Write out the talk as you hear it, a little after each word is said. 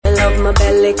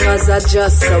belly cause I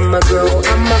just summer grow.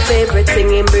 And my favorite thing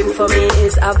him bring for me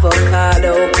is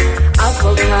avocado.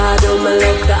 Avocado, me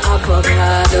love the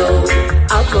avocado.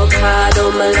 Avocado,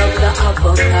 me love the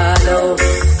avocado.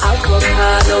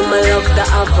 Avocado, me love the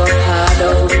avocado.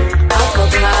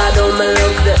 Avocado, me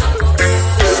love the.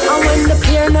 And when the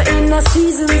pear not in a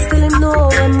season, still him know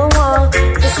when me want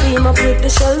to steam up with the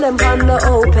shell them on the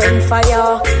open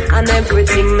fire. And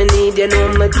everything me need, you know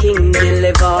my king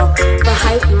deliver. For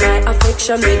heighten my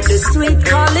affection with the sweet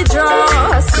college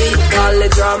raw. Sweet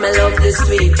college raw, me love the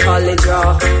sweet college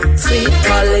raw. Sweet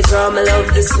college raw, me love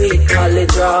the sweet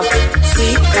college raw.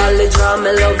 Sweet college raw,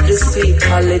 me love the sweet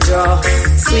college raw.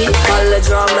 Sweet college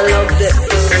raw, me love the.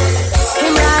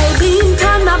 Him riding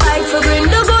on a bike for bring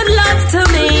the good love to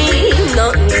me.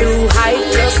 Nothing too high,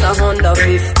 just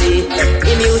 150.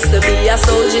 Him used to be a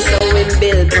soldier, so him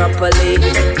build properly.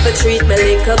 For treat me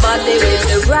little body with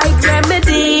the right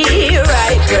remedy.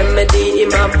 Right remedy,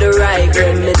 him have the right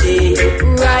remedy.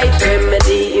 Right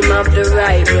remedy, him have the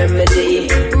right remedy.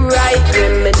 Right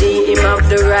remedy, him have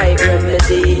the right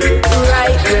remedy.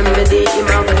 Right remedy, him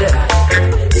have the.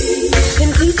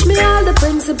 Him teach me all the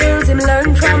principles him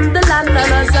learn from the land. And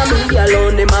as I'm me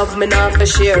alone, him have me not for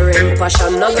sharing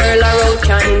passion. No girl around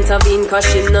can intervene cause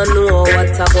she no know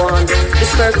what I want.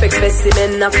 This perfect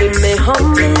specimen of him, me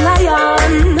humble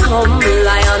lion. Humble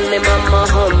lion, me mama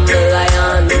humble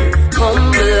lion.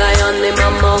 Humble lion, me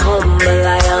mama humble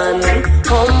lion.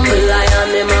 Humble lion,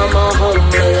 me mama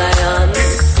humble lion.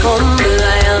 Humble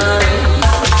lion.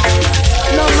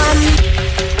 No man.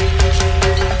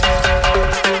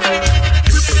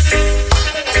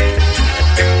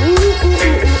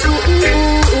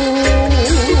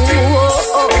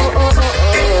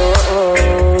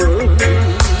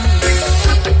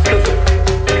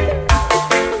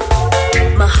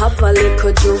 A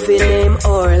little juvie named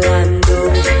Orlando.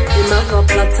 Him have a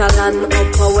plot of land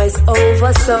up a west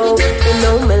over so. You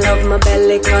know me love my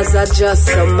belly cause I just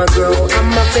summer grow. And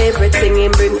my favorite thing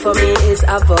him bring for me is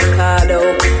avocado.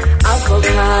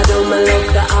 Avocado, me love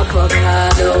the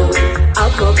avocado.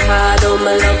 Avocado,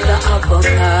 me love the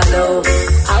avocado.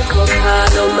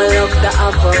 Avocado, me love the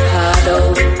avocado.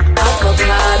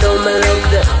 Avocado, me love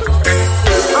the.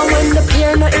 And when the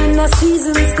pear not in a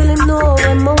season, still him know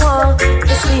when me want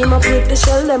to steam up with the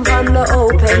shell them on the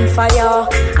open fire.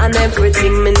 And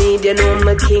everything me need, you know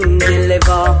my king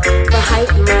deliver. For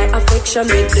heighten my affection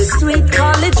with the sweet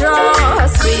college raw.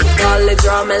 Sweet college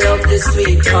raw, me love the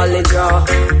sweet college raw.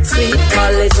 Sweet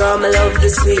college raw, me love the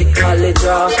sweet college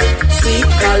raw. Sweet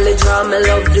college raw, me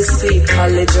love the sweet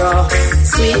college raw.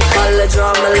 Sweet college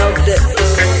raw, me love the.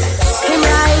 Him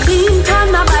riding on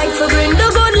a bike for bring the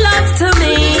good love to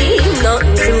me.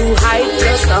 Nothing too high,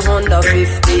 just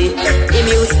 150. Him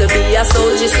used to be a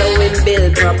soldier, so him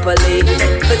build properly.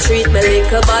 For treat me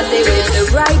little body with the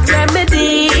right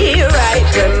remedy. Right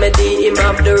remedy, him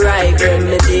have the right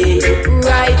remedy.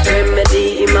 Right remedy,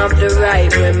 him have the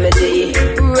right remedy.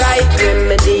 Right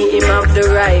remedy, him have the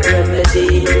right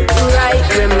remedy. Right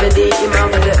remedy, him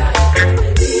have the.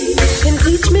 Him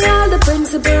teach me all the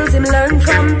principles him learn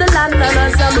from the land. And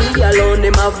as I'm me alone,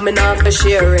 him have me not for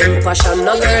sharing passion.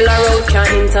 No girl around can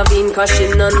intervene cause she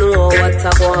no know what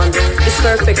I want. This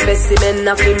perfect specimen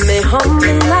of him, me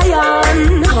humble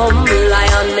lion. Humble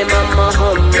lion, me mama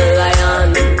humble lion.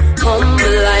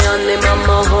 Humble lion, me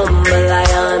mama humble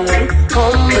lion.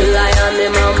 Humble lion, me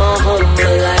mama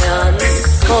humble lion.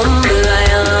 Humble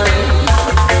lion.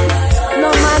 No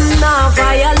man now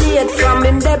violate from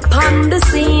him dep on the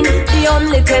scene. The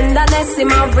only tenderness him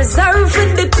have reserved for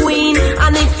the queen.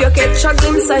 And if you catch a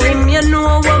glimpse of him, you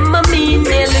know what I mean.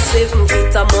 Nearly 7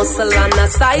 foot of muscle and a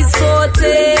size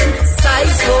 14.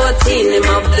 Size 14, him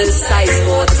have the size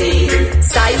 14.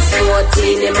 Size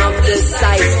 14, him have the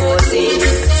size 14.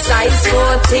 Size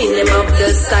 14, him have the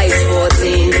size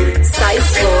 14.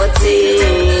 Size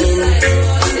 14.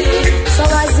 So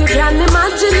as you can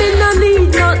imagine, me no need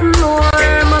nothing more.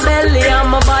 My belly and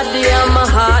my body and my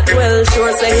heart, well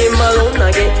sure say him alone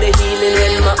I get the healing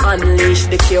when me unleash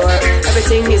the cure.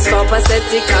 Everything is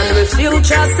copacetic and we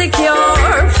future secure.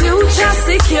 Future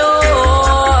secure.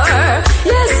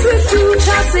 Yes, we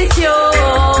future secure.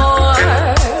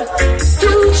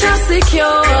 Future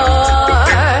secure.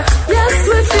 Yes,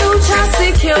 we future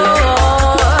secure.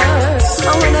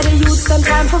 And when the youth spend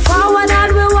time for forward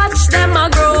and we watch them a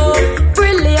grow.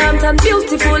 Brilliant and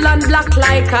beautiful and black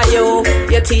like a yo.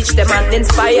 You teach them and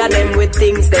inspire them with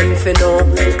things them fi know.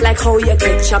 Like how you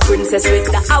catch a princess with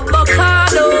the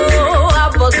avocado.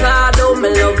 Avocado, me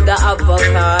love the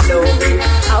avocado.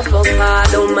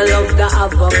 Avocado, me love the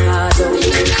avocado.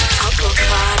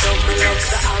 Avocado, me love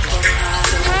the avocado.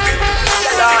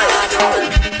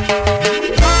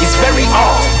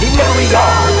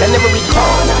 every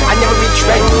corner and every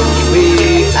trench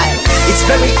way. It's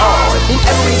very odd in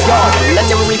every garden and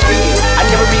every field and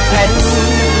every pen.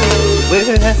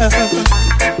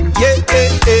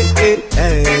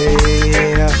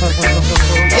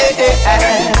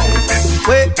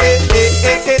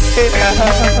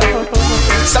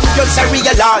 Some just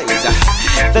realize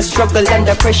the struggle and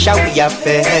the pressure we have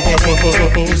faced.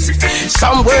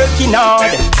 Some working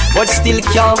hard, but still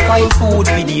can't find food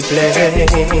for the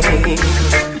plate.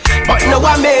 But no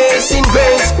amazing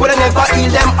grace could never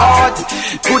heal them heart.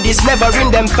 Good is never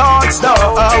in them thoughts, no.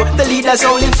 The leaders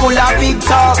only full of big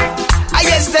talk. I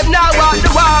guess them now walk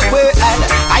the walkway and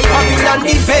I Babylon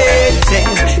debating.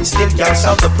 Still can't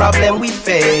solve the problem we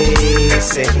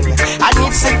facing. And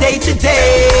it's a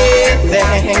day-to-day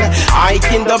thing.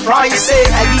 Hiking the price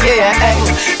again.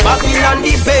 Babylon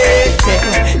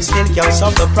debating. Still can't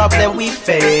solve the problem we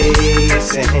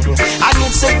facing. And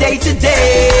it's a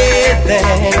day-to-day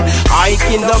thing.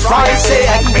 Hiking the price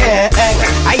again.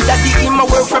 I daddy in my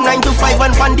work from 9 to 5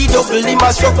 and Pandy double in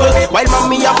my struggle. While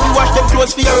mommy have to wash them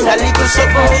clothes for earn a little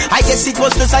something. I guess it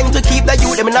was designed to keep the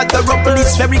youth them not the rubble.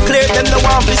 It's very clear them the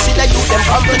one to see the youth them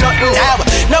come to nothing now.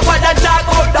 Nobody talk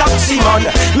about taxi man.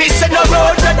 Miss no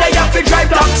road that they have to drive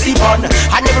taxi on.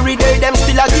 And every day them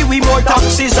still a give we more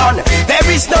taxes on. There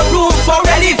is no room for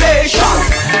elevation.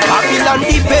 Babylon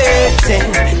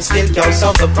debating. Still can't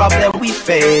solve the problem we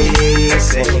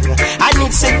facing. And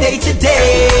it's a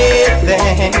day-to-day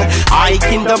thing.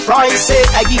 Hiking the price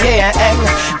again.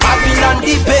 Babylon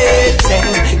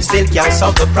debating. Still can't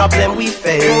solve the problem we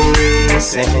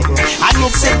facing. And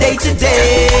it's a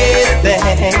day-to-day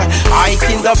thing.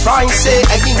 Hiking the price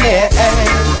again.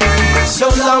 So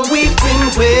long we've been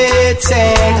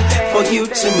waiting for you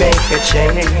to make a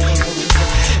change,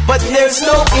 but there's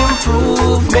no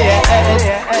improvement.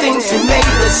 Things remain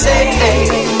the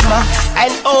same,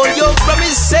 and all your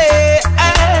promises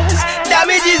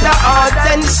damages the heart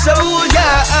and soul,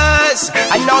 yes.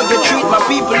 And now you treat my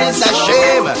people is a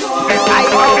shame. I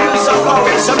want you so long,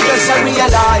 some just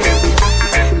realize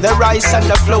the rice and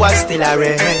the flour still a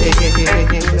raise.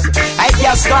 I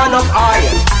just gone up high.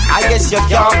 I guess you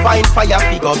can't find fire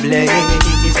figure blaze.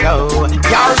 No,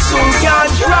 y'all soon can't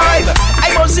drive.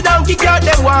 I must sit down, kick out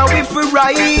them one with a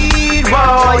ride,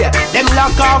 boy. Them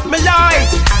lock off my light.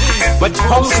 But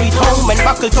home sweet home and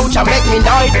buckle touch and make me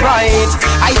night bright.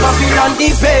 I Babylon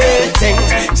debating.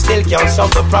 Still can't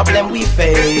solve the problem we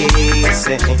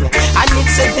facing. And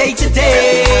it's a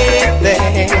day-to-day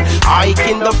thing.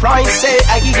 Hiking the price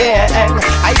again.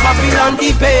 I Babylon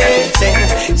debating.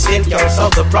 Still can't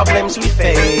solve the problems we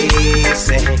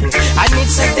facing. And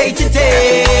it's a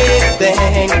day-to-day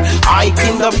thing.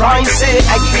 Hiking the price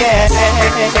again.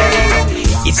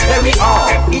 It's very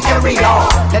hard in every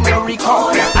yard and every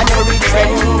corner and every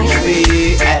trench.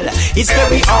 Well, it's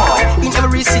very hard in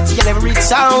every city and every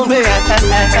town. Well, tell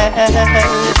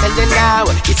you now,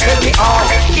 it's very hard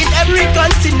in every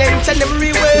continent and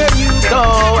everywhere you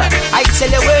go. I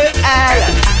tell you, well,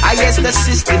 I guess the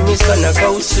system is gonna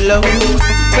go slow.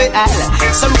 Well,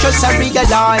 some just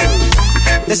realize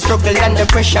the struggle and the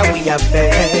pressure we have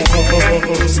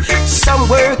faced. Some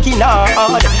working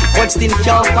hard, but still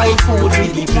can't find food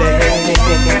really play.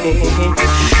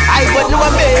 I got no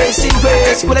amazing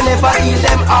grace, but I never heal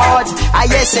them heart. I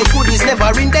guess say good is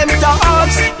never in them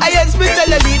talks. I guess me tell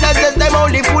the leaders that them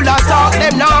only full of talk.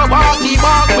 Them now walk the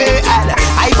walkway and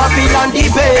I Babylon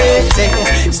debating.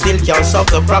 Still can't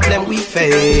solve the problem we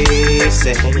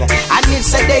facing. And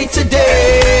it's a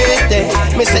day-to-day thing.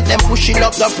 Me say them pushing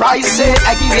up the prices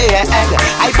again.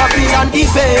 I Babylon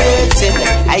debating.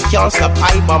 I can't stop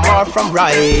more from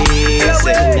rising.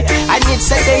 And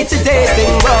it's a day-to-day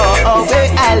thing. Oh,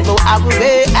 alright, I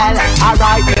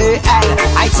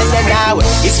tell you now,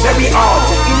 it's very hard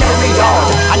in every yard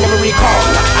and every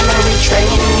corner and every train.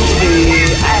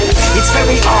 It's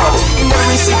very hard in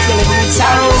every city and every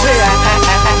town.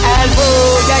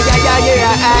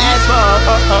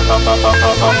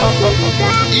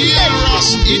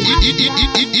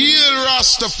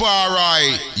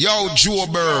 Rastafari, yo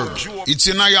Joburg. It's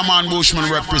in Man Bushman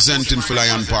representing for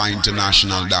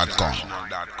LionPawInternational.com.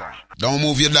 Don't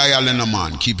move your dial in,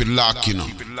 man. Keep it locked, you know.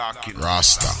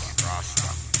 Rasta.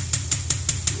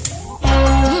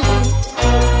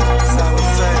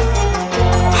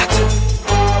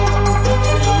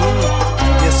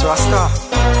 Yes, Rasta.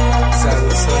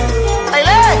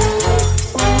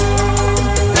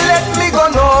 Let me go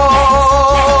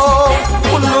now.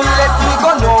 Let me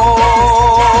go now.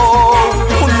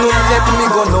 Let me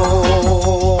go now.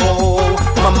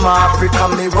 Mama Africa,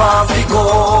 me want to go.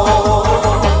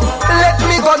 Let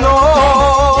me go now.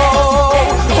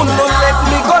 Let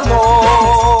me go now.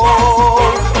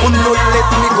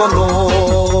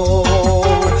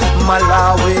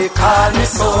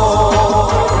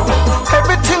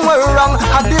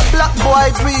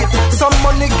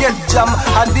 get jam.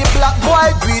 And the black boy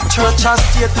do it, church and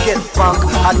state get punk.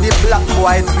 And the black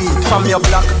boy do it from your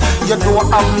block. You don't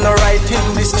have no right in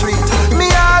the street. Me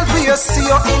always see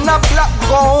you in a black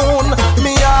gown.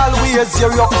 Me always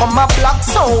hear you come a black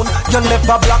sound. You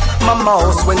never black my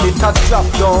mouse when it a drop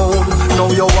down. Now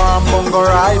you want bungo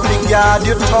right, big yard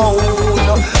your town.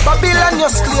 Babylon your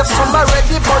slave, some are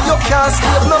ready, but you can't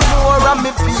slave no more of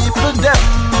me people them.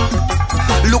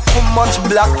 Look how much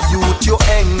black youth you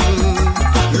hang.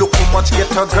 Look how much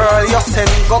ghetto girl you send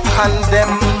go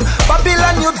condemn.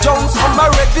 Babylon you drown, some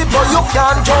are ready, but you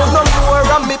can't drown no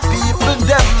more of me people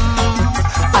them.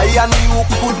 I and you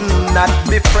could not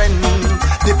be friends.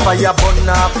 The fire burn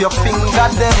off your finger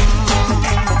them.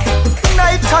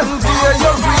 Night and day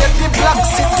you raid the black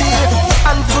city.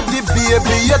 And to the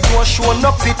baby you don't show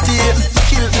no pity.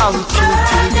 Kill and kill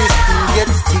till this thing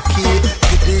gets sticky.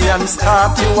 And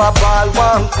start you a ball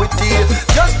one quitty.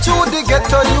 Just to the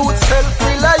ghetto youth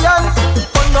self-reliant.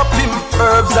 Burn up him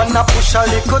herbs and a push a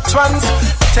little trance.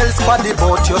 Tell Squaddy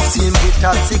about your scene with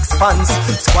a 6 pants.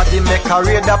 Squaddy make a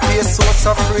raid a place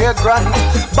so fragrant.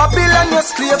 Babylon your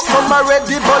slaves some are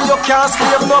ready, but you can't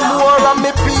slave no more of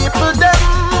me people them.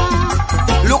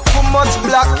 Look how much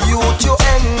black youth you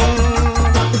hang.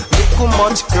 Look how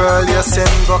much girl you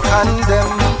send go condemn.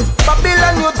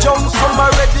 Babylon you jump some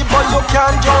are ready, but you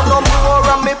can't jump no more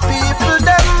of me people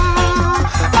them.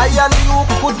 I and you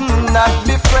could not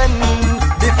be friends.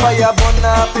 The fire burn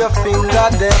off your finger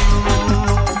them.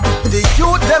 The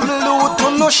youth them loot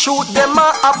to no shoot them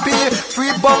a happy.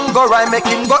 Free bongo right make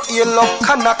him go ear up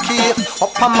Kanaki.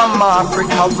 Up a mama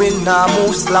Africa we nah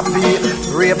move sloppy.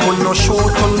 Rape no shoot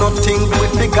to nothing we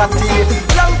figati.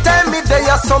 Long time me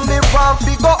there so me want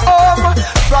fi go home.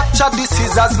 Fracture the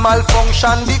scissors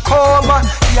malfunction the comb.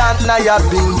 Yant na ya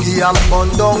bingy and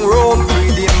burn down Rome.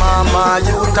 Free the mama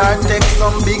youth or take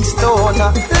some big stone.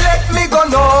 Let me go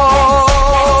now.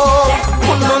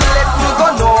 No let me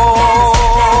go now.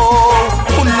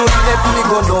 No let me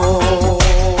go no.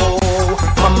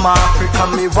 Mama Africa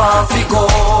me want fi go.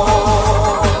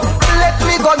 Let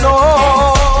me go no.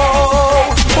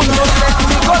 No let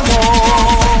me go no.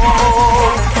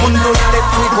 No let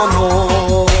me go no.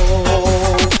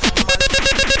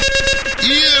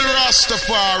 Yeah,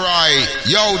 Rastafari.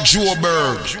 Yo,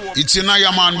 Joburg. It's your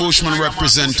man Bushman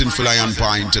representing for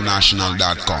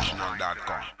LionPawInternational.com.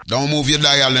 Don't move your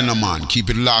dial in the man. Keep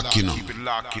it locked, you know.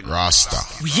 Rasta.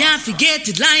 We have forget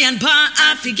it. Lion Paw,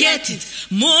 I forget it.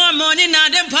 More money now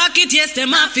them pocket. Yes,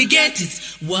 them I forget it.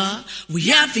 What? We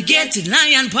have forget it.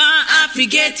 Lion Paw, I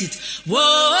forget it.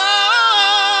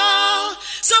 Whoa.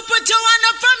 So put your hand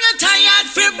up from your tired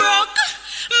fi broke.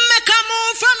 Make a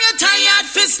move from your tired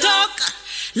fi stuck.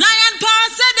 Lion Paw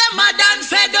said them mad and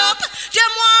fed up.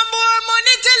 Them want more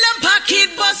money till them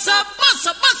pocket bust up. Bust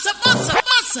up, bust up, bust up,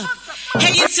 bust up.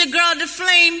 Hey, it's your girl, The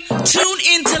Flame. Tune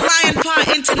into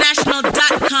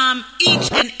LionPawInternational.com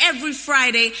each and every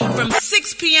Friday from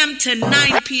 6 p.m. to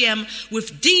 9 p.m.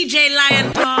 with DJ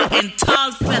Lion Paw and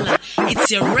Tall Fella. It's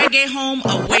your reggae home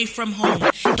away from home.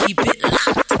 Keep it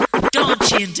locked. Don't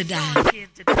change the dial.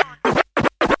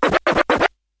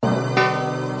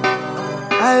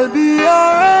 I'll be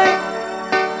alright.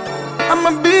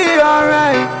 I'ma be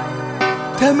alright.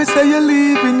 Tell me say you're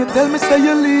leaving. You tell me say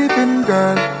you're leaving,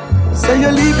 girl. Say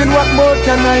you're leaving, what more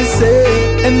can I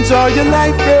say? Enjoy your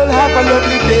life, girl, have a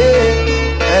lovely day.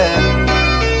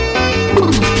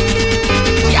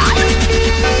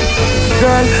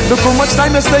 Girl, look how much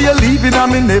time you say you're leaving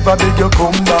and me never beg you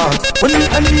come back. When me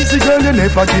uneasy, girl, you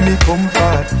never give me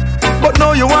comfort. But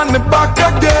now you want me back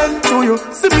again. So you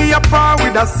see me apart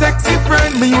with a sexy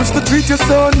friend. Me used to treat you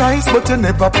so nice, but you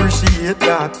never appreciate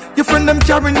that. Your friend them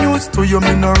carry news to you,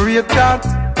 me no rate that.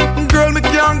 Girl, me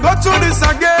can't go through this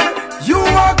again. You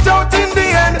walked out in the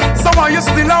end, so why you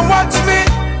still a watch me?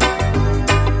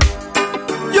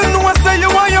 You know I say you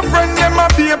and your friend, them a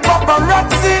be a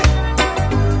paparazzi.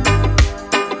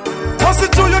 What's it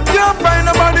true you can't find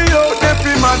nobody out there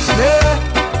fi match me?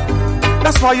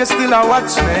 That's why you still a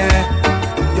watch me.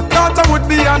 You thought I would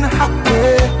be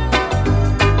unhappy,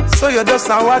 so you just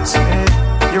a watch me.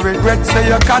 You regret say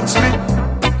you catch me.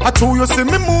 I told you see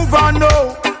me move on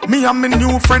now. Me and my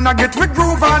new friend I get with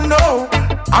groove on now.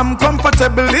 I'm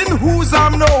comfortable in who's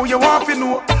I'm now. You want to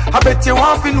know, I bet you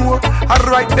want to know.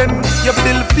 Alright then, you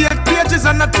build fake pages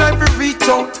and I try to reach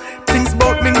out. Things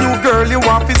about me new girl you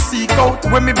want to seek out.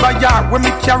 When me buy her, when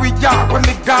me carry her, when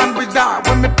me gone with her,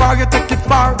 when me power you take it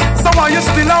far. So why you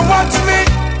still a watch me?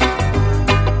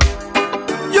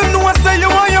 You know I say you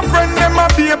and your friend them a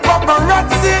be a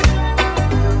paparazzi.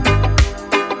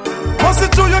 What's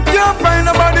it true you can't find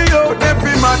nobody out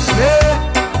every match me?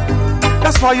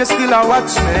 That's why you still a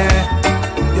watch me.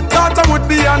 You thought I would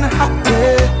be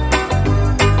unhappy,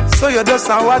 so you just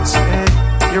watch me.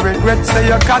 You regret say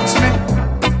you catch me.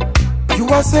 You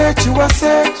a search,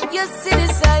 you see the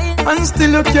signs, and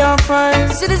still you can't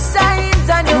find. See the signs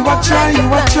and you a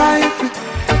try.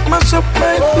 Mash up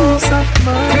my peace of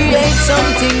mind. Create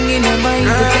something in your mind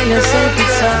to tell yourself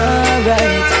it's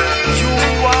alright.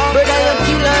 Brother, you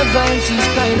kill her vibe, she's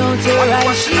crying out her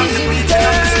eyes. She's in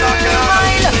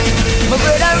turmoil. My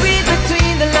brother, read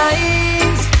between the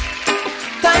lines.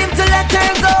 Time to let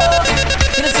her go.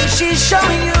 You know, see she's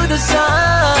showing you the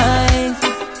signs.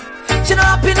 She not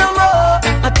happy no more.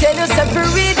 I tell you,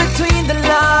 separate between the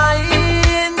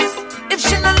lines. If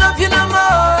she not love you no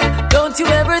more, don't you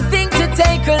ever think to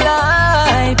take her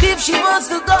life. If she wants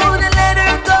to go, then let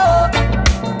her go.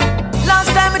 Last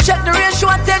time I checked the ratio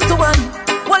at 10 to 1.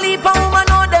 One leap a woman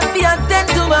know them be at 10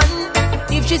 to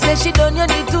 1. If she says she done, you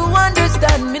need to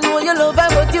understand. Me know you love her,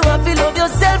 but you have to love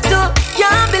yourself too.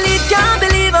 Can't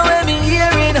believe how I'm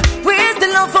hearing. Where's the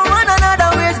love for one another?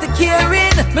 Where's the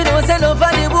caring? Me know say love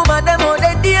for the woman, them all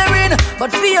they daring.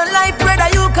 But for your life, brother,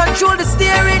 you control the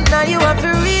steering. Now you have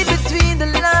to read between the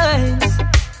lines.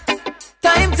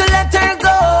 Time to let her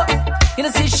go. You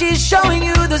know, see she's showing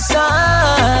you the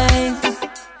signs.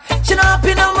 She not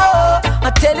happy no more.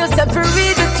 I tell you,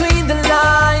 separate between the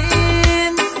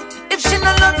lines. If she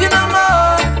not love you no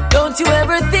more, don't you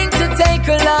ever think to take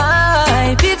her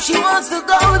life. If she wants to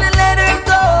go, then let her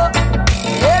go.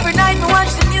 Every night me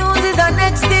watch the news is our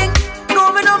next thing.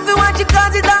 No me not fi watch it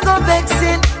cause it don't go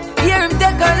vexing. Hear him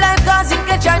take her life cause him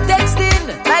catch her texting.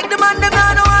 Like the man them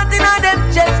now no want in a them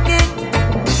chest king.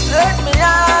 Hurt me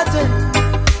heart when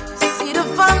see the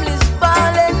families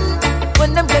falling.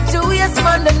 When them get you yes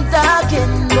man them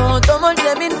talking. But how much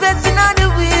them investing on the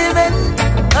women,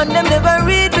 and them never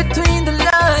read between the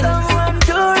lines. Someone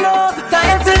to love,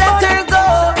 time to let her go.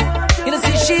 You know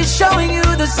see she's showing you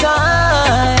the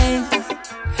signs.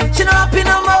 She not happy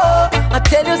no more. I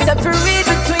tell you separate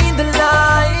between the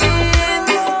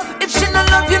lines. If she not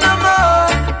love you no more,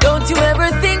 don't you ever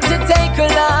think to take her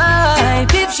life.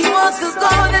 If she wants to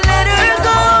go, then let her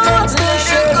go.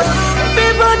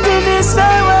 Everybody needs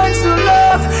someone to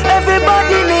love.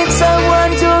 Everybody needs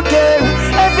someone to care.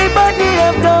 Everybody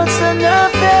have doubts and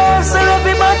affairs, so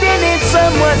everybody needs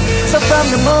someone. So from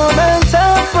the moment I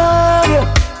fall you,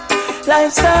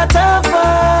 life starts to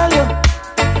fall you.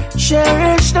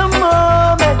 Cherish the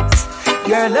moments.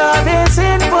 Your love is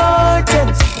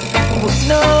important. With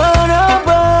no one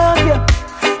above you,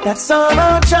 that's how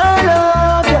much I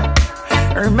love you.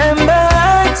 Remember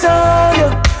I told you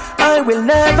I will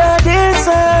never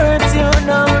desert you,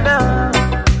 no.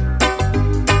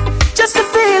 Just the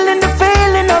feeling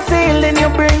you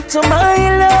bring to my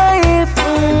life.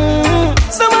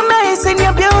 So amazing,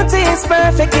 your beauty is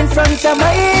perfect in front of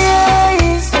my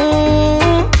eyes.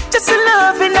 Just the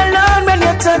loving alone when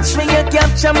you touch me, you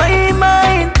capture my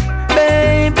mind.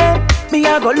 Baby, me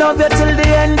I go love you till the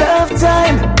end of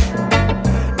time.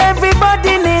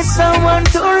 Everybody needs someone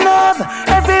to love.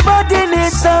 Everybody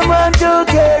needs someone to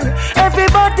care.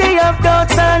 Everybody have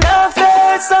doubts and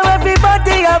affairs, so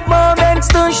everybody have moments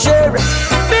to share.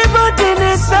 Everybody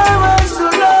needs someone to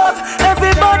love.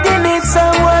 Everybody needs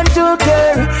someone to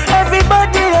care.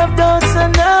 Everybody have doubts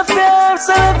and affairs,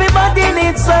 so everybody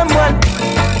needs someone.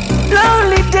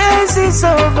 Lonely days is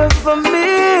over for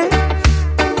me.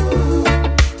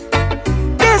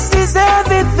 This is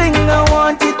everything I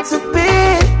want it to be.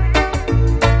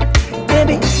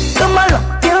 Baby, come along,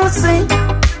 you see.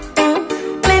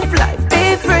 Live life, be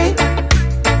free.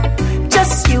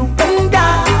 Just you and I.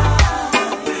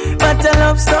 But a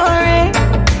love story.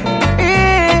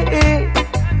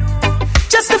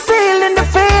 Just the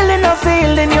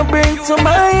feeling you bring to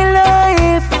my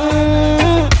life.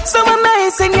 So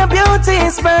amazing, your beauty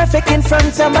is perfect in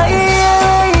front of my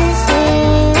eyes.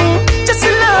 Just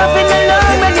loving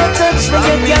alone when you touch me,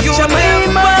 you capture my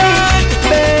mind.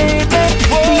 Baby,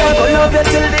 me I go love you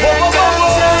till the end of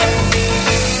time.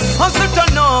 Hustle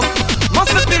turn up,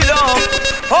 must be love.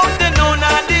 Hope they know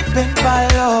not depend by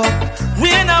love. We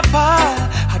in a part,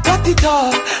 I got it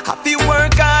all. Happy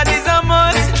work hard is a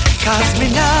must. Cause me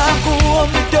now go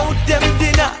home without them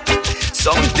dinner.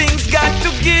 Some things got to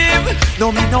give.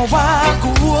 No me no walk go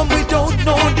home without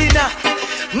no dinner.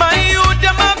 My youth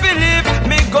them a believe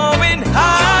me going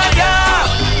higher.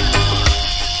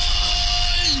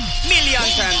 Million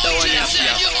times the one you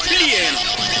billion.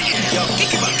 Yo,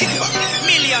 kick it back.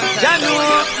 Million times. Janu,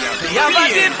 we have a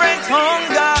different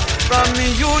hunger from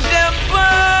me youth them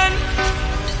burn.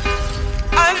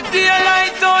 As the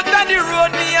light out on the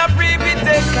road, me a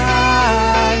pre-take.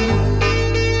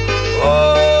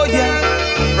 Oh yeah,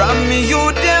 from me you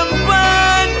them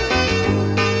burn.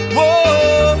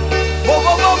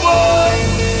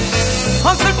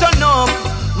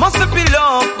 must be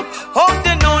love. Hope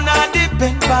they know not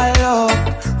depend by love.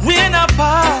 Rain or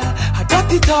fall, I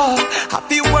got it all.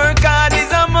 Happy work hard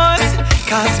is a must.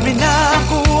 Cause me now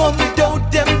go home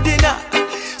without them dinner.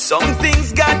 Some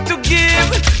things got to give.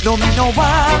 No, me no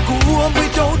want go home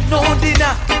without no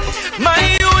dinner. My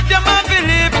youth, them a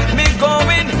believe me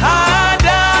going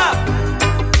harder.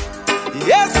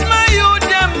 Yes, my youth,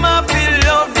 them a feel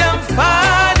love them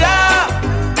father.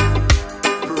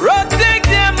 Protect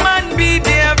them and be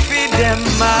there for them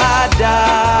mother.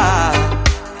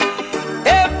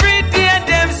 Every day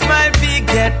them smile be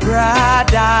get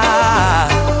brother.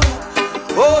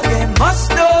 Oh, they must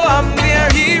know I'm their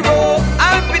hero.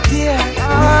 I'll be there,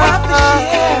 have to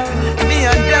share. Me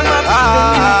and them have to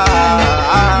stay.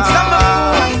 Some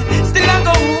are still I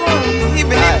go home,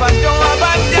 even if I don't have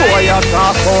a day. Boy, you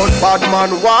talk about bad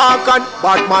man walk and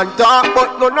bad man talk, but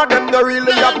none of them they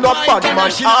really have no bad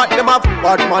man heart. Them have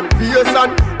bad man face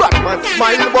and bad man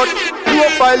smile, but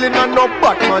profiling and no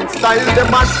bad man style.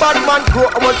 Them and bad man grow,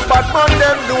 how much bad man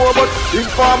them do, but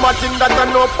informer thing that a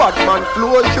no bad man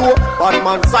flow show. Bad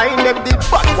man sign them did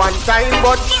bad one time,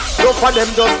 but no for them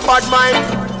just bad mind.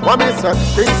 What me say?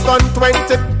 Kingston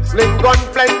 20, sling gun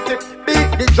plenty. Beat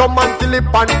the drum until it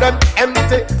pan them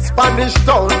empty. Spanish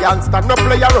town youngster no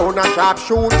play around a sharp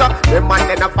shooter. Them man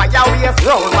then a fire waste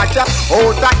round. Watch ya.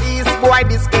 Outer east boy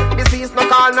this get disease no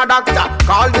call no doctor.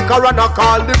 Call the coroner,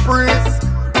 call the priest.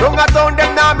 Don't go down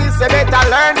them now me say better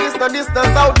learn this no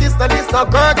south, this no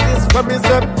Kirk, this for me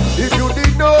say. If you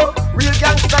did know, real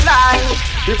gangster lie.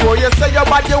 Before you say your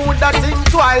bad, you woulda think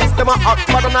twice. Them a act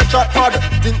bad and a chat bad.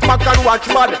 Think back and watch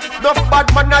bad. Enough bad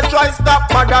man a try stop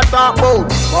bad a talk about.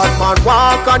 Bad man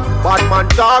walk and bad man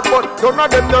talk, but none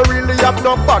of them no really have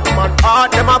no bad man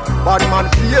heart. Them have bad man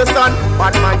face and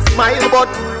bad man smile, but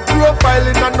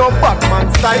profiling and no bad man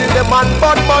style. Them and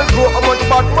bad man grow, how much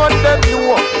bad man them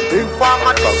know.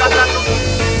 Informer talk and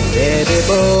baby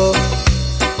boo,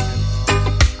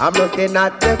 I'm looking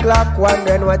at the clock,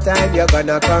 wondering what time you're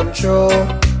gonna come through.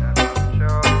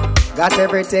 Got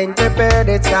everything prepared,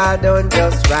 it's all done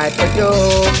just right for you.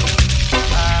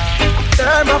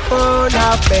 Turn my phone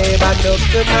off, babe, and look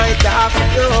tonight after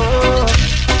you.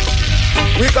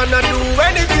 We're gonna do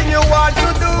anything you want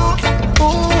to do.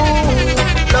 Ooh,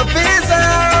 love is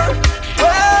her,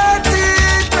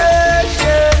 waiting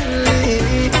patiently,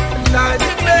 and I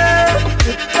declare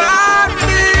you got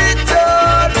me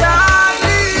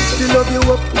totally. She love you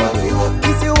up,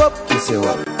 kiss you up,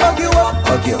 hug you up,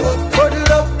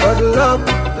 cuddle up,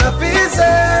 love is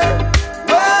her,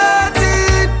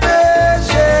 waiting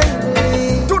patiently.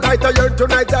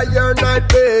 Tonight I yearn night,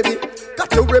 baby. Got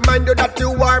to remind you that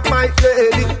you are my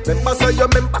lady. Members say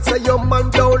your man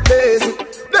don't lazy.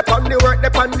 They on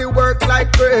the work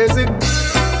like crazy.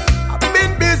 I've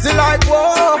been busy like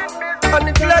war, and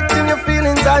neglecting your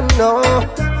feelings I know.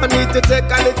 I need to take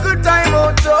a little time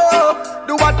out to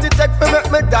do what it take to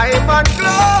make me diamond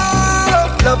glow.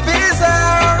 Love is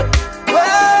her,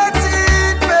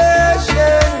 waiting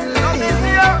patiently,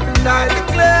 and I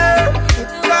declare you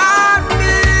got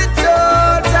me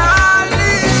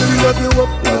totally. Love you up,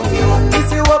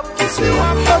 kiss you up,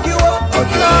 hug you up,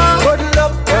 cuddle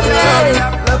up,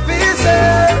 love is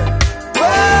her,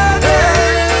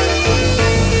 waiting.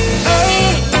 Hey,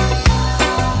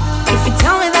 if you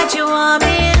tell me that you want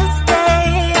me to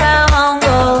stay, I won't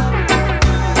go.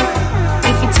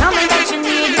 If you tell me that you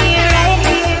need me right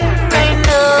here, right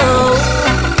now,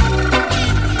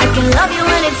 I can love you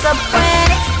when it's up, when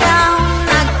it's down,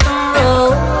 I can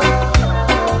roll.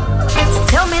 So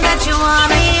tell me that you want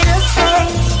me to stay.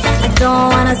 I don't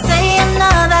wanna say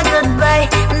another goodbye,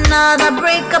 another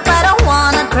breakup, I don't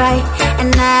wanna cry,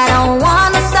 and I don't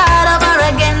wanna start over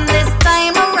again this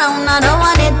time around. I don't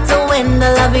want it to end,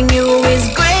 the loving you is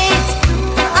great.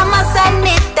 I must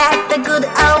admit that the good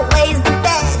outweighs the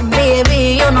bad.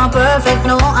 Baby, you're not perfect,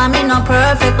 no, I mean not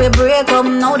perfect. We break up,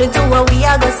 now the two of we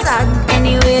are go sad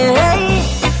anyway.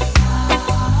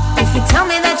 If you tell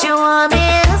me that you want me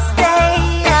to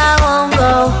stay, I won't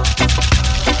go.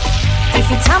 If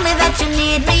you tell me that you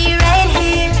need me right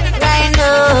here, right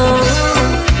now,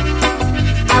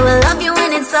 I will love you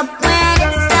when it's up, when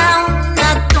it's down,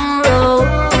 I can roll.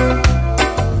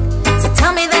 So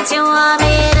tell me that you want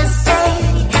me to stay.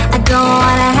 I don't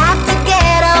wanna have to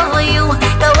get over you,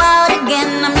 go out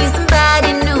again, I meet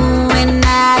somebody new, and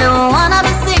I don't wanna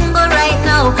be single right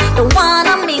now. Don't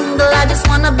wanna mingle, I just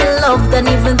wanna be loved, and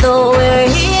even though we're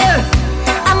here,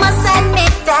 I must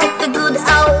admit that the good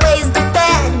outweighs the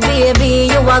bad. Baby,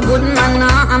 you a good man,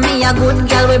 I mean a good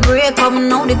girl. We break up,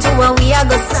 now the two of we are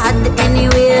go sad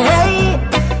anyway. Hey,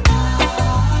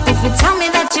 if you tell me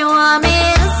that you want me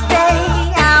to stay,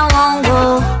 I won't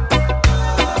go.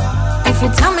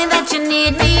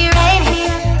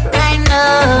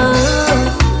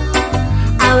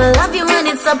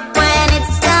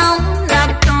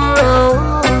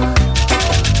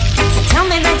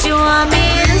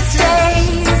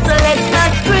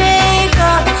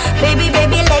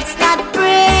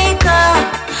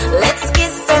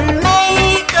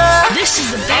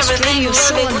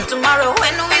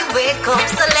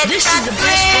 This is the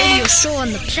best radio show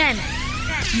on the planet.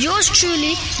 Yours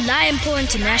truly,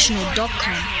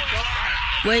 LionPawInternational.com,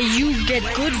 where you get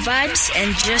good vibes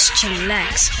and just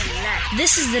chillax.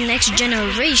 This is the next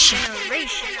generation.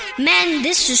 Man,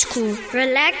 this is cool.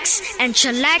 Relax and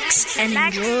chillax and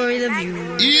enjoy the view.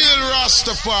 Il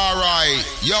Rastafari,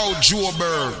 yo Joe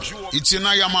Berg. It's your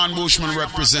man Bushman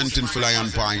representing for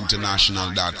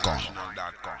LionPawInternational.com.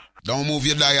 Don't move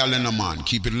your dial in the man.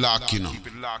 Keep it locked, you know.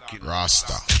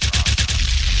 Rasta.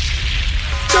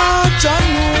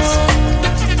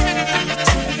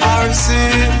 RC,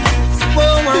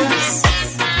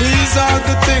 these are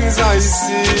the things I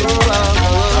see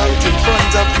right in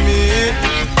front of me.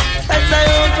 As I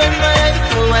open my eyes,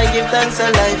 I give thanks to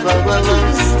life.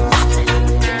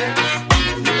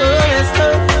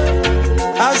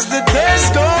 As the days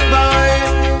go by,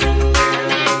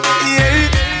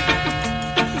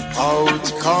 out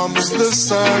comes the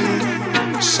sun,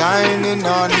 shining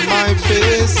on my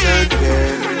face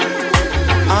again.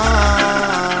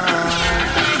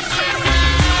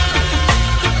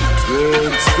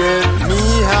 Words get me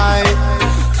high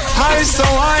so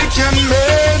I can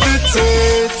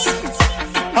meditate.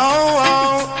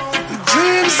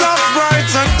 Dreams of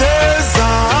brighter days.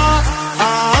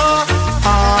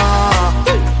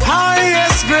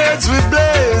 Highest grades we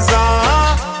blaze.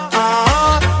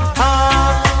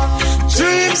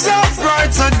 Dreams of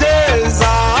brighter days.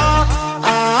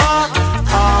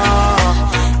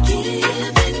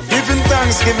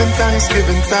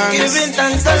 Giving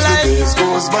thanks as the days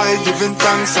goes by, giving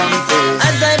thanks and praise.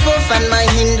 As I puff on my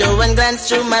window and glance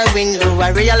through my window, I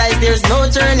realize there's no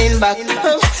turning back.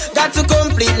 Got to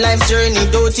complete life's journey,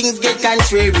 though things get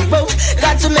contrary.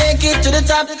 Got to make it to the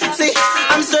top. See,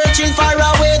 I'm searching for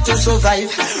a way to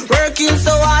survive. Working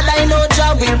so hard, I know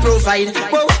job will provide.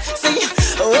 See,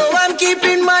 I'm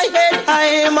keeping my head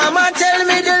high. Mama tell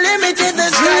me the limit is the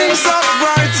sky. Dreams of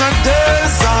brighter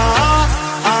days.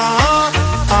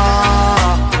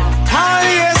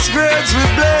 Highest grades we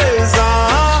blaze.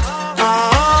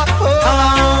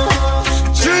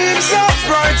 Dreams of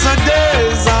brighter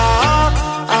days.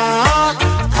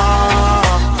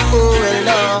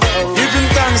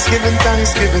 Giving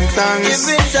thanks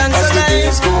as the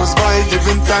days goes by,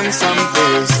 giving thanks and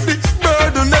praise. Big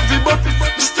burden heavy, but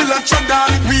still a chug on.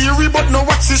 Weary, but no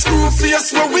what's his screw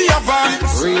face where we have on.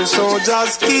 Real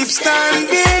soldiers keep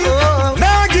standing,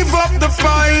 now give up the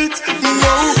fight.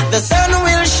 No, the sun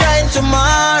will shine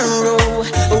tomorrow.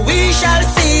 We shall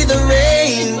see the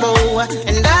rainbow,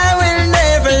 and I will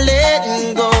never let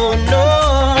go. No,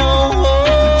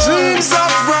 dreams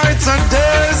of brighter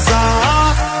days.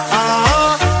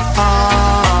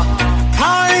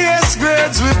 Highest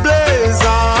grades we blaze.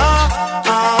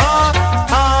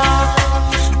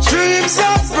 Dreams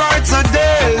of brighter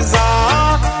days.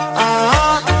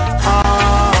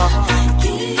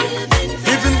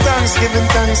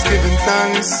 Giving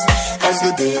thanks as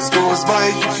the days goes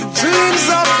by. Dreams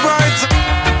of brighter.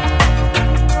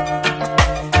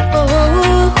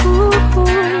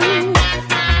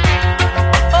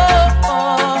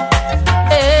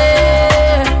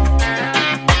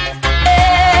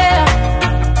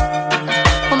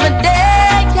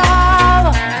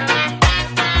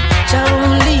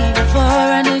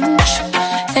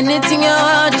 Anything your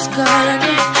heart is calling.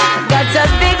 Got a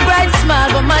big bright smile,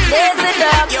 but my days are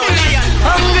dark.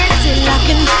 Hungry till I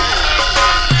can.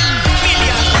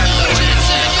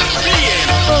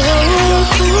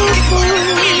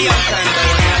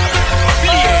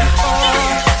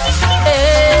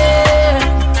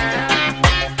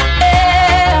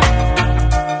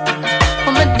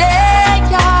 On my day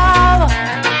job,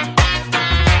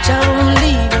 I won't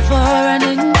leave you for an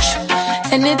inch.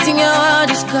 Anything your heart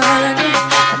is calling.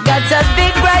 Got a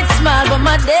big bright smile, but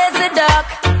my days are dark.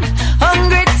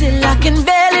 Hungry till I can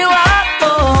barely walk.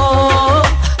 Oh,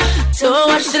 don't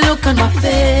watch the look on my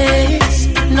face.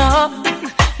 No,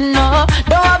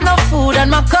 don't have no food and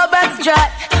my cupboard's dry.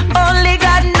 Only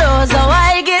God knows how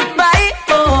I get by.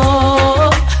 Oh,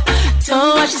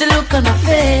 don't watch the look on my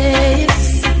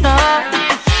face. No,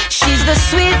 she's the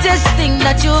sweetest thing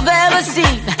that you've ever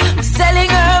seen. Selling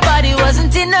her body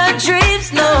wasn't in her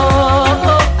dreams. No,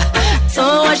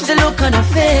 don't watch the look on her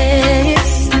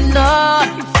face.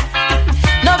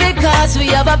 No, because we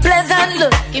have a pleasant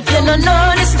look. If you don't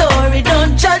know the story,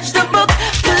 don't judge the book.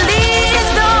 Please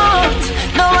don't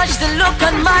watch the look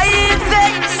on my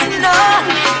face. No,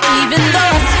 even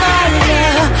though I smile,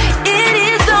 yeah, it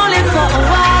is only for a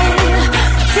while.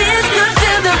 Tears could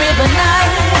fill the river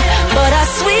Nile, but I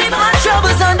sweep my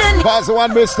troubles underneath. Pass the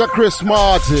one, Mr. Chris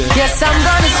Martin. Yes, I'm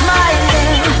gonna smile,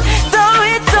 yeah, though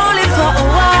it's only for a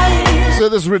while. Say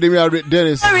this rhythm here,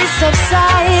 Dennis.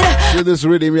 Say this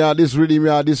rhythm here, this rhythm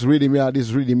here, this rhythm here,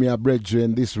 this rhythm here,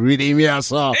 brethren, this rhythm here,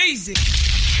 sir. Easy.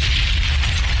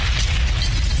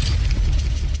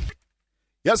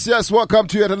 Yes, welcome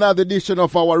to yet another edition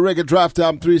of our Reggae Draft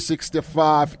Time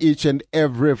 365 each and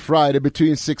every Friday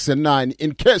between 6 and 9.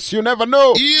 In case you never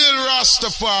know. Il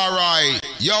Rastafari,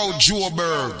 yo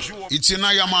Joburg. It's your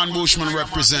man Bushman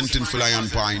representing for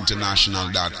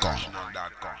LionPawInternational.com.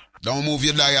 Don't move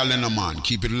your dial in, man.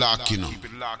 Keep it locked, you know.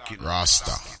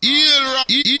 Rasta. Il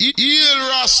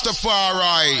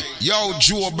Rastafari, yo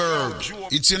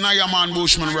Joburg. It's your man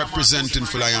Bushman representing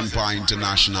for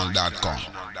LionPawInternational.com.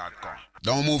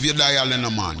 Don't move your dial in,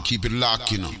 man. Keep it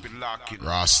locked, you know.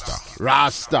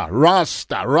 Rasta.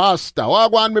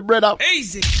 What want me, brother?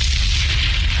 Easy.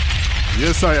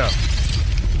 Yes, I am.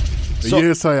 So,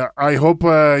 yes, I am. I hope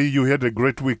you had a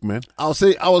great week, man. I was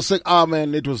saying,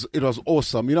 man, it was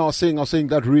awesome. You know, I was saying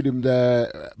that rhythm,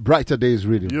 the Brighter Days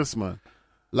rhythm. Yes, man.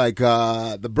 Like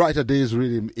the Brighter Days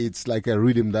rhythm, it's like a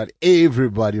rhythm that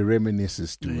everybody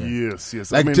reminisces to. Yes.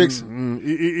 Like it's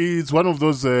one of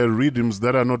those rhythms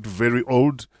that are not very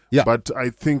old. Yeah. But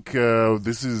I think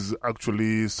this is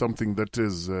actually something that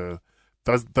is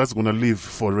that's gonna live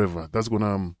forever. That's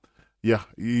gonna,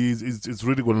 it's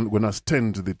really gonna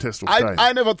stand the test of time.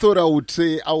 I never thought I would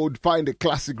find a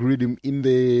classic rhythm in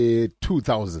the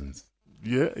 2000s.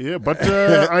 Yeah, but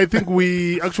I think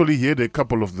we actually heard a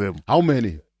couple of them. How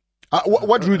many?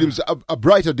 What rhythms? A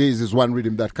Brighter Days is one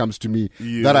rhythm that comes to me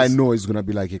that I know is going to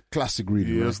be like a classic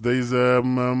rhythm. Yes, right? there is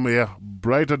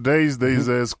Brighter Days. There is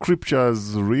a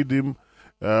Scriptures rhythm.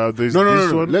 There's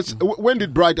this one. When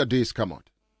did Brighter Days come out?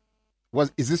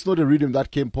 Is this not a rhythm that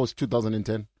came post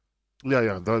 2010?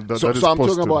 Yeah. That so is I'm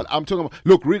talking about.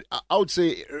 Look, I would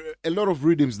say a lot of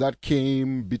rhythms that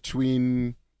came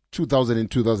between 2000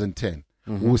 and 2010.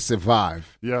 Will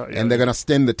survive, and they're gonna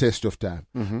stand the test of time.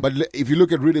 But if you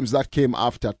look at rhythms that came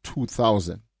after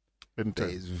 2000,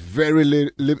 there's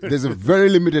there's a very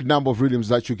limited number of rhythms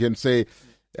that you can say.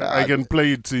 I can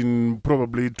play it in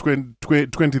probably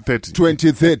 2030.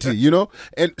 2030, you know,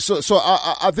 and so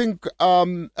I think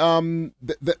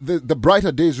the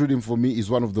Brighter Days rhythm for me is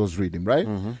one of those rhythm, right?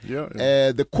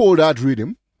 The Cold Hard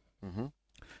rhythm.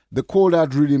 The Cold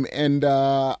Hard rhythm, and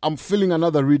I'm feeling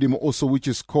another rhythm also, which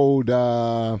is called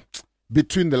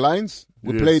Between the Lines.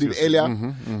 We played it earlier.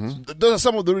 So those are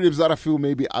some of the rhythms that I feel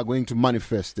maybe are going to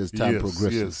manifest as time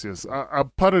progresses. Yes.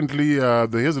 Apparently, there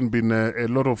hasn't been a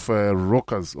lot of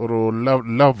rockers or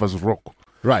lovers rock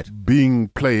being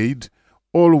played.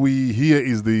 All we hear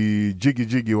is the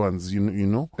jiggy ones, you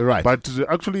know. Right. But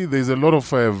actually, there's a lot of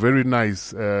very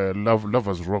nice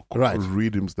lovers rock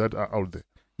rhythms that are out there.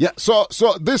 Yeah, so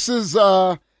this is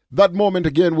that moment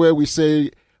again where we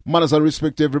say manners and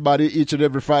respect to everybody each and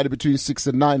every Friday between 6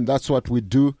 and 9. That's what we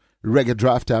do. Reggae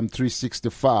Draft Time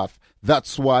 365.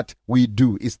 That's what we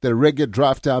do. It's the Reggae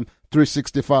Draft Time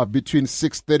 365 between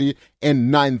 6:30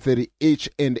 and 9:30 each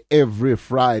and every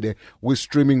Friday. We're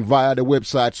streaming via the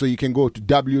website, so you can go to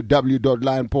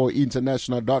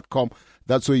www.lionpawinternational.com.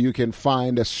 That's where you can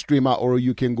find a streamer, or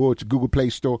you can go to Google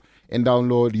Play Store and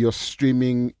download your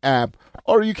streaming app.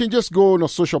 Or you can just go on our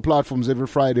social platforms. Every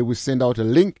Friday we send out a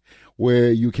link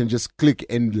where you can just click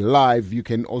and live. You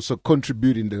can also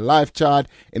contribute in the live chat,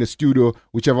 in the studio,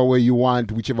 whichever way you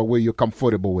want, whichever way you're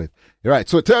comfortable with. All right,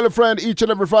 so tell a friend each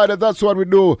and every Friday. That's what we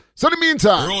do. So in the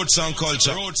meantime, Roots and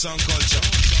culture.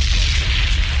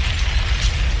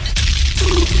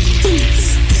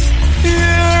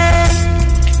 Yeah.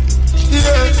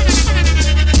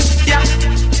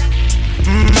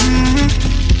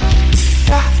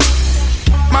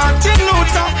 Martin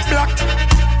Luther black,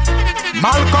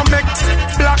 Malcolm X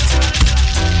black,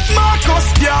 Marcus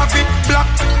Garvey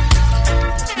black,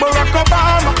 Barack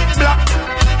Obama black,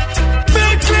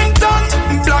 Bill Clinton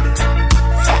black.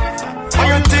 How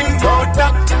you think about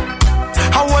that?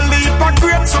 How will leap a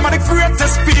great, some of the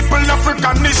greatest people in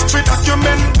African history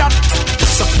document that.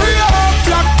 So free all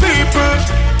black people,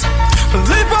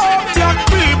 live up black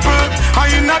people. I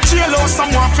in a jailhouse,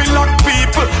 someone feel like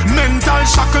people. Mental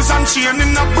shackles and chain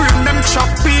in a brain, them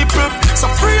trap people. So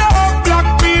free up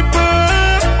black people,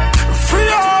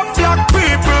 free up black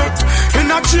people.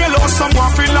 In a jailhouse, someone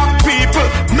feel like people.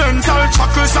 Mental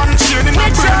shackles and chain in a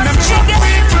brain, them trap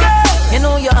people. You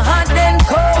know you're hot then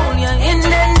cold, you're in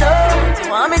then out.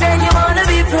 Want me then you wanna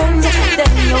be friends,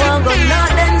 then you wanna go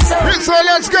not then so. So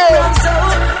let's go. So,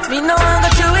 me no wanna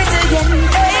do it again.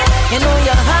 Hey, you know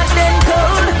you're hot then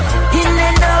cold, in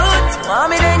then out.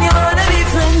 Want me then you wanna be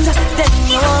friends, then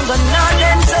you wanna go not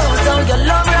then so. So you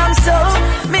love ram so,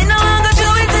 me no wanna do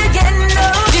it again. No,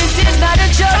 this is not a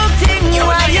joke thing.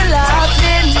 Why you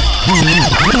laughing?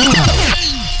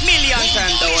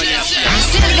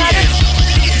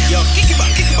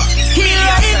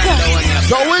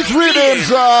 which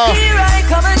rhythms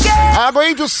are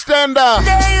going to stand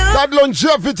that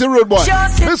longevity, rude boy?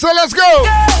 Listen, let's go.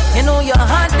 You know you're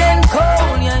hot and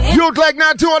cold. You look like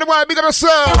 921, big up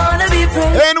yourself.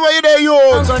 Anyway, you there, you.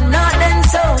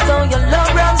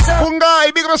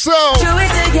 Pungai, big up yourself.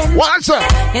 What's up?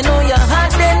 You know you're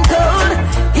hot and cold.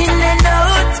 In and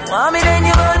out. Want me, then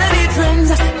you wanna be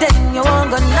friends. Then you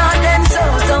want go not and so.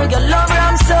 Don't you love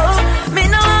ram so? Me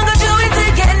no wanna do it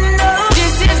again, no.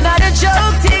 This is not a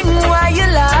joke thing. Why you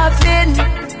laughing?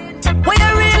 When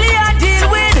you really are deal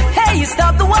with. Hey, you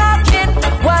stop the walking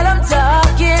while I'm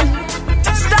talking.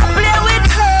 Stop playing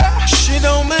with her. She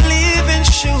don't believe in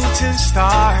shooting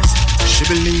stars. She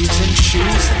believes in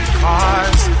shoes and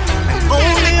cars. And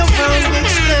only around big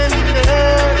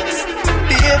spenders.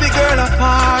 Baby girl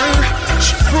apart.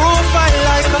 She profile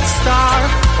like a star.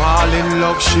 Fall in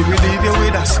love, she will leave you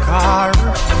with a scar.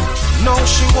 No,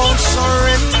 she won't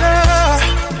surrender.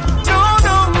 No,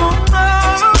 no, no, no.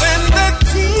 When the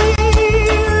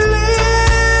deal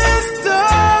is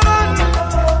done,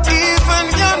 even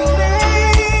your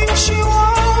name she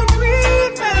won't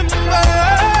remember.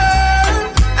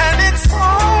 And it's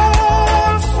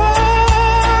all for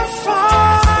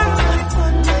fun.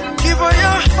 Give her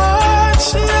your heart,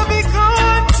 she'll be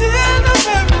gone till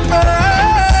November.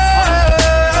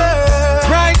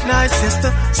 Bright night,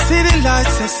 sister, city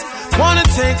lights, sister. Wanna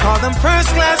take all them first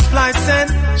class flights,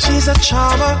 and she's a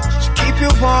charmer. She keep you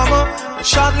warmer. But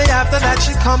shortly after that,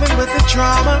 she coming with the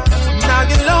drama. Now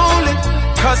you're lonely,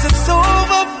 cause it's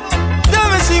over.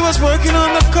 Never she was working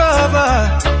on the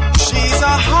cover. She's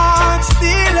a heart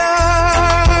stealer,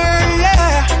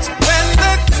 yeah. So when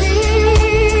the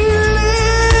deal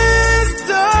is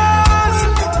done,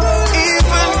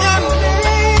 even your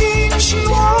name she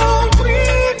won't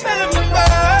remember.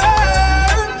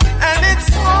 And it's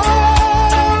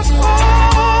all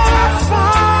for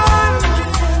fun.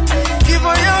 Give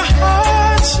her your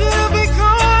heart, she'll be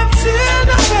gone till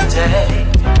November.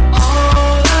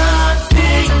 All I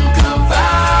think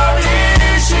about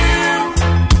is you.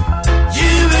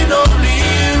 You and only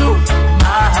you,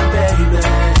 my baby.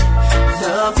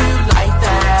 Love you like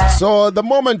that. So the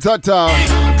moment that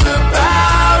Think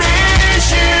about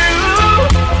is you.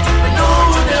 No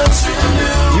one else will do.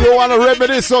 you want to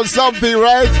reminisce on something,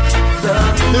 right?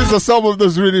 These are some of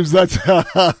those rhythms that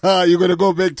you're gonna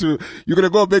go back to. You're gonna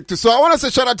go back to. So I want to say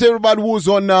shout out to everybody who's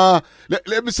on. Let me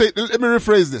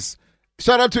rephrase this.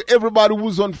 Shout out to everybody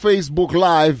who's on Facebook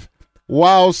Live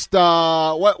whilst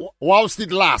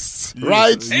it lasts,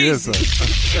 right? Yes, sir.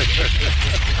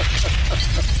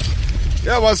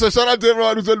 Yeah, well, so shout out to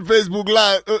everyone who's on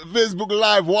Facebook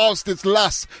Live whilst it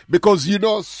lasts, because you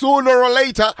know sooner or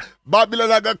later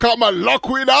Babylon are gonna come and lock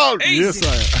we down. Yes,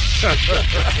 sir.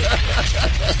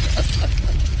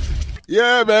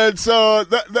 Yeah, man. So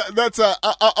that's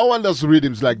I want those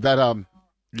rhythms like that.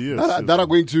 Yes, that are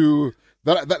going to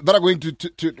that are going to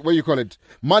what you call it,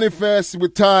 manifest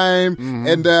with time,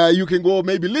 and you can go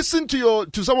maybe listen to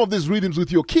some of these rhythms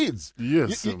with your kids.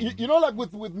 Yes, you know, like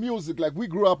with music, like we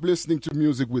grew up listening to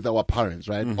music with our parents,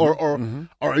 right? Or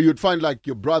you'd find like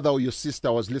your brother or your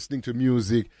sister was listening to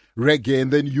music, reggae,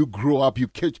 and then you grow up, you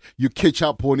catch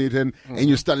up on it, and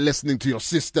you start listening to your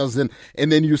sisters, and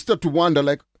then you start to wonder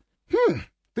like,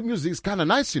 the music is kind of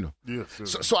nice, you know.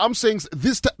 Yes. So I'm saying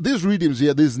these rhythms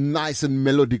here, these nice and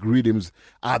melodic rhythms,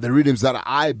 are the rhythms that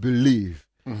I believe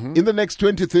in the next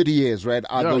 20, 30 years, right?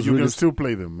 Are those you rhythms, can still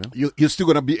play them, man. You're still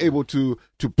going to be able to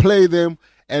play them.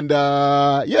 And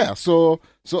so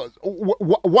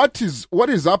what is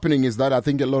happening is that I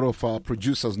think a lot of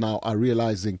producers now are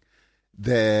realizing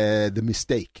the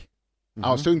mistake. I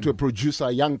was talking to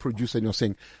a young producer, and you're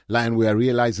saying, Lion, we are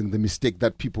realizing the mistake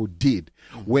that people did.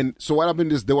 So what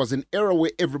happened is there was an era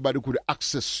where everybody could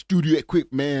access studio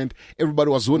equipment. Everybody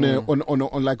was on a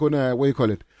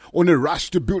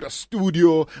rush to build a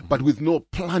studio, but with no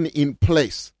plan in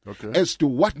place as to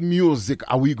what music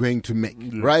are we going to make,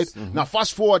 right? Now,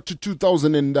 fast forward to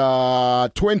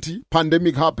 2020,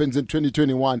 pandemic happens in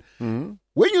 2021.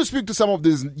 When you speak to some of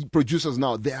these producers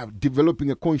now, they are developing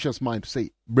a conscious mind to say,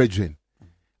 brethren,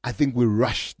 I think we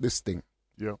rushed this thing.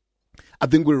 Yeah. I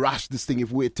think we rushed this thing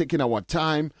if we're taking our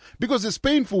time, because it's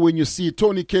painful when you see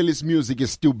Tony Kelly's music is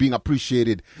still being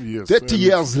appreciated 30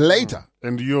 years later.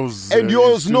 And yours,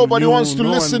 nobody wants to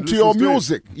listen to your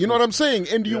music. You know what I'm saying?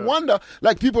 And you wonder,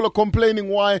 like, people are complaining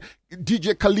why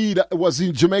DJ Khalid was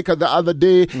in Jamaica the other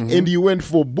day and he went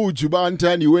for Buju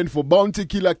Banton, he went for Bounty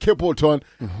Killer Capleton.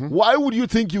 Why would you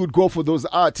think you would go for those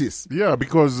artists? Yeah,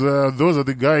 because those are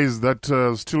the guys that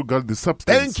still got the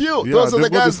substance. Thank you. Yeah, those are the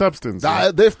guys the substance.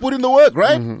 they've put in the work,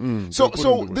 right?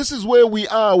 So this is where we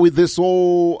are with this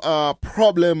whole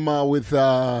problem with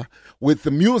the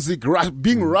music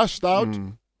being rushed out.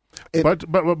 But on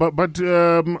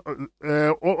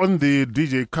the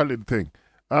DJ Khaled thing,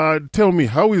 tell me,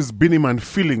 how is Biniman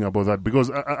feeling about that?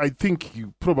 Because I think he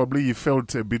probably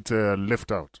felt a bit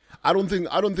left out. I don't think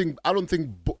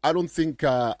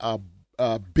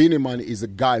Biniman is a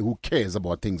guy who cares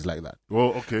about things like that.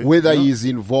 Oh, okay. Whether he's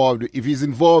involved, if he's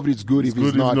involved, it's good. If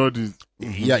he's not,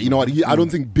 yeah, you know what? I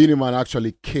don't think Biniman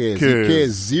actually cares. He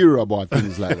cares zero about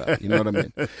things like that. You know what I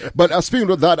mean? But speaking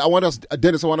of that,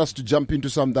 Dennis, I want us to jump into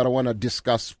something that I want to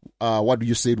discuss. What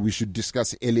you said we should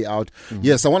discuss early out.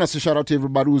 Yes, I want us to shout out to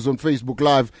everybody who's on Facebook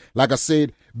Live. Like I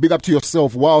said, big up to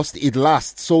yourself whilst it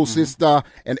lasts. Soul Sister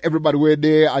and everybody were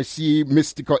there. I see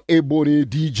Mystical, Ebony,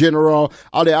 D General,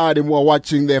 all the Adam who are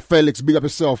watching there. Felix, big up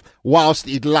yourself whilst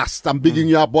it lasts. I'm bigging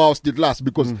you up whilst it lasts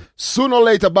because sooner or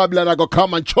later Babylon are going to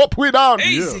come and chop we down.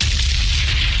 Yeah.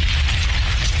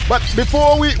 But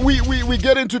before we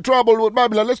get into trouble with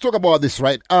Babylon, let's talk about this,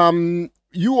 right?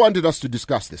 You wanted us to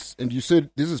discuss this, and you said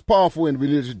this is powerful and we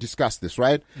need to discuss this,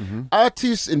 right?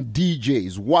 Artists and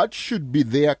DJs, what should be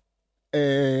their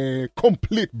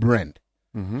complete brand?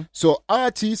 So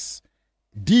artists,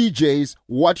 DJs,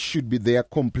 what should be their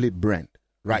complete brand,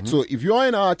 right? So if you are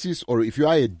an artist or if you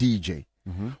are a DJ,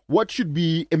 what should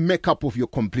be a makeup of your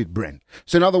complete brand?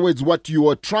 So in other words, what you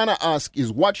are trying to ask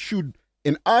is what should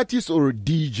an artist or a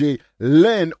DJ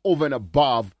learn over and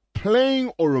above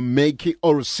playing or making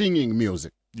or singing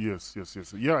music? Yes.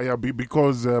 Yeah,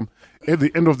 because at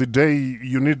the end of the day,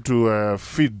 you need to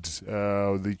feed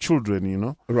the children, you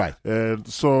know. Right.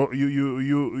 So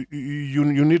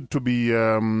you need to be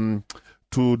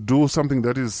to do something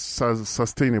that is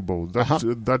sustainable,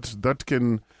 that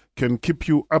can keep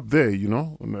you up there, you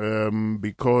know.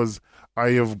 Because I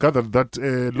have gathered that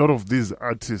a lot of these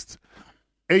artists,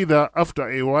 either after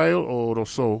a while or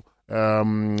so,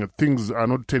 things are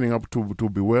not turning up to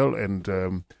be well,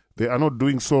 and they are not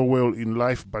doing so well in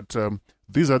life. But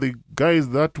these are the guys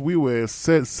that we were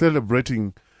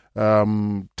celebrating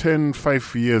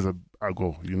 5 years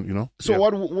ago, you know. So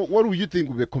what would you think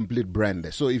would be a complete brand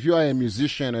there? So if you are a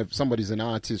musician, if somebody's an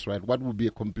artist, right, what would be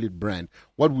a complete brand?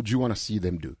 What would you want to see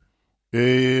them do?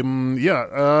 We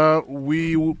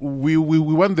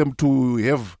want them to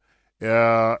have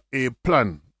a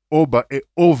plan over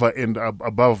and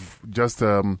above just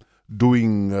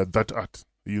doing that art.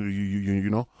 You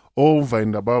know, over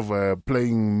and above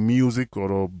playing music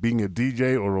or being a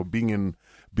DJ or being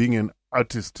an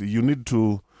artist. You need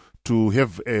to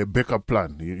have a backup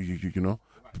plan. You know,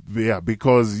 yeah,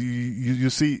 because you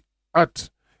see, art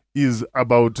is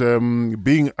about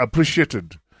being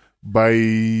appreciated by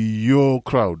your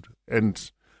crowd,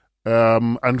 and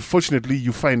unfortunately,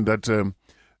 you find that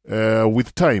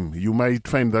with time, you might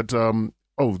find that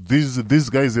these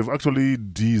guys have actually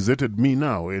deserted me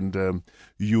now, and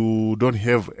you don't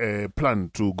have a plan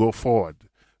to go forward,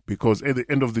 because at the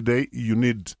end of the day, you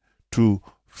need to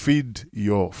feed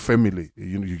your family.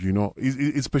 You know,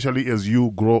 especially as you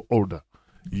grow older.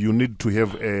 You need to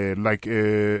have a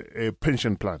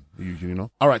pension plan, you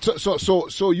know. All right.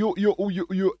 So you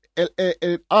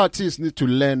an artist need to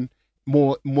learn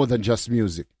more than just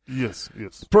music. Yes.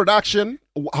 Production.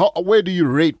 Where do you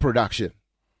rate production?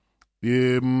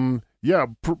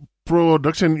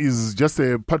 Production is just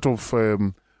a part of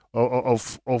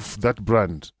that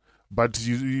brand. But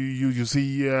you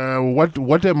see,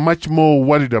 what I'm much more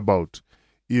worried about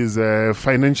is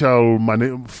financial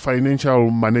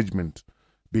management.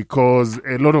 Because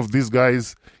a lot of these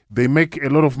guys, they make a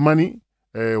lot of money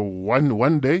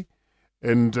one day,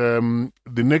 and the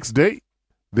next day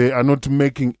they are not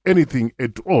making anything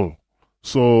at all.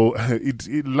 So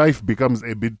life becomes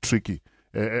a bit tricky,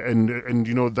 and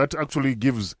you know that actually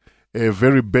gives a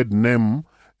very bad name,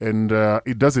 and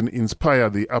it doesn't inspire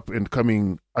the up and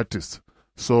coming artists.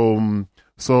 So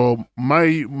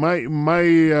my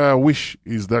wish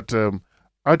is that.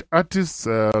 Artists,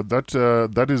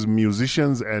 that is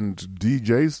musicians and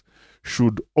DJs,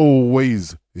 should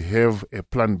always have a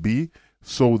plan B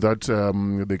so that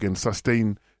they can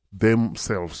sustain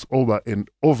themselves over and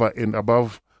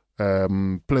above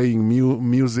playing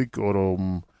music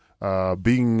or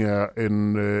being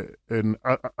an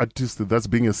artist that's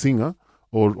being a singer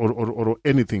or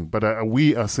anything. But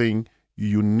we are saying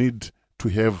you need to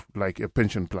have like a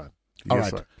pension plan. All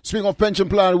Yes, right. sir. Speaking of pension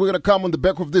plan, we're going to come on the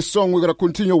back of this song. We're going to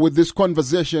continue with this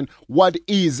conversation. What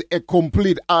is a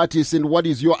complete artist and what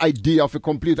is your idea of a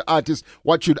complete artist?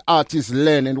 What should artists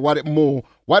learn and what more?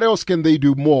 What else can they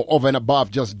do more over and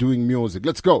above just doing music?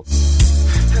 Let's go.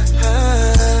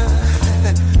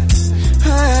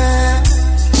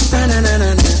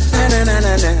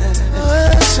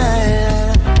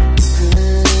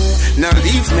 Now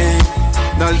leave me.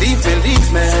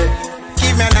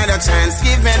 Give me another chance,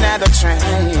 give me another try.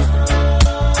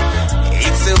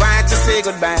 It's so hard to say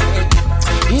goodbye.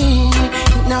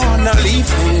 No,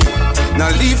 leave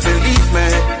me.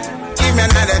 Give me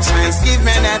another chance, give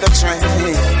me another try.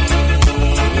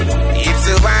 It's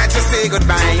so hard to say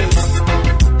goodbye.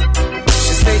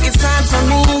 She say it's time for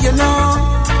me, you know,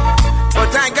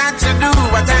 but I got to do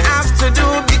what I have to do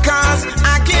because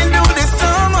I can't do this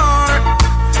no more.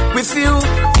 With you,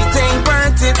 it ain't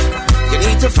worth it. You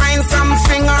need to find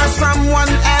something or someone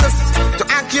else to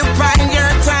occupy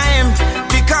your time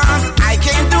because I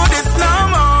can't do this no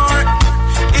more.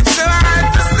 It's so hard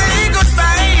to say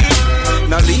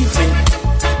goodbye. Now leave me.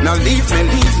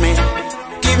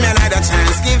 Give me another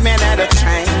chance, give me another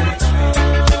try.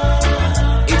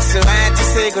 It's so hard to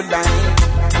say goodbye.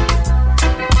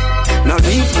 Now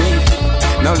leave me.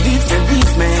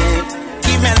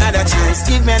 Give me another chance,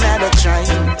 give me another try.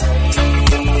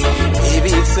 Baby,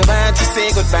 it's so hard to say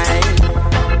goodbye.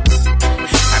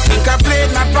 I think I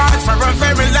played my part for a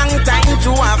very long time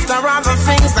too. After all the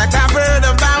things that I've heard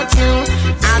about you,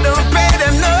 I don't pay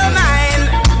them no mind,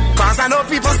 cause I know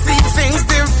people see things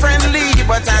differently.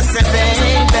 But I said,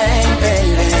 baby,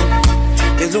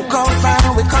 they look how far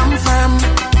we come from.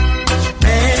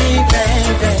 Baby,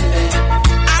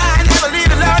 I never leave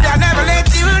you alone, I never let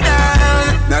you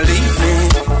down. Now leave me.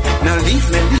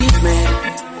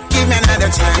 Give me another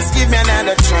chance, give me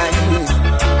another try.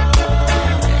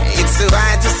 It's so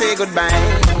hard to say goodbye.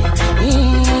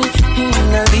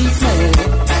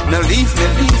 Now leave me.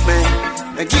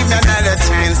 Give me another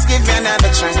chance, give me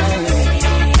another try.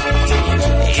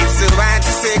 It's so hard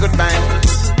to say goodbye.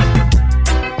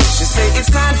 She say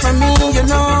it's not for me, you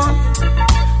know,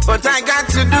 but I got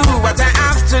to do what I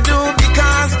have to do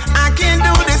because I can't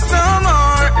do this no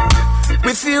more.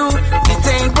 With you, it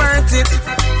ain't worth it.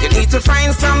 You need to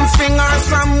find something or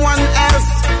someone else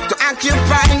to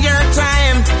occupy your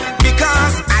time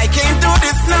because I can't do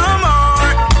this no more.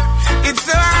 It's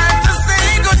so hard to say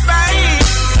goodbye.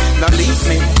 Now leave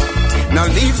me.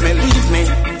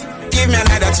 Give me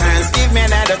another chance, give me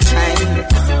another try.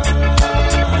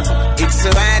 It's so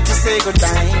hard to say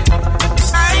goodbye.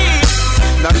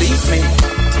 Now leave me.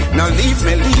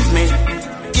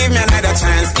 Give me another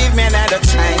chance, give me another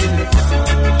try.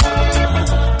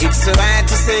 It's so hard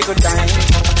to say goodbye.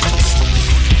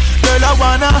 Girl, I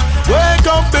wanna wake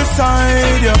up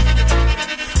beside you.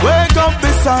 Wake up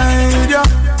beside you.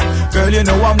 Girl, you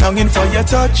know I'm longing for your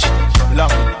touch.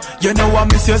 You know I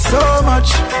miss you so much.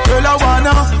 Girl, I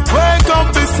wanna wake up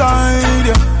beside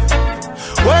you.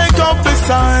 Wake up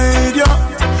beside you.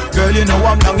 Girl, you know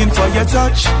I'm longing for your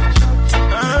touch.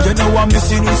 You know I'm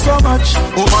missing you so much.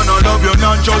 Oh man, I love you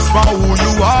not just for who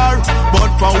you are, but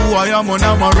for who I am when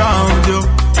I'm around you.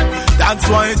 That's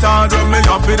why it's hard when me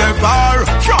off in the far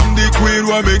from the queen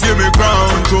where me give me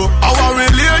ground to. Our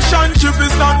relationship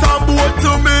is not a boat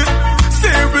to me,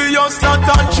 serious, not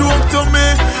a joke to me.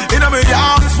 In my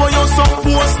arms for you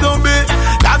supposed to be.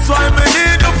 That's why me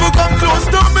need you to come close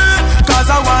to me, cause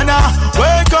I wanna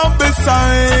wake up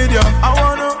beside you. I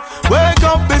wanna wake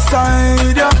up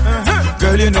beside you.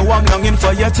 Girl, you know I'm longing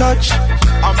for your touch.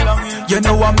 I'm longing. You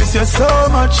know I miss you so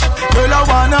much. Girl, I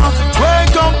wanna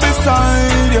wake up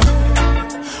beside you.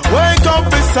 Wake up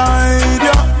beside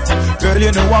you. Girl,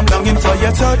 you know I'm longing for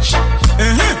your touch.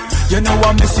 You know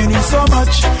I'm missing you so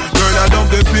much. Girl, I love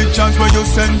the pictures where you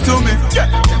send to me.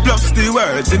 Plus the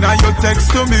words in your text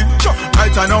to me.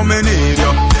 Right I know me need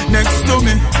you next to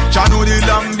me. I know the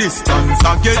long distance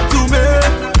I get to me.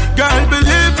 Girl,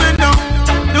 believe me now.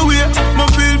 The way me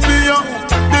feel for you,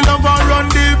 the love I run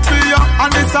deep for you,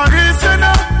 and it's a reason.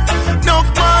 Enough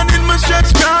man in my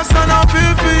stretch grass and I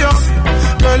feel for you.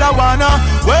 Girl, I wanna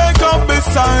wake up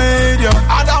beside you.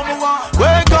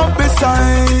 Wake up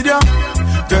beside you.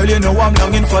 Girl, you know I'm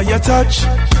longing for your touch.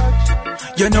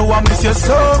 You know I miss you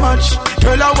so much.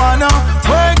 Girl, I wanna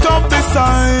wake up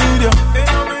beside you.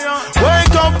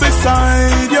 Wake up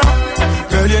beside you.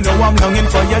 Girl, you know I'm longing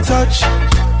for your touch.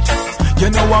 You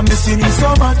know I'm missing you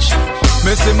so much.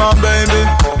 Missing my baby,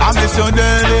 I miss you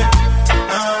daily.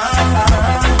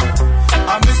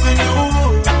 I'm missing you,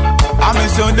 I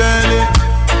miss you daily.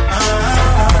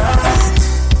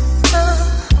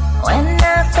 When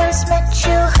I first met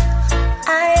you,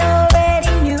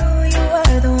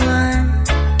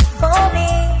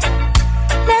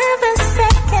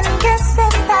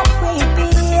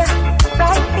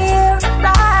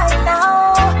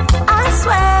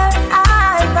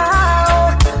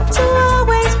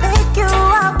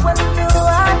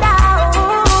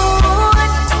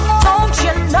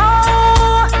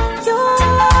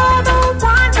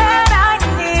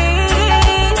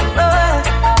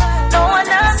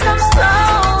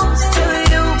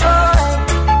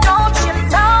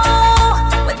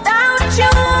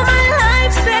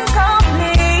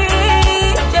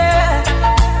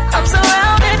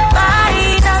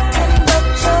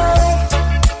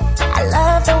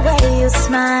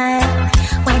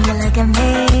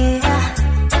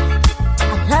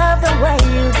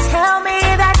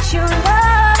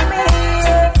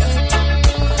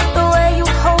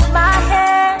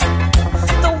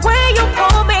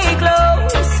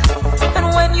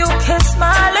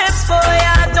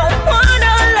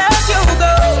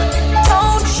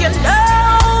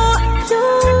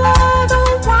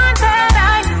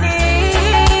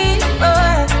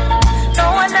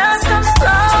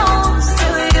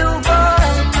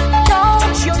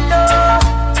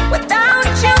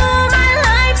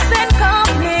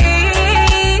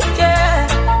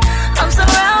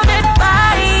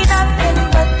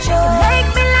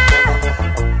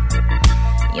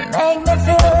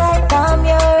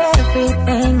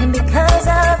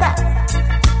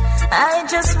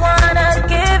 just wanna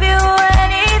give you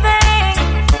anything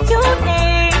you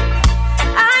need.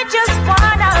 I just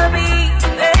wanna be,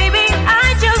 baby.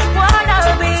 I just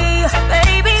wanna be,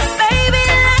 baby, baby,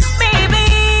 let me be.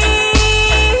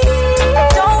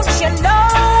 Don't you know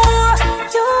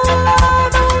you are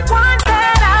the one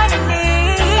that I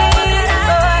need?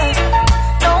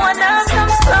 No one else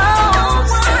comes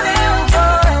close to you,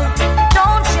 boy.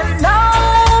 Don't you know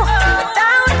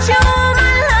without you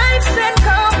my life's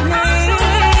incomplete?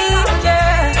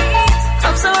 Yeah,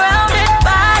 I'm surrounded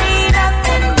by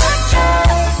nothing but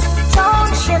joy.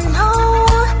 Don't you know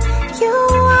you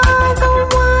are the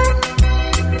one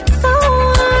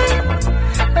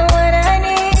I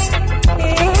need,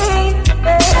 baby.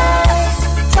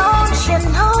 Don't you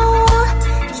know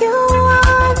you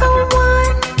are the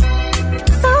one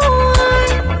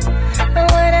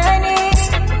I need,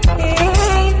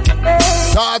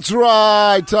 baby. That's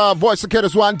right. Voice of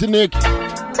Ketters one to Nick.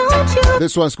 Don't you?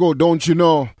 This one's called Don't You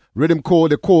Know. Rhythm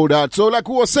called the cold out. So like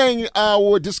we were saying,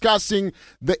 we're discussing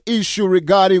the issue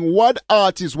regarding what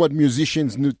artists, what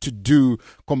musicians need to do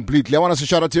completely. I want to say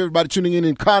shout out to everybody tuning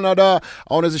in Canada.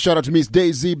 I want to say shout out to Miss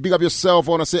Daisy. Big up yourself.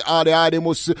 I want to say Ade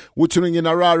we're tuning in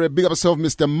Harare. Big up yourself,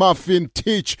 Mr. Muffin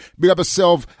Teach. Big up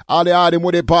yourself, Ade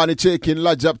Mode Party checking,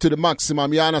 lodge up to the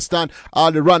maximum. You understand?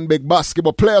 All the run big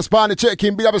basketball players party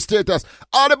checking. Big up your status.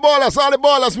 All the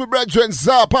ballers, my brethren.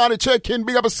 Za party checking.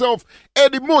 Big up yourself.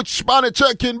 Eddie Much party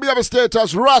checking. Big up your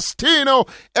status. Rastino.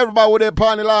 Everybody with their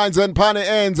party lines and party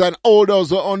ends and all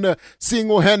those are on the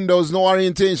single handles, no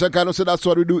orientation. Kind of so that's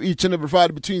what we do each and every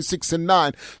Friday between 6 and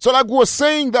 9. So like we were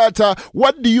saying that,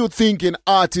 what do you think an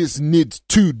artist needs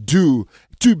to do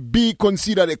to be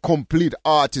considered a complete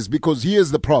artist? Because here's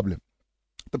the problem.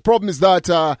 The problem is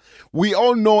that we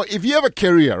all know if you have a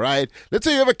career, right? Let's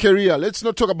say you have a career. Let's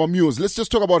not talk about music. Let's just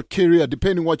talk about career,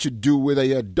 depending what you do, whether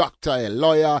you're a doctor, a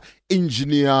lawyer,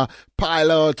 engineer,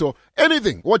 pilot, or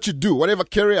anything. What you do, whatever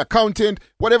career, accountant,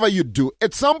 whatever you do.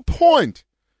 At some point,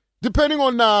 depending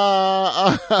on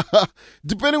the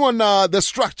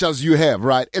structures you have,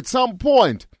 right? At some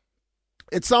point,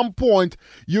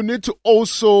 you need to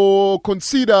also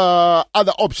consider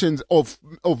other options of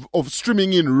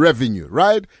streaming in revenue,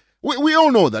 right? We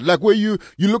all know that. Like where you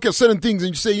look at certain things and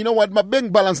you say, you know what, my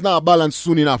bank balance now balance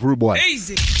soon enough, rude boy.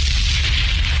 Easy.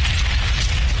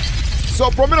 So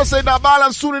for me to say that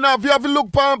balance soon enough, you have to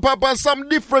look for some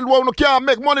different one who can't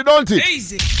make money, don't it?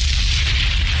 Easy.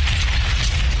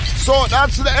 So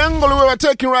that's the angle we were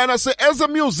taking right now. Say, as a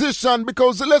musician,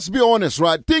 because let's be honest,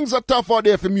 right? Things are tough out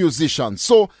there for musicians.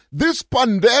 So this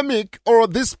pandemic or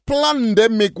this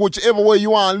plandemic, whichever way you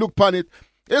want to look upon it,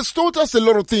 it's taught us a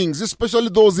lot of things, especially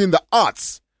those in the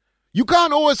arts. You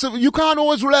can't always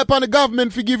rely upon the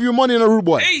government to give you money in a rude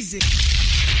boy. Easy.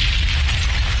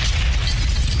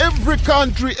 Every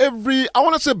country, I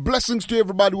want to say blessings to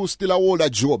everybody who's still hold a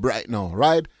job right now,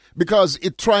 right? Because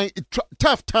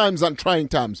tough times and trying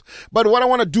times. But what I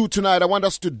want to do tonight, I want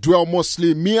us to dwell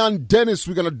mostly, me and Dennis,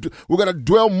 we're gonna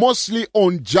dwell mostly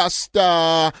on just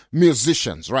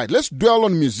musicians, right? Let's dwell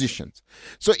on musicians.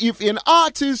 So if an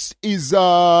artist is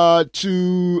to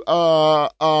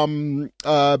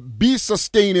be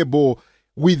sustainable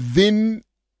within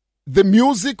the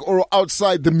music or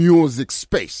outside the music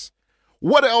space,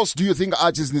 what else do you think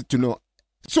artists need to know?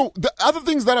 So the other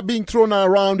things that are being thrown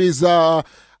around is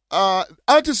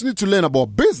artists need to learn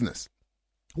about business,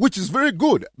 which is very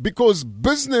good because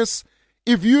business,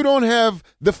 if you don't have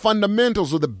the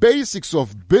fundamentals or the basics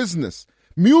of business,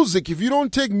 music, if you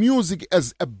don't take music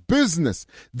as a business,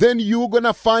 then you're going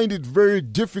to find it very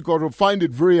difficult or find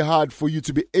it very hard for you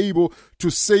to be able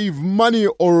to save money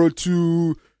or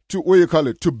to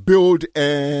build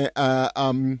a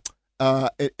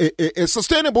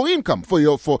sustainable income for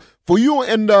you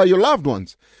and your loved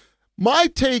ones. My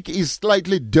take is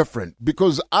slightly different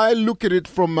because I look at it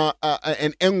from an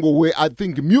angle where I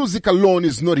think music alone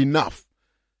is not enough.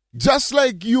 Just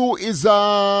like you is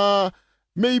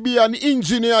maybe an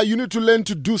engineer, you need to learn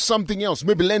to do something else.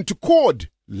 Maybe learn to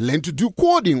code, learn to do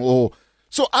coding.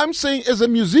 So I'm saying as a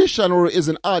musician or as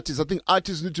an artist, I think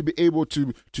artists need to be able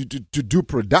to do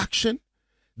production.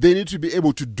 They need to be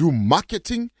able to do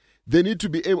marketing. They need to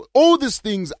be able, all these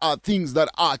things are things that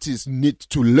artists need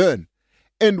to learn.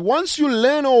 And once you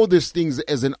learn all these things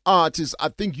as an artist, I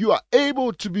think you are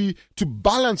able to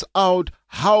balance out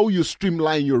how you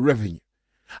streamline your revenue,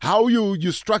 how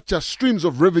you structure streams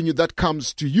of revenue that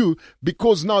comes to you,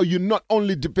 because now you're not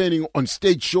only depending on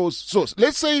stage shows. So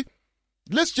let's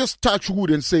just touch wood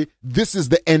and say this is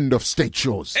the end of stage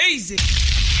shows. Easy.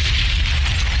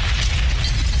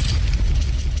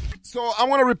 So I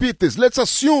want to repeat this. Let's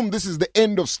assume this is the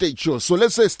end of stage shows. So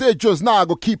let's say stage shows now I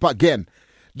go keep again.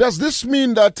 Does this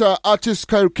mean that artists'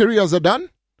 careers are done?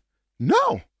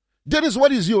 No. Dennis,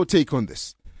 what is your take on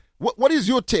this? What is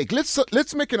your take?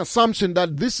 Let's make an assumption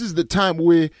that this is the time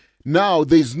where now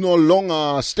there's no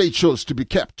longer stage shows to be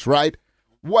kept, right?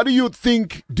 What do you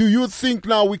think? Do you think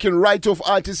now we can write off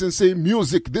artists and say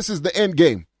music, this is the end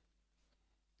game?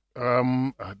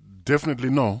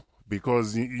 Definitely no,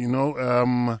 because,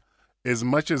 as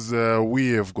much as we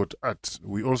have got art,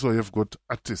 we also have got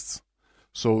artists.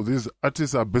 So these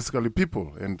artists are basically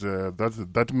people, and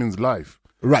that means life.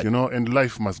 Right. And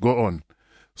life must go on.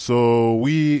 So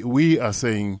we are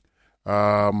saying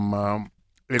a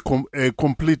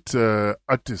complete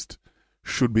artist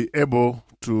should be able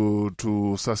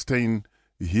to sustain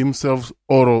himself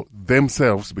or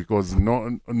themselves, because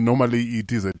normally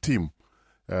it is a team.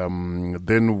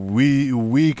 Then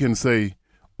we can say,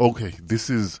 okay, this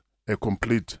is a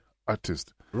complete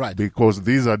artist. Right. Because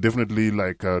these are definitely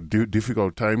like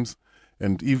difficult times.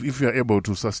 And if you're able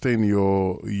to sustain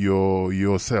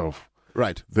yourself,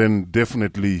 right, then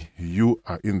definitely you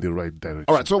are in the right direction.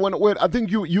 All right. So when I think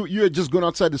you had just gone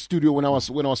outside the studio when I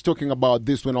was talking about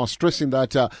this, when I was stressing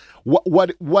that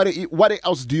what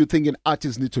else do you think an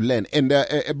artist need to learn? And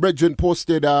Brethren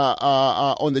posted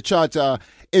on the chat,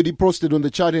 Eddie posted on the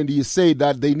chat, and he said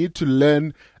that they need to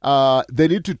learn, they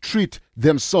need to treat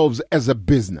themselves as a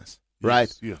business.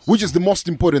 Right? Yes. Which is the most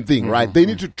important thing, right? They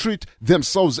need to treat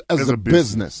themselves as a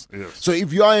business. Yes. So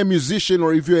if you are a musician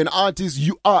or if you're an artist,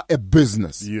 you are a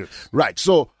business. Yes. Right.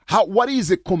 So what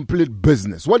is a complete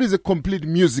business? What is a complete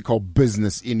musical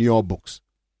business in your books?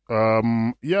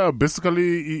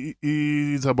 Basically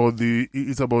it's about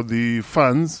the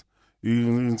fans.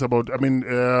 It's about,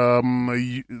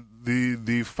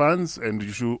 the fans, and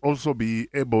you should also be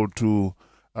able to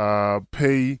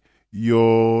pay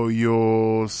your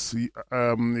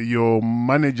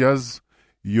managers,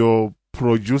 your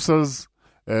producers.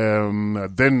 Then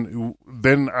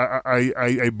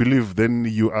I believe then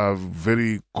you are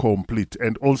very complete,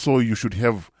 and also you should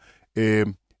have a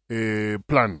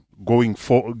plan going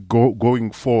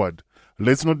forward.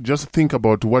 Let's not just think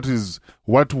about what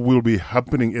will be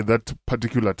happening at that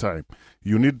particular time.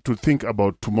 You need to think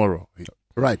about tomorrow.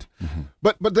 Right. Mm-hmm.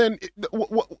 But then,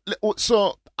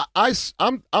 so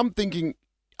I'm thinking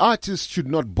artists should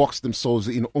not box themselves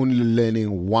in only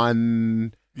learning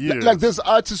one. Yes. Like there's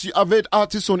artists, I've heard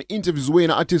artists on interviews where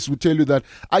an artist will tell you that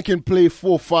I can play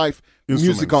 4 or 5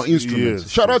 musical instruments.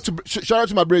 Yes, shout out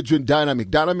to my brethren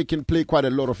Dynamic. Dynamic can play quite a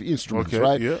lot of instruments,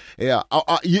 right? Yeah.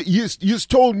 He's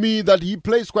told me that he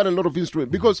plays quite a lot of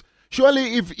instruments because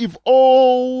surely if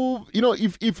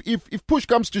push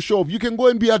comes to shove, you can go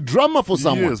and be a drummer for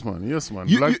someone. Yes, man.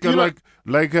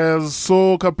 Like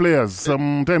soccer players.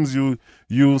 Sometimes you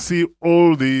see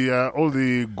all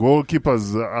the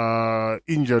goalkeepers are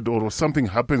injured or something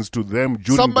happens to them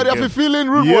during somebody the game. have a feeling,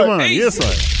 rude yeah, boy. man. Hey. Yes,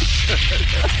 sir.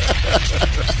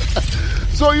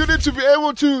 So you need to be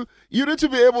able to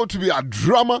be a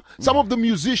drummer. Some of the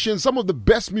musicians, some of the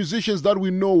best musicians that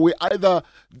we know were either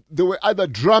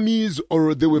drummies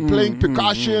or they were playing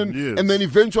percussion, yes. and then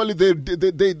eventually they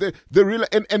really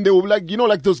and they were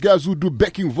like those guys who do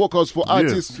backing vocals for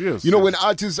artists. Yes, when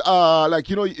artists are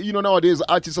nowadays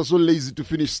artists are so lazy to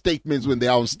finish statements when they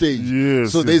are on stage.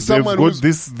 Yes. So there's someone who's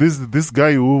this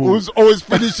guy who's always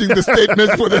finishing the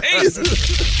statements for the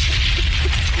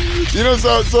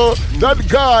so that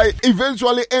guy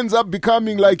eventually ends up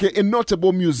becoming like a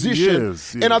notable musician.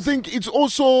 Yes. And I think it's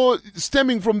also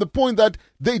stemming from the point that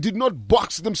they did not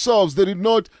box themselves. They did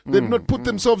not put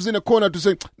themselves in a corner to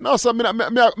say, no, sir, me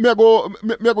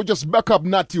go just back up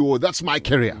Natty or that's my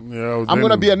career. Yeah, I'm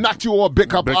going to be a Natty or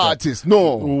backup artist.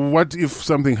 No. What if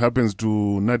something happens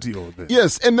to Natty or there?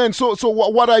 Yes, and then so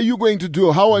what are you going to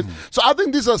do? So I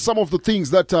think these are some of the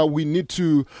things that we need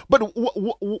to. But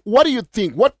what do you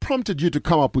think? What prompted you to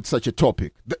come up with such a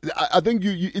topic? I think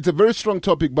it's a very strong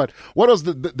topic. But what was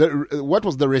what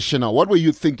was the rationale? What were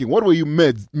you thinking? What were you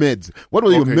meds? What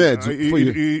were your meds for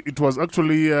you? It was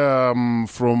actually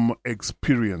from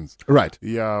experience, right?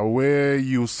 Yeah, where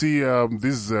you see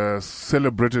these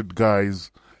celebrated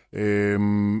guys. They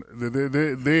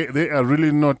are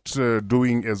really not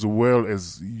doing as well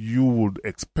as you would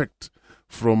expect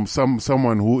from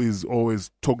someone who is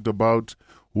always talked about,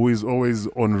 who is always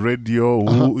on radio,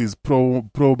 who is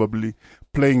probably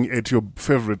playing at your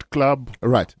favorite club.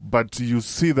 Right. But you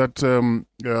see that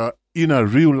in a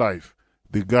real life,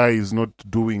 the guy is not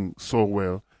doing so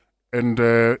well. And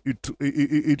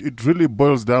it really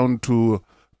boils down to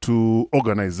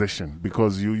organization,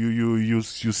 because you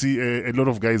see a lot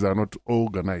of guys are not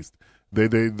organized.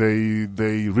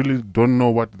 they really don't know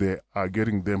what they are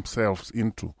getting themselves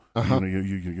into.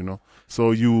 You know,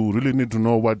 so you really need to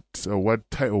know what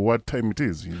time it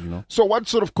is. You know. So, what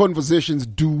sort of conversations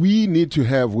do we need to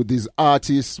have with these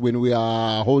artists when we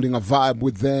are holding a vibe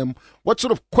with them? What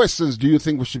sort of questions do you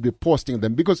think we should be posting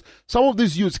them? Because some of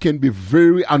these youths can be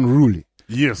very unruly.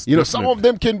 Yes, you know, some of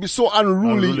them can be so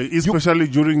unruly, especially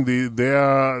during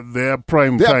their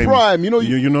prime time. Their prime, they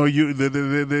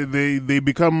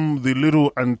become the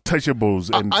little untouchables,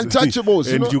 and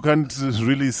you can't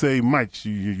really say much.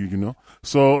 You know,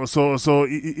 so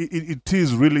it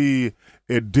is really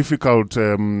a difficult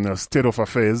state of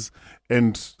affairs,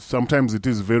 and sometimes it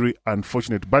is very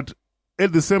unfortunate. But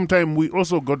at the same time, we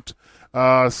also got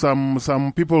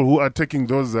some people who are taking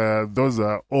those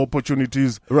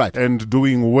opportunities, right, and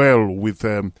doing well with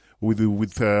their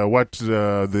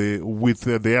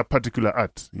particular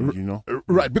art, you know.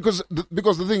 Right, because the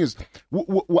thing is,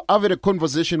 we're having a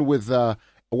conversation with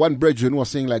one brethren who was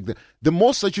saying like the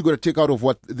most that you got to take out of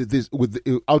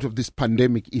out of this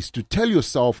pandemic is to tell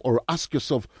yourself or ask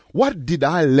yourself, what did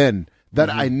I learn that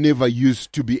I never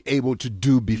used to be able to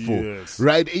do before? Yes.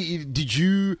 Right? Did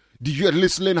you at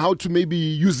least learn how to maybe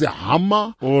use a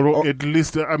hammer? Or at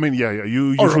least, you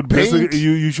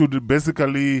should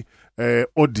basically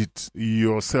audit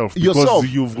yourself,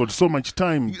 because you've got so much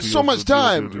time.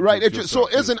 Right? So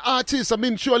as an artist,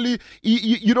 surely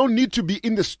you don't need to be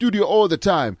in the studio all the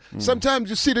time.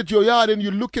 Sometimes you sit at your yard and you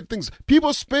look at things.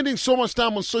 People spending so much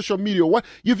time on social media.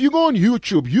 If you go on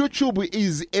YouTube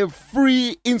is a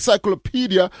free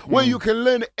encyclopedia where you can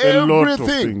learn everything. A lot of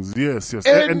things. Yes.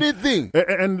 Anything.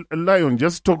 And Lion,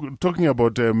 just talking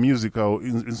about a musical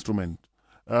instrument.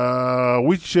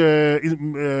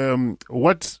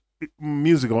 What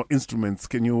musical instruments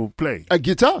can you play? A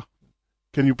guitar.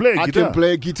 Can you play a guitar? I can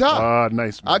play a guitar. Ah,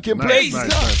 nice. Man. I can play guitar.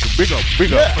 Nice.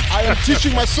 Big up. I am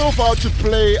teaching myself how to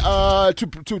play,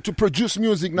 to produce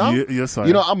music now. Yes, I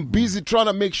am. I'm busy trying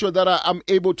to make sure that I'm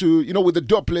able to, with the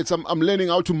doublets, I'm learning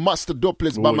how to master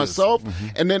doublets by myself.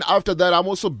 Yes. And then after that, I'm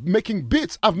also making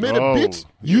beats. I've made a beat.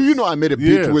 You know I made a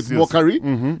beat with Mokari.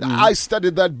 I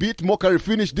studied that beat. Mokari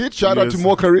finished it. Shout out to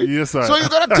Mokari. Yes, sir. So you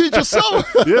got to teach yourself.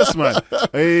 Yes, man.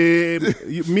 I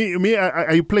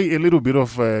play a little bit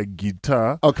of guitar.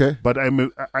 Okay, but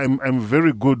I'm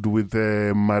very good with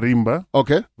marimba.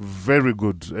 Okay, very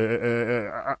good.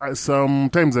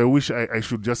 Sometimes I wish I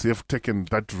should just have taken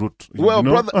that route. Well,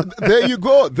 brother, there you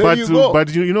go.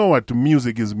 But you know what?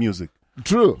 Music is music.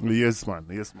 True. Yes, man.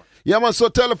 Yeah, man. So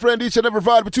tell a friend each and every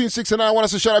Friday between 6 and 9. I want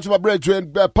to say shout out to my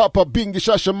brethren, Papa Bingi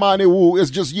Shashamane, who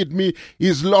has just hit me.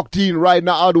 He's locked in right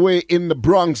now all the way in the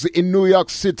Bronx, in New York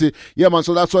City. Yeah, man.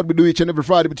 So that's what we do each and every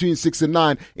Friday between 6 and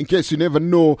 9. In case you never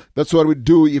know, that's what we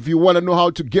do. If you want to know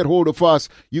how to get hold of us,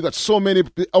 you got so many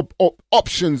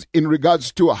options in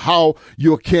regards to how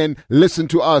you can listen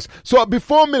to us. So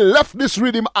before me left this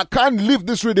rhythm, I can't leave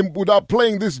this rhythm without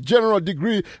playing this General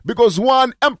Degree, because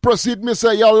one Empress hit me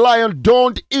say, "Your Lion,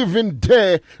 don't even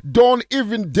dare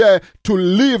to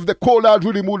leave the cold out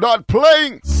rhythm without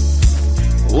playing."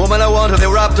 Woman, I want to be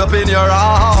wrapped up in your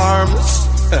arms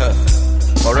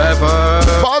forever.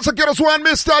 Also get us one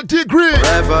Mr. Degree.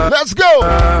 Forever. Let's go.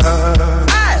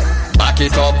 Back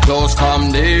it up close,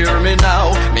 come near me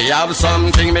now. Me have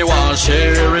something me want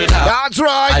share it out. That's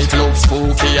right. I look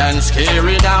spooky and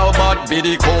scary now, but be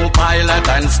the co-pilot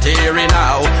and steering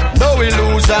now. No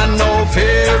illusion, no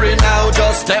fearing now.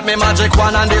 Just take me magic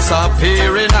one and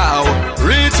disappearing now.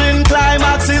 Reaching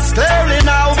climax is clearly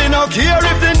now. We no care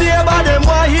if the neighbor them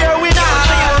want hear we now.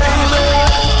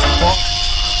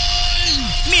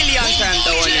 Million times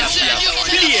the one you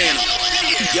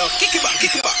yo, kick it back.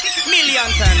 Million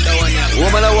times the one you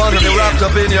woman, I want to be wrapped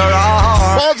up in your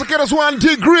arms. Also get us 1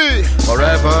 degree.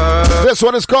 Forever. This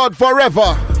one is called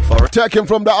Forever. Taken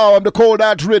from the album, the Cold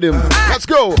Out Rhythm. Let's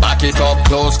go. Back it up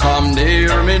close, come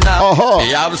near me now.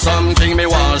 Me have something me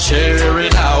want share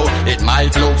it now. It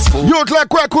might look spooky. You look like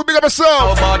Kwaku, big up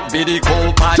yourself. But be the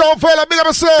co-pilot. Don't fella, big up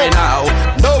yourself. Now.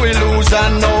 No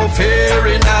illusion, no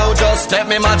fearing now. Just take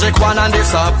me magic one and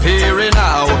disappearing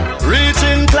now.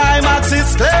 Reaching climax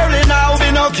is clearly now.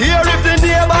 We no care if the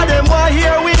neighbor them want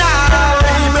hear we now.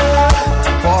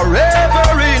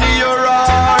 Forever in your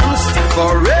arms.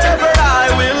 Forever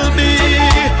I will be.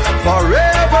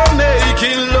 Forever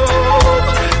making love.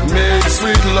 Make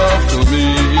sweet love to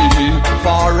me.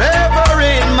 Forever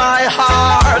in my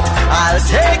heart. I'll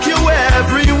take you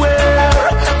everywhere.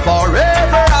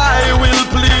 Forever I will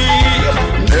plead.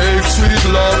 Make sweet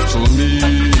love to me.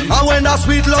 And when that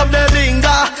sweet love they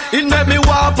linger, it make me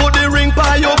want put the ring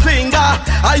by your finger.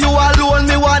 Are you alone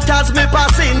me want as me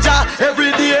passenger?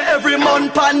 Every day, every month.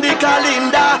 month on the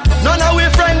calendar. None of we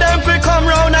friend them fi come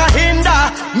round a hinder.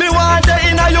 Me want the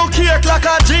inna your cake like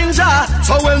a ginger.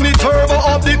 So when me turbo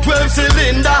up the 12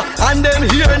 cylinder, and then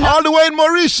here all the way in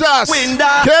Mauritius,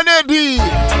 Kennedy.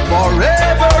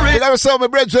 Forever in. I was telling my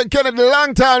brethren, Kennedy,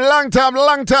 long time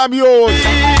yours.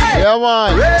 Yeah,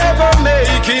 man. Forever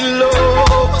making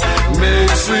love,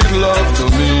 make sweet love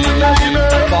to me.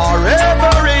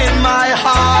 Forever in my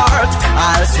heart,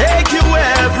 I'll take you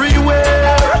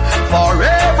everywhere.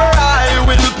 Forever I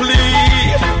will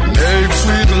plead, make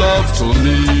sweet love to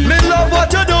me. Me love what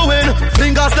you're doing,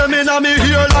 fingers them in me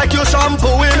here like you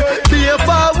shampooing. Be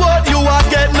forward, you will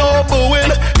get no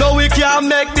booing. No, we can't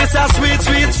make this a sweet,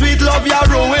 sweet, sweet love you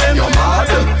ruin. You're mad,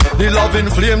 the loving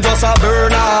flame just a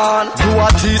burn on. You a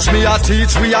teach me, I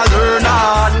teach, we a learn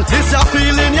on. This a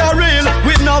feeling you're real,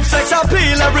 with no sex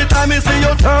appeal. Every time you see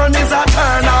you turn is a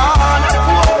turn on.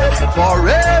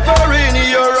 Forever in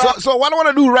your So what I want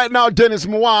to do right now, Dennis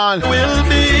Mwan, will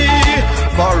be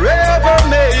forever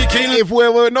making. If we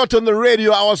were not on the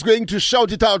radio, I was going to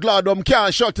shout it out loud. I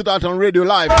can't shout it out on radio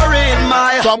live.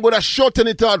 So I'm going to shorten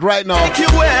it out right now.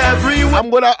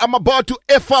 I'm about to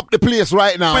F up the place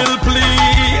right now. Will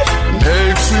please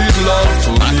make sweet love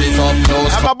to me.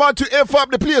 I'm about to F up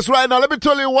the place right now. Let me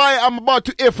tell you why I'm about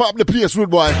to F up the place,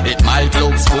 rude boy. It might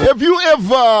look smooth. Have you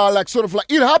ever, like, sort of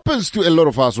like, it happens to a lot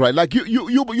of us, right? Like,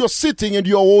 you're sitting and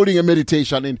you're holding a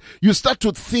meditation and you start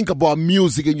to think about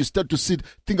music and you start to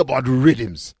think about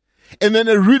rhythms. And then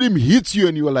a rhythm hits you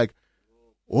and you're like,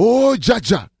 oh,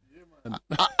 Jaja,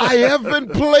 I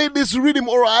haven't played this rhythm,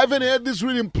 or I haven't had this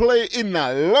rhythm play in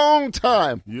a long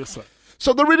time. Yes, sir.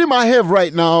 So the rhythm I have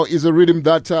right now is a rhythm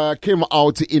that came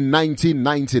out in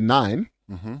 1999.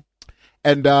 Mm-hmm.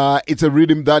 And it's a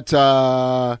rhythm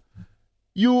that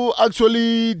you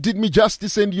actually did me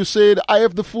justice and you said, I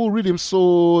have the full rhythm,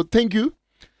 so thank you.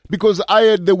 Because I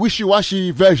had the wishy-washy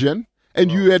version and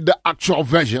you had the actual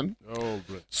version.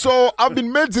 So I've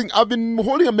been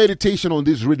holding a meditation on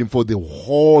this rhythm for the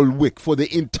whole week, for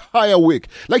the entire week.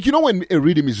 Like, you know when a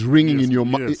rhythm is ringing in your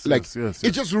mind,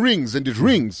 it just rings and it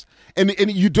rings.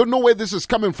 And you don't know where this is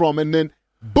coming from, and then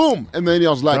boom, and then I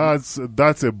was like,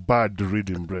 that's a bad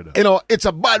rhythm, brother. You know, it's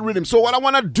a bad rhythm. So what I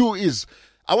want to do is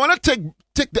I want to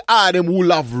take the item who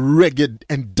love reggae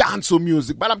and dancehall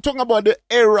music, but I'm talking about the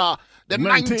era, the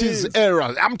 90s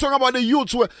era. I'm talking about the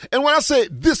youths. And when I say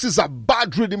this is a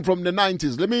bad rhythm from the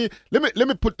 90s, let me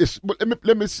put this.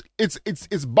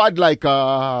 It's bad like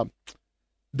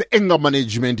the anger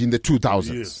management in the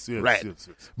 2000s, right? Yes.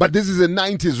 But this is a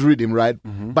 90s rhythm, right?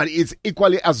 Mm-hmm. But it's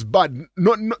equally as bad.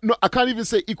 No, I can't even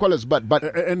say equal as bad.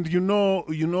 But and you know,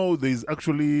 there's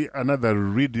actually another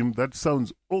rhythm that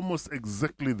sounds almost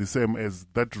exactly the same as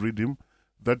that rhythm.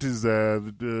 That is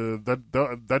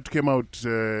that came out,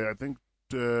 I think,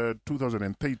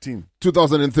 2013.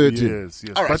 2013. Yes.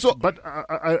 All right, but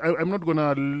I'm not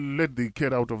gonna let the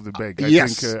cat out of the bag. I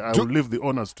think I will leave the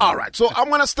honors to all right, so I'm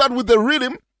gonna start with the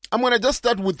rhythm. I'm gonna just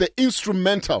start with the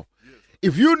instrumental. Yes.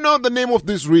 If you know the name of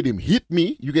this rhythm, hit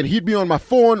me. You can hit me on my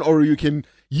phone, or you can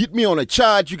hit me on a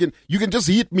chat. You can just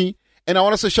hit me. And I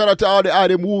want to say shout out to all the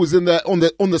Adam who is on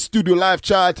the studio live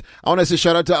chat. I want to say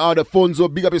shout out to all the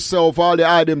Fonzo, big up yourself. All the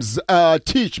Adams,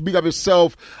 Teach, big up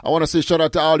yourself. I want to say shout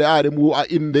out to all the Adam who are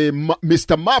in the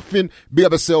Mr. Muffin, big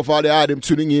up yourself. All the Adam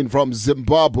tuning in from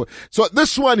Zimbabwe. So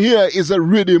this one here is a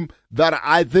rhythm that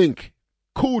I think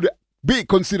could be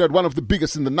considered one of the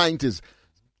biggest in the 90s.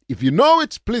 If you know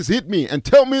it, please hit me and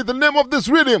tell me the name of this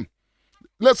rhythm.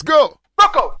 Let's go.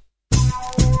 Rocco.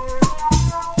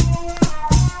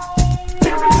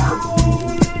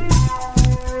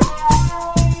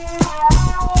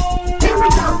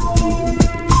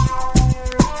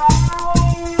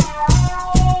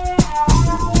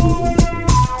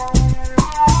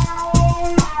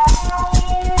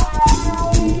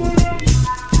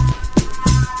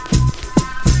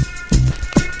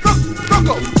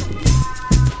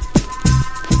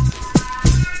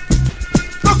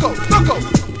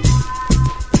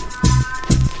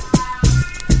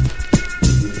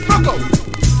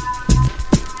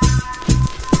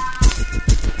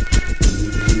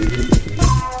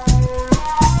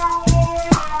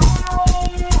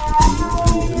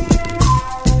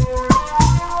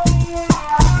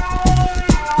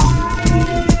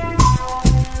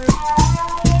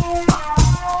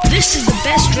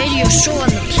 Show on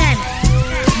the planet.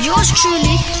 Yours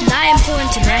truly,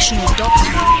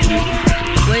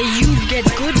 LionPawInternational.com, where you get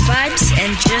good vibes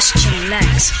and just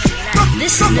chillax.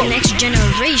 This is the next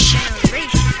generation.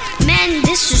 Man,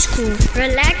 this is cool.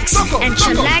 Relax and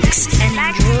chillax and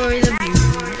enjoy the view.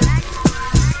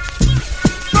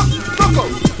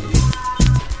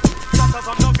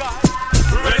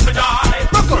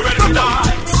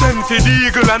 for the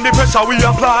eagle and the pressure we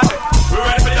apply. We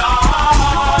ready for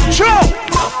that? Sure.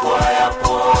 Enough boy a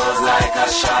pose like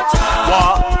a shutter.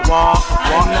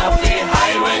 Enough be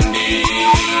high when the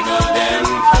eagle them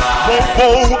fly.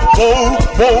 Whoa.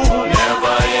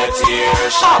 Never yet hear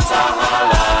shutter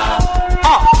holler.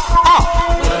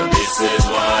 Well, this is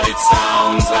what it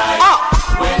sounds like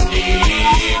when the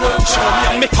eagle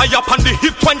try. Me tie up on the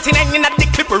hip 29 in at the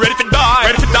clip. We're ready to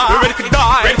die. Ready to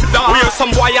die. We are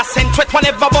some wire centric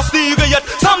whenever bust the eagle yet.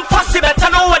 Some fussy better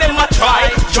know what them a try.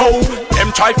 Yo,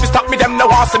 them try to stop me, them no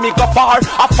want see me go far.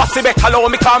 A fussy better know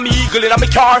me call me eagle in a me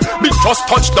car. Me just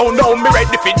touch down now, me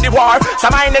ready for the war.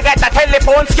 Some I get a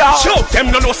telephone scar. Show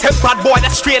them no say bad boy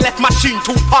that straight left machine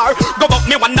too far. Go up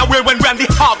me wonder where when the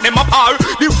half them apart.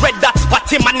 The red that spot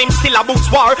him and him still a books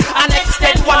war. And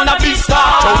extend wanna be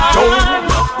star.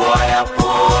 Enough boy a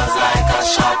pose like a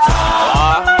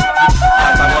shutter.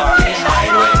 Enough be high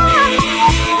when the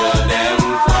eagle them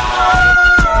fly.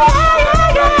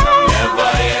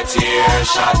 Never yet hear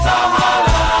shutter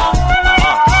holler.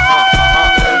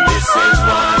 Well, this is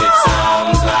what it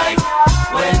sounds like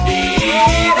when the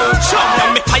eagle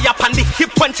try. Me tie up on the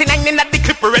hip 29 in at the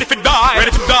clip. We're ready to die.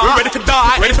 Ready to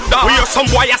die. We are some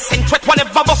wire centric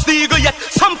whenever bust the eagle yet.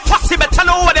 Some fussy better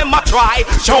know what them a try.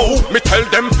 Yo, me tell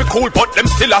them fi cool but them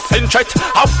still a centric.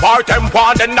 How far them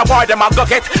want and the war them a go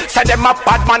get. Say them a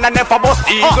bad man and never bust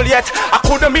the eagle yet. I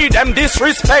couldn't meet them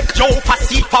disrespect. Yo,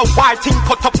 fussy for wild thing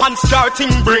cut up and starting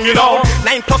bring it on.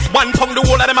 9 plus 1 from the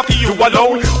whole of them a for you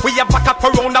alone. We a back up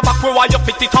around the back where you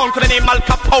fit it on. Could the name Al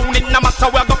Capone in no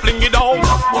matter where go fling it on.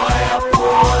 Boy a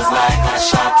pose like a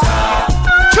shutter.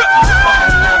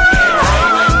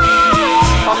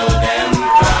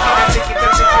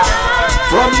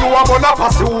 From you I'm on a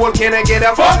pass the whole can I get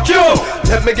a fuck you.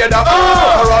 Let me get a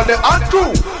for all the hot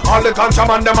crew. All the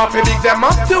contraband them up, big them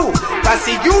up too.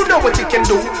 Passy, you know what you can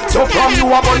do. So from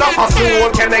you I'm on a pass the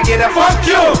whole can I get a fuck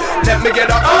you. Let me get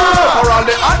a for all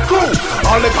the hot crew.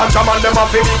 All the contraband them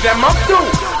up, big them up too.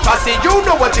 Passy, you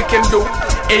know what you can do.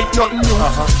 Ain't nothing new.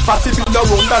 Passy been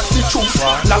around, that's the truth.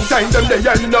 Long time them they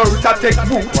in earth that take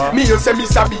root. Me you say me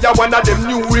sabi a one of them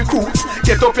new recruits.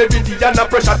 Get up every day and a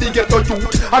pressure they get to youth.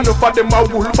 And enough of them a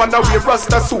wolf and a wear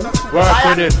rasta suit. Work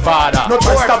with it, father. No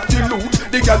try stop the loot.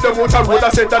 The girl them out a road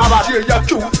and say that DJ you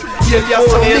cute. Yeah, yeah,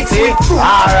 so mix with fruit.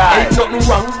 Ain't nothing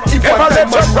wrong. If ever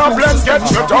let your problems get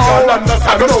you down,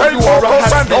 I don't stay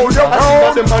focused and hold your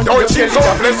ground. Don't seem so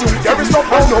blessed. There is no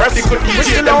progress. We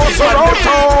still also around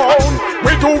town.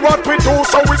 We do what we do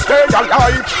so we stay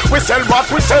alive. We sell what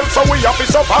we sell so we have to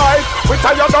survive. We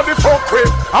tired of the fuckery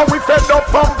and we fed up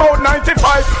from about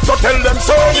 95. So tell them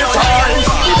so it's time.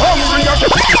 We hungry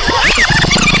again.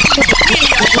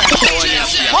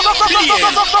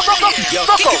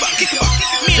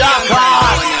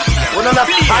 We're not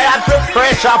tired to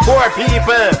pressure poor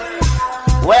people.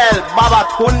 Well, Baba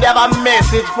Tunde have a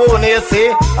message for you, see?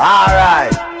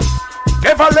 Alright.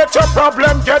 Never let your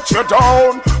problem get you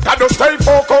down. Gotta stay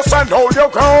focused and hold your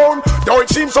ground. Though it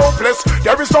seems hopeless,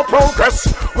 there is no progress.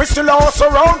 We still are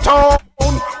around town.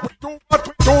 We do what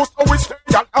we do so we stay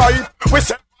alive.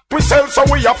 We sell so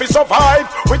we have to survive.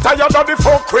 We tired of the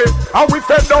fuckery and we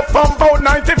fed up from about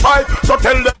 95. So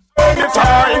tell them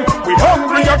anytime. We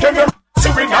hungry again, them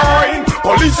see we nine.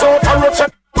 Police authorities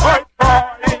fight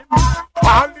crime.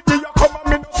 Hallelujah, come on,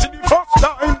 me no see the first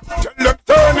time. Tell them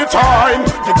anytime.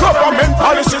 The government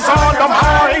policies are the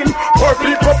mine. Poor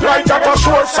people like that a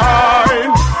sure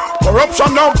sign.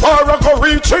 Corruption and power go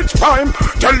reach its prime.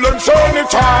 Tell them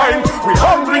anytime. We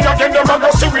hungry again, them a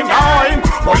go see we nine.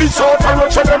 Police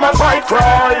authorities them a fight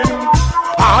crime.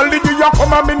 Hallelujah,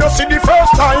 come on, me no see the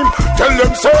first time. Tell them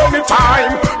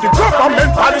anytime. The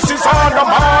government policies are the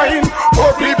mine. Poor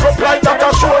people like that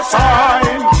a sure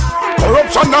sign.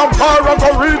 Corruption and power go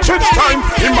reach its time.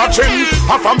 Imagine,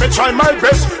 half of me try my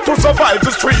best to survive the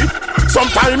street.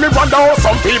 Sometimes me wonder how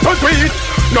some people do it.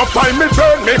 No time me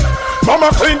burn me.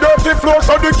 Mama clean dirty floor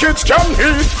so the kids can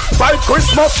eat. By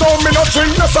Christmas now me no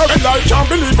drink no sorry. I can't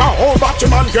believe a whole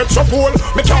Batman get so cool.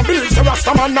 Me can't believe the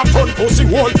Rasta man a front pussy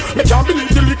hole. Me can't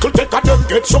believe the little take of them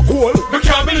get so cool. Me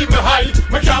can't believe me high.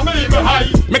 Me can't believe me high.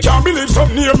 Me can't believe some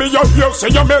near me you hear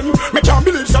say amen. Me can't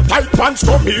believe some tight pants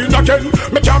come in again.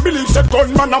 Me can't believe some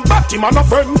gunman and Batman a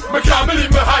friend. Me can't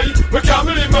believe me high. Me can't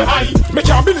believe me high. Me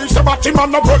can't believe some Batman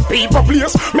a run people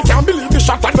place. Me can't believe the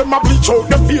shot and them a bleach out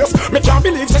them face. Me can't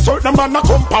believe the certain certain man a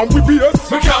compound with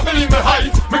beers. Me can't believe me high,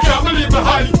 me can't believe me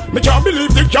high. Me can't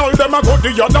believe the girl them a go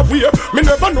the other way. Me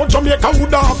never know Jamaica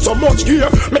would have so much gear.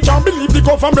 Me can't believe the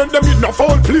government them in no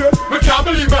foul play. Me can't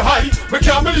believe me high, me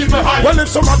can't believe me high. Well, if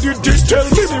somebody did tell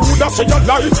me, me would have say a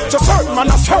lie. So certain man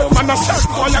a certain man a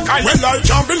certain boy a guy. Well, I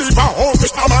can't believe how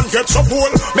Mr. Man get so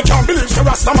cool. Me can't believe the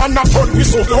Rasta man a turn me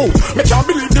so low. Me can't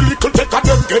believe the little take of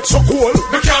them get so cool.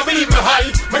 Me can't believe me high,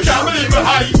 me can't believe me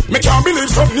high. Me can't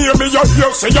believe some near me you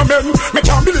hear say amen. Me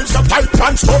can't believe some tight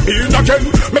pants come in again.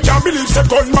 Me can't believe some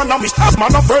gunman a Mr.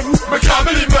 Man a friend. Me can't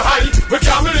believe me high, me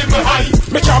can't believe me high.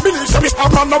 Me can't believe some Mr.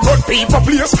 Man a run people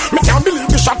place. Me can't believe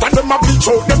the shot and them a bleach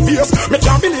out them face. Me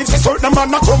can't believe the certain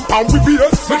man a compound with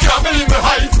beers. Me can't believe me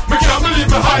high, me can't believe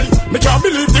me high. Me can't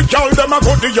believe the girl them a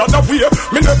go the other way.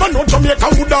 Me never know Jamaica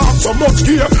would have so much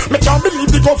gear. Me can't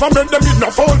believe the government them in no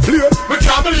foul play. Me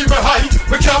can't believe me high,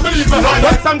 me can't believe me high.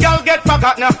 When some girl get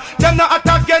forgot now, them not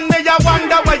attack again. Me a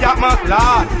wonder where you my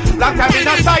Lord. Long time in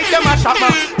a sight them a shot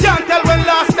man. Can't tell when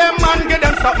last them man get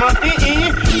them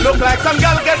something. Look like some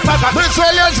girl get forgot.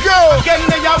 Let's go. Again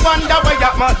me a wonder where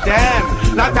you my damn.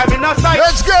 Long time in a sight.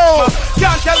 Let's go.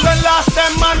 Can't tell when last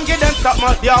them man get them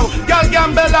something. Yo, girl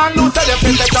gamble and lose the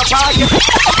fit up party.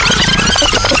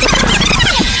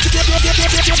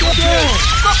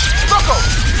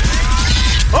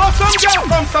 Oh, some girl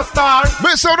from the star.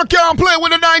 Mister, you can't play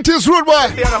with the 90s rude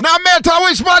boy. Now, Meta,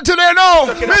 which man today know?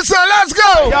 Mister, let's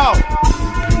go. Yo,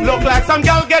 look like some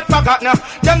girl get forgot now.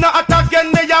 Them not attack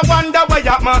again, me a wonder where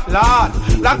you my Lord.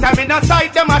 Long time in a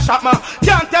sight, them a shot man.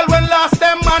 Can't tell when last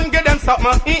them man get them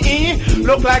something.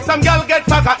 Look like some girl get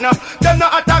forgot now. Them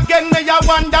not attack again, me a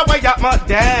wonder where you my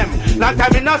damn. Long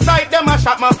time in a sight, them a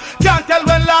shot man. Can't tell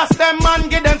when last them man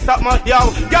get them something.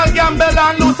 Yo, girl gamble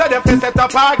and lose so them set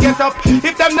up or get up.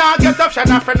 If them not get up, she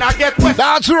not finna get wet.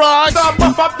 That's right. So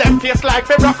buff up them face like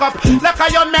they rock up. Like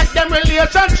how you make them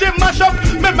relationship mash up.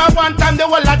 Remember one time the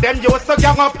whole of them used to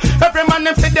gang up. Every man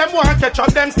them see them want catch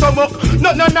up them stomach.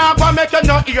 No, go make you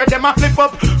no hear them a flip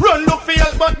up. Run look feel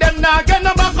but them not get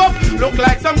no back up. Look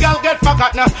like some girl get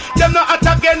forgot now. Them not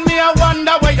attack again me I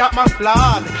wonder where you my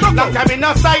Lord. Long time in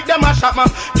a sight them a shot man.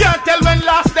 Can't tell when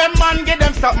last them man get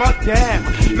them something. Damn.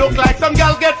 Look like some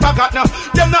girl get forgot now.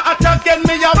 Them not attack again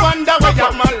me I wonder where you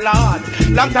my Lord.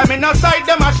 Long time in a sight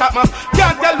them a shot man.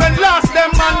 Can't tell when last them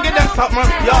man get them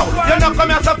something. Yo, you know come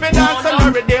here so fi dance and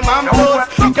every day man blues.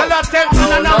 Girl a take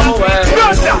me and a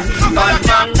But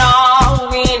man now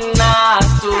we not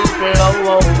to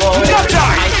blow.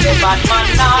 I say but man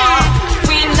now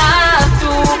we not to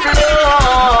blow.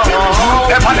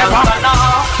 But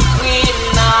now we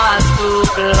not to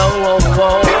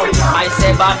blow. I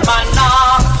say but man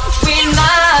now we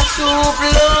not to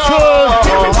blow.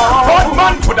 But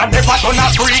man coulda never done a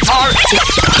free car.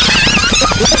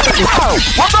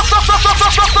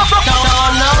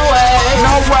 No way.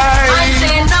 No way. I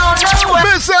say no way.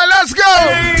 Mister, let's go.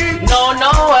 No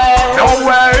way. No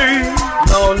way.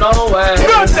 No way.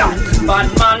 But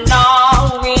man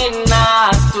now we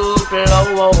not to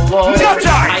blow.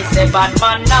 I say but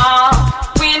man now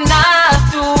we not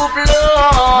to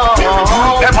blow.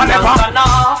 Never.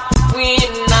 Now we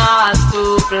not to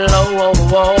blow.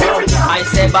 I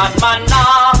say but man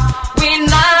now we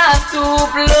not to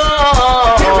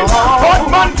blow. But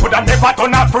man coulda never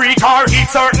done a free car. Eat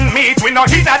certain meat, we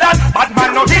not inna that. Bad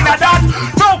man not inna that.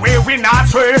 No way we not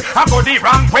sway. I go the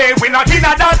wrong way, we not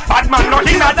inna that. Bad man not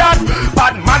inna that.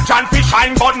 Bad man John fish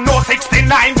shine, but no 69.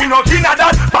 We not inna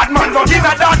that. Bad man not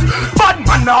inna that. Bad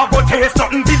man now go taste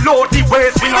nothing below the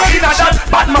waist. We not inna that.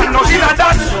 Bad man not inna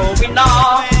that. So we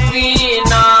not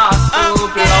to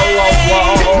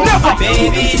blow. Never.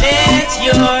 Baby, let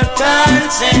your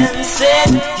conscience set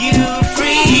you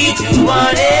free to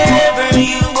whatever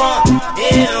you want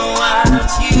and what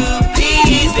you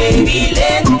please. Baby,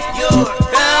 let your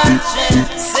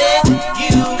conscience set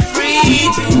you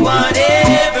free to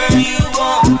whatever you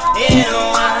want and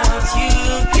what you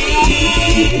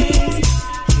please.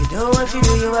 You know what you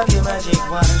do, you have your magic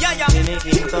wand. You make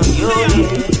it come your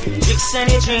way. Tricks and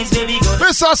your dreams, baby, go.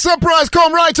 Mr. Surprise,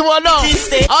 come right to one now.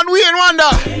 And we in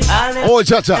wonder. Oh,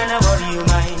 Chacha. You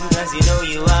mind, cause you know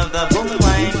you have the boom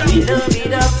wine. We love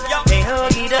it up, hey,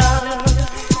 hug it up.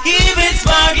 Keep it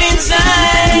sparkling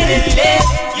inside and let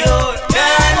your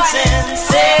conscience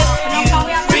set you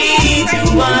free to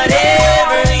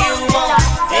whatever you want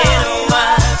and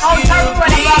what you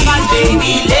please.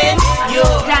 Baby, let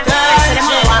your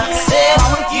conscience set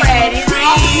you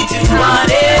free to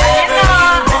whatever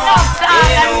you want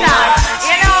and what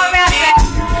you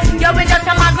we just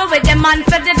a muggle with them man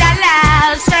for the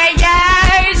dollars. Say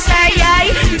yay.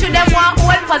 To them one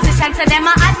old position, to them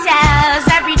a hotels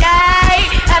every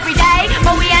day.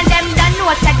 But we and them done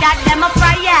said that them a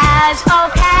fryers.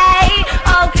 Okay.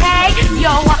 Yo,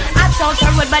 I told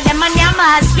her with but them a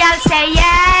nyamas. Y'all say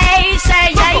yay.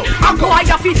 I go I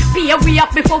have to pay we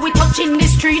up before we touch in the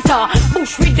street.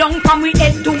 Push we down from we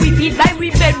head to we feed by we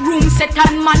bedroom set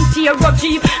and man tear a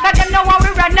jeep. Let them know how we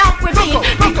run out with it.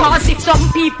 Because if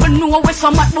some people know where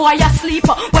some boy asleep,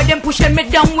 where them pushing me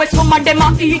down where some of them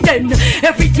are eating,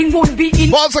 everything would be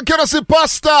in. Security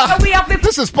Pastor.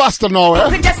 This is Pastor now,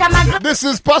 eh? This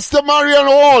is Pastor Marion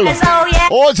Hall. Oh yeah.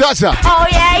 Oh Jaja. Oh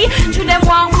yeah. To them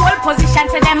one whole position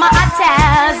to them are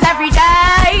hotels every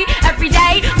day.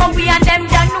 But we and them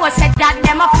done know said that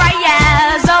them are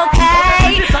fryers.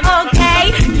 Okay.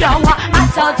 Yo, I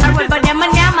told her but them a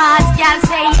nyamas. Y'all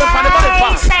say yay.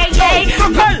 Hey,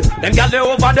 them gal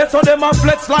over there so them a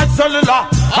flex like cellular.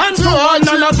 And to one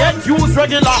and I get used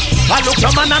regular. I look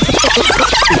them and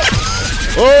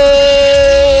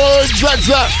oh,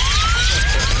 Jaja.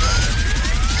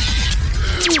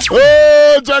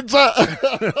 Oh, Jaja.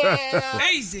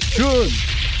 Easy. Good.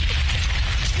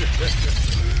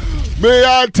 May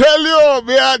I tell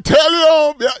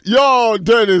you, yo,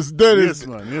 Dennis. Yes,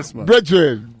 man.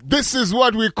 Brethren, this is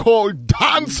what we call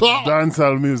dancehall.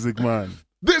 Dancehall music, man.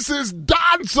 This is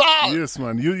dancehall. Yes,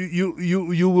 man.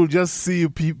 You will just see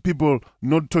people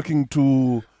not talking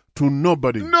to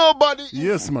nobody. Nobody.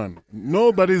 Yes, man.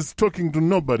 Nobody's talking to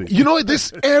nobody. You know,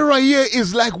 this era here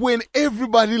is like when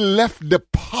everybody left the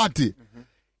party.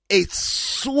 It's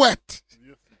sweat.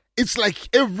 It's like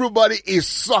everybody is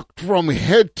sucked from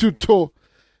head to toe.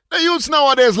 The youths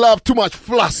nowadays love too much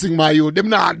flossing, my youth. Them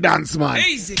not dance, man.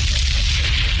 Easy.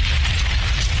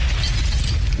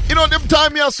 You know, them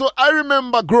time here, so I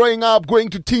remember growing up going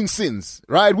to Teen Sins,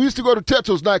 right? We used to go to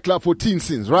Teto's nightclub for Teen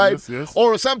Sins, right? Yes.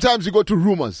 Or sometimes you go to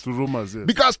Rumors. Yes.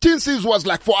 Because Teen Sins was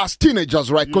like for us teenagers,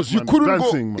 right? Because you couldn't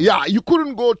dancing, go. Man. You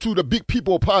couldn't go to the big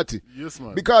people party. Yes,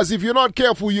 man. Because if you're not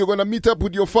careful, you're gonna meet up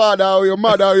with your father or your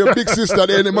mother or your big sister,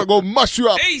 then they're gonna mash you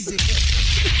up. Easy.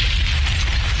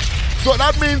 So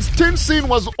that means Teen Sin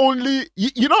was only,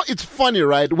 you know, it's funny,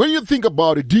 right? When you think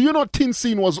about it, do you know Teen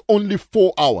Sin was only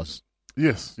 4 hours?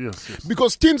 Yes.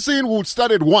 Because Teen Sin would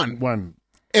start at 1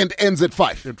 and ends at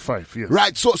 5. At 5, yes.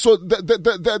 Right. So so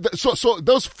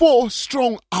those 4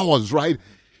 strong hours, right?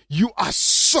 You are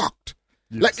sucked.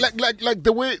 Yes. Like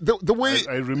the way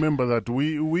I remember that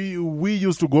we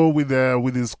used to go with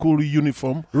the school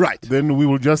uniform. Right. Then we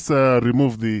will just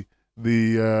remove the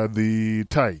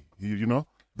tie, you know.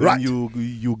 Then right.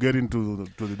 You get into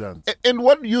the dance. And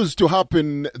what used to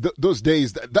happen those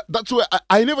days, that's where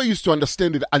I never used to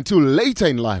understand it until later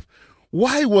in life.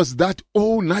 Why was that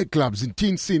all nightclubs in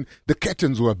Teen Sin, the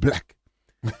curtains were black?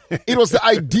 It was the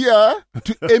idea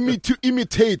to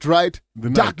imitate, right? The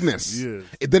darkness. Yes.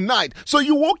 The night. So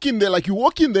you walk in there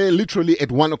literally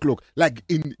at 1 o'clock, like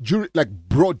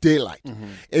broad daylight. Mm-hmm.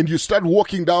 And you start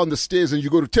walking down the stairs and you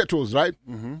go to Teto's, right?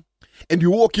 Mm-hmm. And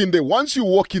you walk in there. Once you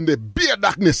walk in there, bare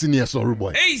darkness in here, sorry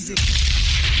boy. Easy.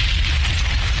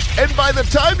 And by the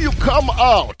time you come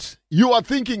out, you are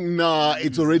thinking, nah,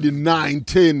 it's already 9,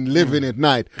 10, 11 at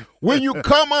night. When you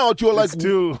come out, you're like,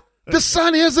 the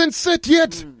sun hasn't set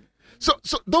yet. So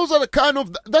those are the kind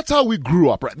of, that's how we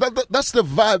grew up, right? That's the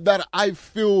vibe that I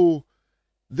feel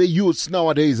the youths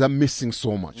nowadays are missing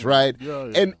so much, right?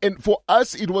 Yeah. And for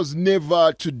us, it was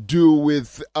never to do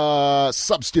with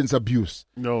substance abuse.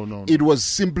 No. It was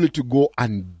simply to go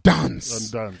and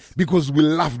dance. Because we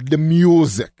loved the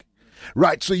music.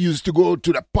 Right, so you used to go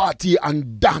to the party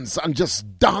and dance and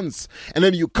just dance. And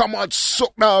then you come out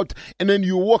soaked out and then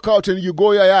you walk out and you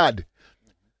go your yard.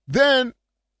 Then,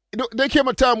 there came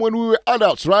a time when we were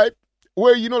adults, right?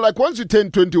 Where, like once you turn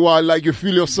 21, like you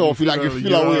feel yourself, you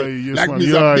feel away. Yes, like man.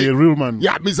 A real man.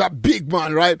 Yeah, me's a big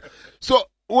man, right? So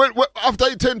when after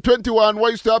you turn 21, what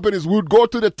used to happen is we'd go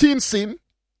to the teen scene.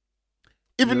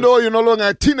 Even though you're no longer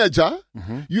a teenager,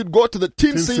 you'd go to the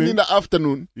teen scene in the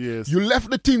afternoon. Yes. You left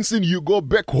the teen scene, you go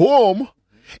back home,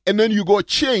 and then you go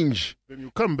change. Then you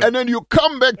come back. And then you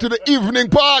come back to the evening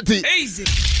party. Easy.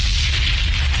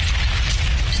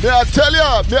 May I tell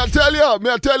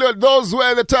you, those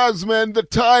were the times, man, the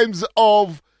times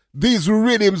of these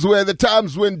rhythms were the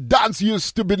times when dance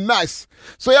used to be nice.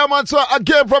 So yeah, man, so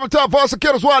again from the top of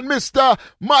Security One, Mr.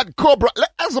 Mad Cobra.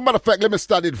 As a matter of fact, let me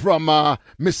start it from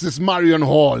Mrs. Marion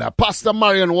Hall, Pastor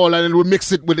Marion Hall, and then we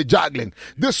mix it with the juggling.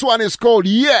 This one is called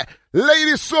Yeah,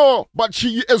 Lady So, but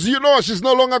she, as you know, she's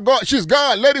no longer gone. She's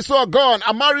gone. Lady So gone.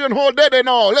 And Marion Hall dead and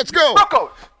all. Let's go.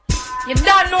 You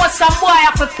don't know some boy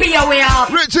have to pay away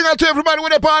off. Reaching out to everybody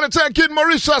with a party time, Kid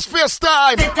Mauritius, first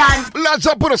time. Let's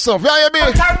up with yourself, yeah, you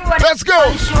mean? Let's go.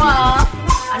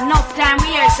 Enough time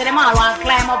here, so them all want to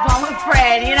climb up on with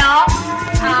Fred, you know?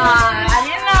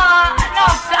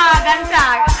 enough talk and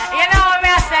talk. You know what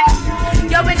I say?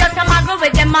 Yo, we just a muggle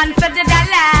with them man for the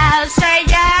dollars. Say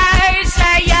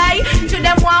yay, to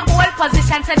them one whole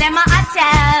position, to them a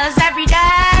hotels every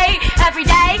day.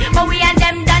 But we and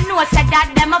them done know said that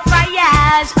them a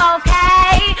fryers.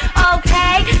 Okay.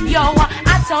 Yo,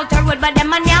 I told her road, but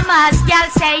them a nyamas. Girl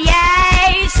say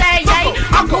yay.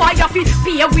 I go a yaffy,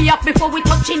 pay we up before we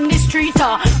touch in the street.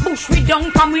 Push we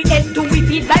down from we head to we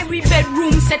feet by we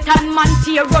bedroom set and man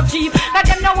tear up jeep. Let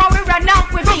them know how we run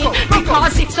out with it.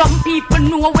 Because if some people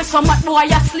know where some boy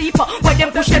asleep, where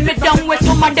them push them down, where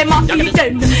some of them are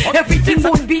eating, everything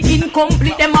would be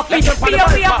incomplete. Them a fit pay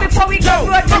we up before we go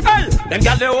road. Them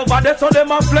gal they over there so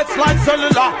them a flex like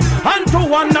cellular. And to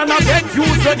one and I get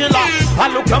used regular.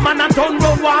 I look a man and turn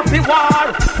round war for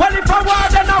war. Well if I war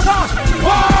then I war.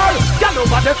 Gal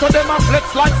over there so them a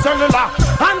flex like cellular.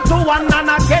 And to one and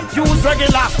I get used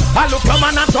regular. I look a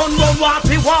man and turn round war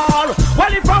for war.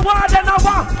 Well if I war then I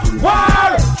war.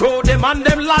 Show them and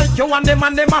them like you and them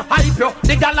a hype you.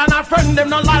 The gal and her friend them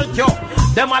not like you.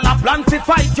 Them all a plan to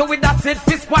fight you with that shit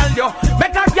fi spoil you.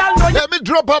 Make a gal know you. Let me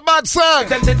drop a bad song.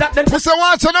 Mr.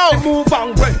 Want to know? Move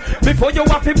on way before you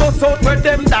have to bust out where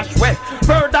them dash way.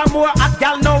 Furthermore, a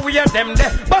gal know where them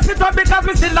there. Bust it up because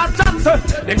we still a chance.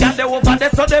 Them gal they over there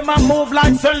so them a move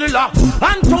like cellular.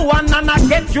 And to one and I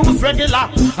get used regular.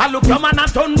 I look your man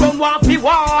and turn round one fi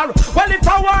war. Well if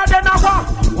I war then I war.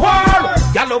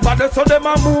 Gal over there so them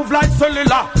a move like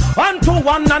cellular. And to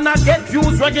one and I get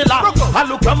used regular. I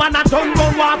look your man and turn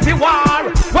round one fi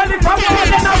war. Well if I war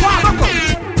then I war.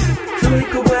 Some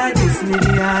little boy diss me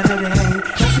the other day.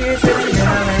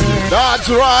 That's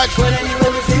right. But anyway,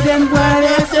 we see them boy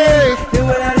they say the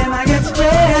word of them I get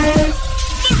sprayed.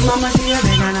 Mama she a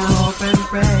beg and I hope and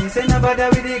pray. Say no bother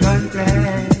with the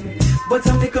gunplay. But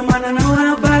some little man I know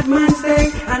how bad man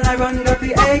say, and I run up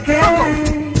the AK.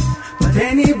 But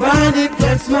anybody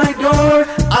gets my door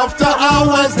after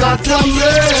hours that I'm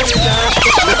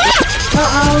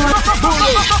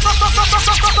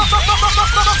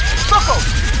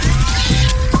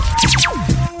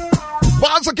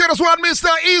Once again, this one, Mr.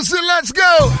 Easy, let's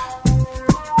go.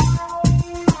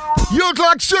 You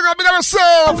like sugar, big of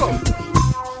yourself.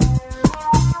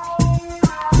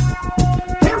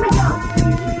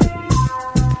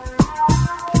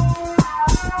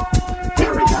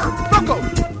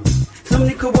 Some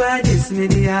little boy diss me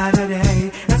the other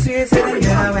day. I swear say them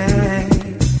get away.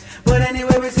 But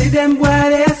anyway, we see them boy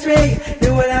they astray. The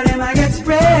whole of them I get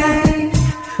sprayed.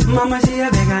 Mama she a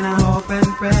beg and I hope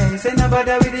and pray. Say no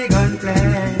bother with the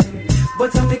gunplay.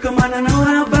 But some little man I know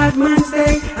how bad man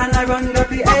stay, and I run up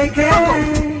the AK.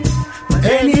 But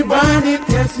anybody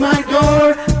test my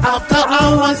door after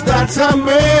hours that's a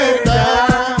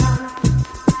murder.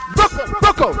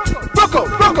 Rocco.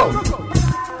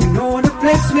 We know the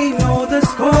place, we know the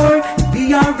score.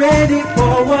 We are ready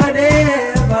for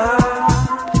whatever.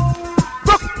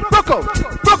 Rocco.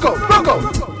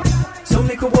 Some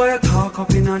little boy talk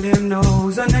up in on them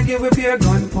nose, and I give up your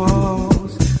gun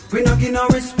pose. We not give no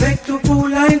respect to fool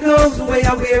like those who wear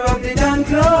up the damn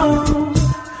clothes.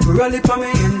 Roll it for me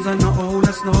ends and no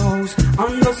older snows,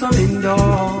 under some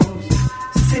indoors.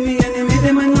 See me enemy,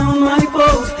 them and on my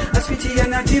pose, I switchy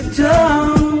and I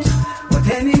tiptoes. But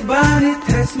anybody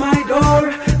test my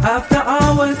door after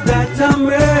hours, that's a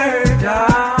murder.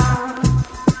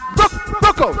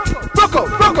 Rocco.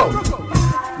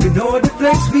 We know the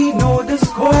flex, we know the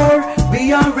score.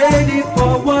 We are ready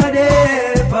for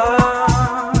whatever.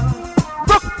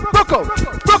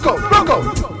 Rocco.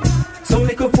 Some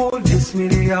little fool diss me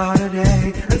the other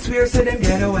day and swear say them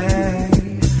get away.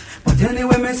 But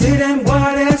anyway, me see them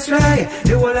boy they stray.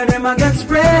 The whole of them I get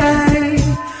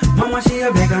sprayed. Mama she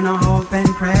a beg and a hope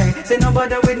and pray. Say no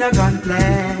bother with no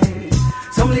gunplay.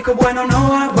 Some little boy don't know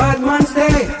how bad man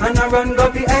stay, and I run go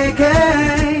the AK.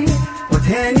 But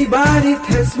anybody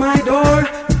test my door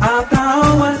after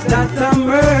hours, that's a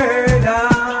murder.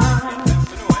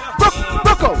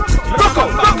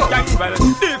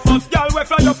 The first girl we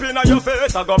fly up in your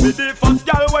face, I go be the first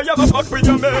girl where you go fuck with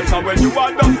your mates. And when you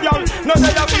want the girl, none of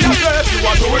you be a place. You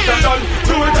want do it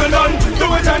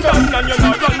and done, and you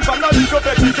not run from the little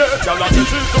petty case. Girl, like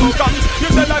she's so come, you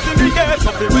tell her to be gay.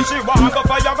 Something when she walk up,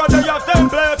 you go to your same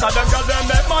place. And them girls them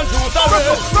make man choose away.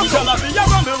 Girl, I see you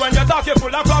rumble when you talk, you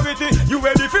full of clarity. You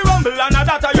ready for rumble and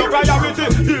that's your priority.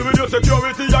 Deal with your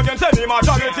security against any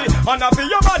majority. And I feel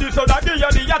your body so that you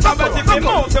the authority. The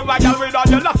most of a girl with all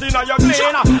your loss in your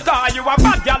cleaner. Cause you a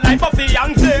bad girl like Buffy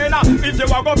and Zena. If you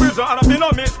a go prison and be no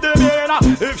misdemeanor.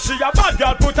 If she a bad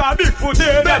girl, put her big foot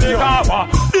in the cover.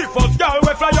 The first girl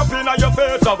we fly up in in your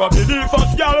face. I got be the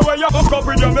first girl when you hook up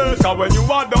with your mates. Cause when you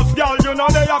want those girl, you know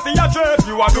they have to your trace.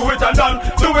 You want do it and done,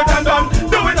 do it and done,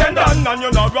 do it and done. And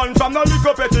you not run from no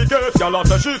little petty case. Girl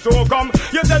after she so come,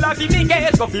 you tell her see me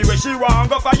case. Go feel where she want,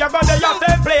 go for you, but they have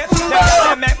same place.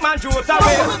 They make man choose a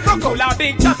way. Full of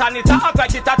big chat and it's a act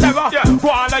like it's a terror. Go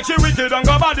on like she wicked and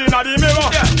go bad in the mirror.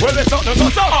 Well it's not no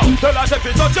so. Tell her she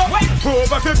fit touch you.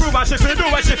 Prove if you prove and she fit do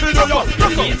what she fit do you.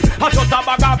 I just a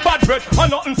bag of bad bread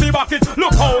and nothing see back it.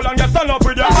 Look how long you stand up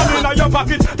with your hand in your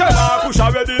pocket. Tell her push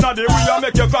her ready in the way and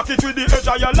make you crack it with the edge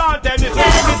of your lantern.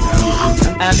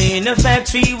 I'm in a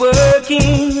factory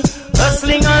working,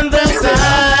 hustling on the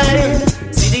side.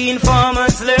 See the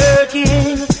informers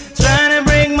lurking, trying to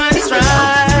break my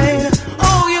stride.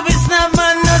 Oh, you be snap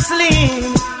man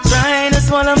hustling, trying to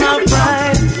swallow my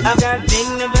pride. I've got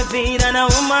dignity and a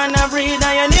woman I breathe,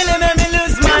 and you nearly made me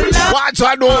lose my life. Watch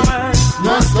I know.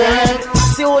 Mustard,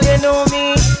 see all you know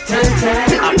me.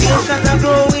 10-10, I feel that I'm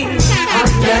growing.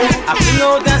 I feel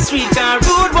out the street, car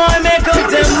rude boy make up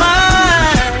their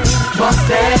mind.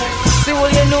 Mustard, see all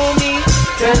you know me.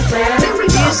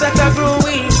 10-10, feel that I'm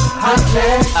growing. I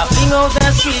feel out the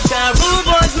street, car rude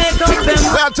boys make up their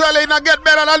mind. I'm telling you, not get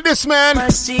better than this, man.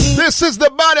 This is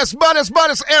the baddest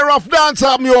era of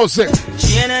dancehall music.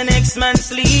 She and the next man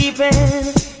sleeping,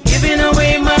 giving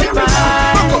away my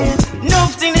pride.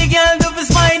 Nothing the girl do is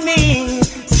find me.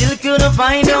 Still couldn't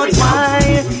find out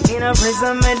why. In a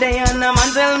prison my day and a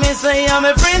man tell me say I'm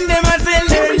a friend. Them I tell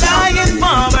them lying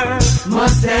farmer.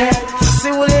 Mustard,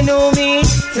 see will you know me?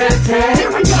 Tell I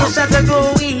shot a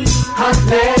go weed. I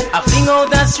fling out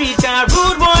the street car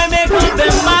rude boy make up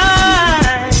them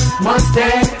mind.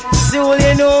 Mustard, see will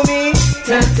you know me?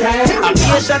 I be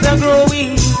a shot a go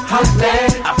weed.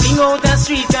 I fling out the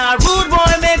street car rude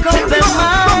boy make up them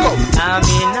mind. I'm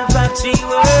in a factory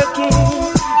working,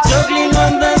 juggling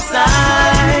on the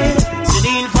side. See the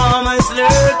informers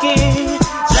lurking,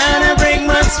 trying to break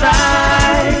my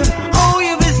stride. Oh,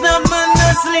 you be snap man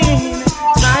hustling,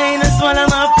 trying to swallow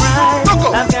my pride.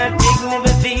 I've got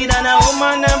dignity and a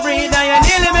woman I breathe, and you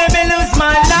nearly made me lose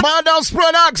my life. Madhouse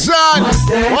Production.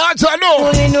 What I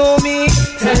know? You know me.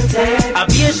 I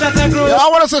be a shot of I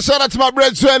want to say shout out to my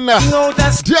brethren,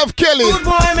 Jeff Kelly. Good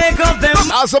boy make up them.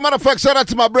 As a matter of fact, shout out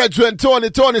to my brethren,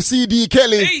 Tony CD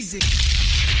Kelly. Easy.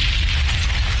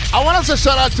 I want to say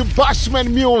shout out to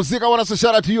Bashman Music. I want to say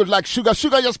shout out to you like Sugar.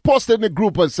 Sugar just posted in the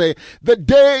group and say the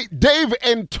day Dave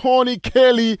and Tony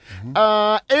Kelly,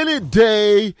 any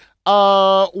day,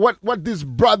 what these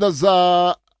brothers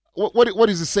what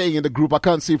is he saying in the group? I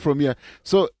can't see from here.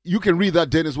 So you can read that,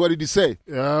 Dennis. What did he say?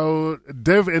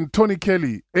 Dave and Tony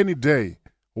Kelly, any day.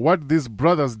 What these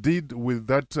brothers did with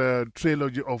that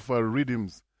trilogy of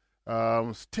rhythms,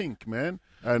 stink, man.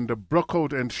 And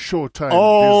Brokout and Showtime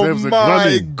deserves a Grammy. Oh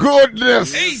my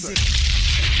goodness! Easy.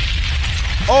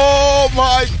 Oh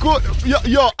my good,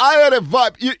 yo! I had a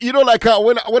vibe. You know, like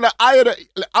when I had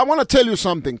I want to tell you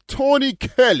something. Tony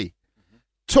Kelly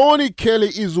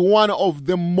is one of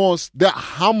the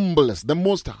humblest, the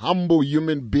most humble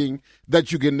human being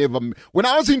that you can ever meet. When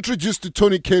I was introduced to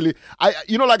Tony Kelly, I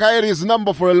had his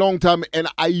number for a long time, and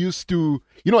I used to,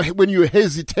 when you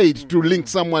hesitate to link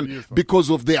someone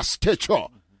because of their stature,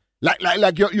 like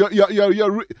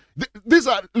you're these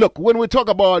are, look, when we talk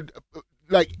about,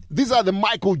 like, these are the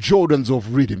Michael Jordans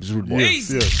of rhythms, rude boy.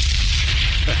 Yes.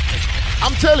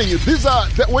 I'm telling you, these are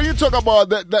when you talk about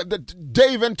the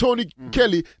Dave and Tony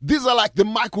Kelly, these are like the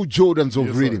Michael Jordans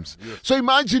of rhythms. Yes. So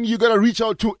imagine you gotta reach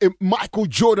out to a Michael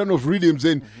Jordan of rhythms,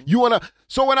 and you wanna.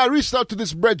 So when I reached out to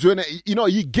this brethren,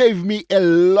 he gave me a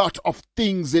lot of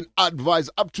things and advice.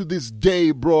 Up to this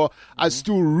day, bro, I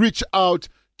still reach out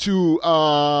to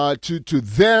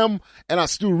them, and I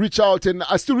still reach out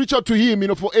to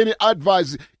him, for any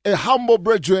advice. A humble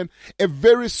brethren, a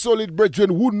very solid brethren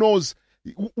who knows.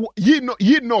 He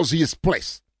knows his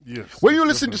place. Yes. When you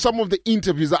listen to some of the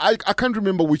interviews, I can't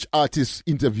remember which artist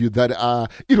interviewed that.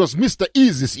 It was Mr.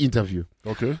 Easy's interview.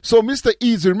 Okay. So Mr.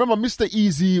 Easy, remember Mr.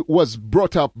 Easy was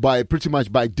brought up pretty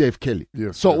much by Dave Kelly.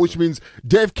 Yes. So which means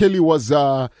Dave Kelly was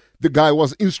the guy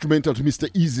was instrumental to Mr.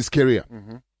 Easy's career.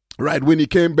 Mm-hmm. Right, when he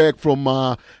came back from,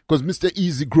 because Mr.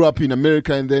 Easy grew up in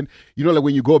America, and then, like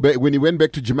when you go back, when he went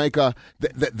back to Jamaica,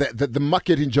 the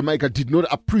market in Jamaica did not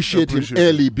appreciate him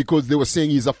early because they were saying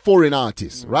he's a foreign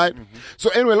artist, right? Mm-hmm. So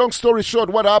anyway, long story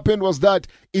short, what happened was that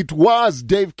it was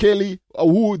Dave Kelly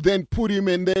who then put him,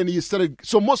 and then he started,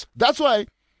 that's why,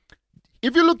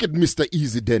 if you look at Mr.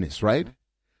 Easy Dennis, right?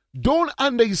 Don't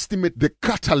underestimate the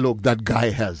catalog that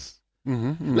guy has.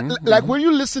 Like when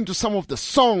you listen to some of the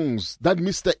songs that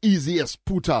Mr. Easy has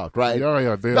put out, right?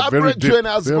 Yeah, they are very deep. They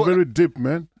are very deep,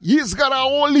 man. He's got a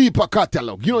whole heap of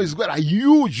catalog. You know, he's got a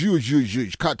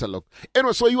huge catalog.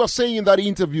 Anyway, so you were saying in that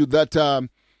interview that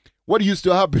what used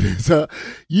to happen is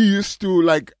you used to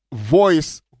like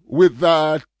voice with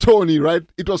Tony, right?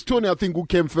 It was Tony, I think, who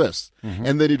came first,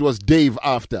 and then it was Dave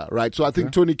after, right? So I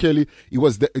think Tony Kelly,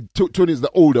 Tony's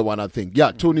the older one, I think.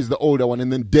 Yeah, Tony's the older one,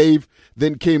 and then Dave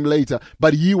then came later,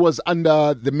 but he was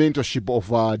under the mentorship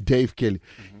of Dave Kelly.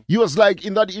 He was like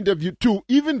in that interview to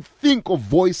even think of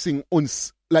voicing on,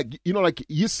 like, you know, like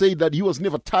you say that he was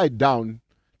never tied down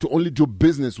to only do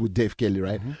business with Dave Kelly,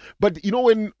 right? But you know,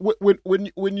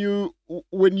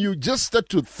 when you just start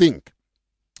to think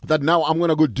that now I'm going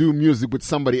to go do music with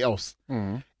somebody else.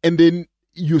 And then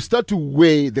you start to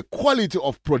weigh the quality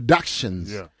of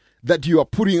productions that you are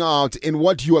putting out and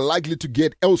what you are likely to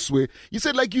get elsewhere. You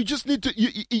said like you just need to,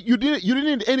 you didn't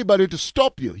need anybody to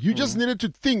stop you. You just needed to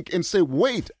think and say,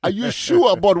 wait, are you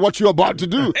sure about what you're about to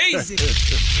do? Easy.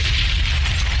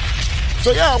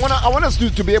 So yeah, I want us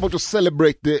to be able to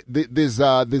celebrate these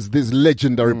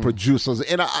legendary producers.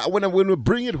 And when we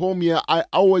bring it home here, I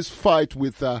always fight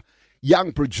with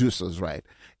young producers, right?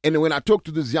 And when I talk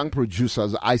to these young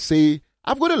producers, I say,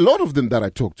 I've got a lot of them that I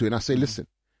talk to, and I say, listen,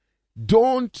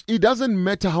 it doesn't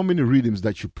matter how many rhythms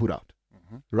that you put out,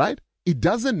 right? It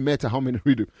doesn't matter how many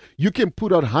rhythms. You can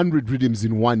put out 100 rhythms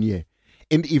in 1 year,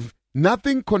 and if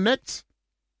nothing connects,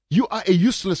 you are a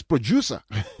useless producer.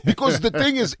 Because the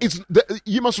thing is,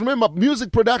 you must remember,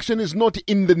 music production is not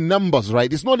in the numbers,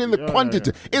 right? It's not in the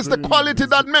quantity. It's the quality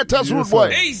that matters, rude boy.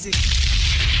 Easy.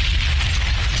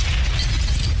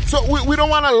 So we don't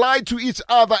want to lie to each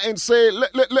other and say,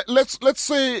 let's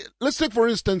take for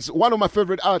instance one of my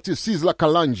favorite artists, Sizzla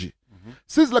Kalonji.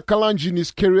 Sizzla Kalonji in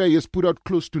his career he has put out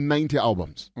close to 90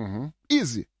 albums.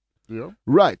 Easy. Yeah.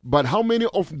 Right. But how many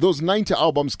of those 90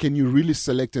 albums can you really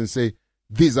select and say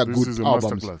these are good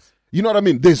albums? You know what I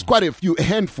mean? There's quite a few, a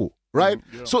handful. Right?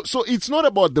 So it's not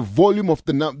about the volume of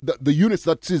the units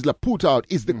that Sizzla put out,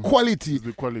 it's the quality.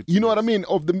 The quality. You know what I mean,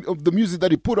 of the music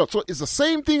that he put out. So it's the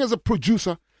same thing as a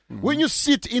producer. When you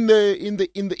sit in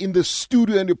the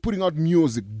studio and you're putting out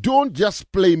music, don't just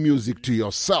play music to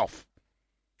yourself.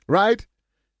 Right?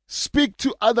 Speak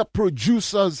to other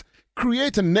producers,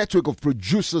 create a network of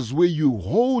producers where you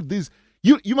hold these.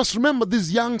 You must remember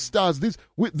these young stars, these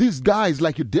guys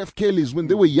like your Def Kellys, when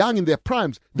they were young in their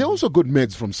primes, they also got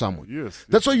meds from somewhere. Yes.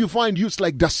 That's why you find youths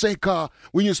like Daseka.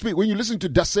 When you listen to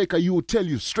Daseka, he will tell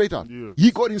you straight out. Yes. He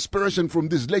got inspiration from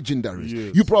these legendaries.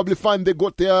 Yes. You probably find they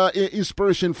got their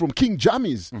inspiration from King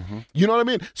Jammies. You know what I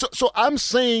mean? So I'm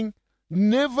saying,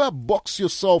 never box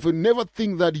yourself and never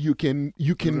think that you can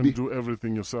do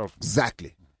everything yourself.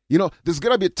 Exactly. You know, there's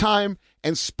gotta be a time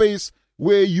and space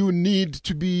where you need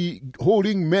to be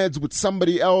holding meds with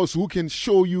somebody else who can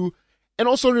show you. And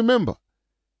also remember,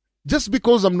 just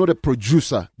because I'm not a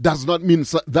producer does not mean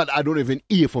that I don't have an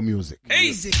ear for music.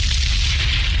 Easy.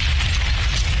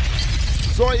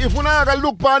 So if when I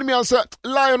look at me and say,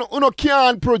 Lion, you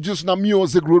can't produce no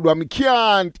music, rude boy. Me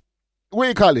can't, what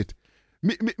you call it?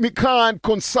 Me can't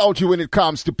consult you when it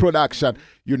comes to production.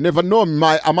 You never know,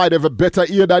 I might have a better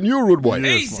ear than you, rude boy.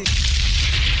 Easy.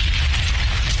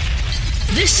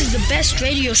 This is the best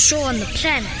radio show on the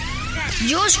planet.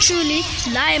 Yours truly,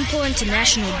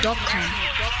 LionPointInternational.com,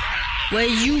 where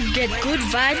you get good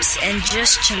vibes and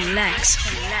just chillax.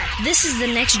 This is the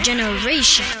next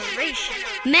generation.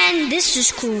 Man, this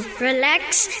is cool.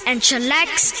 Relax and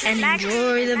chillax and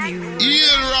enjoy the view.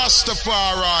 Yeah,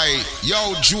 Rastafari.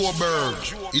 Yo, Joe Berg.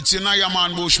 It's your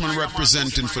man Bushman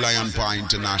representing for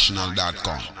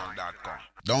LionPointInternational.com.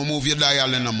 Don't move your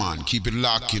dial in, man. Keep it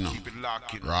locked, you know.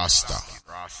 Rasta.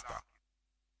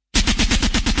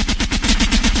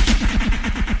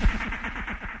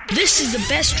 This is the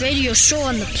best radio show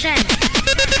on the planet.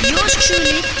 Yours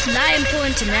truly,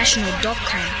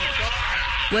 LionPointInternational.com,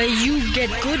 where you get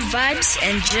good vibes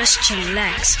and just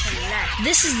chillax.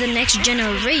 This is the next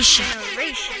generation.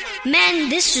 Man,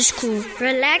 this is cool.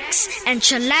 Relax and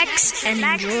chillax and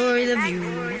enjoy the view.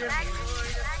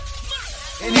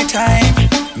 Anytime,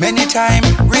 many time,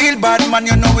 real bad man,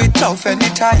 you know it tough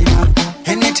anytime.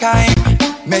 Anytime,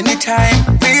 many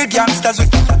time, real gangsters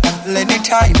with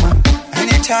anytime.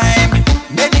 Anytime,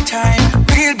 many time,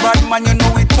 real bad man, you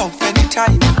know it tough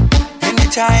anytime.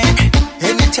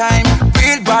 Anytime,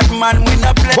 real bad man, we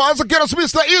not play. Once again, it's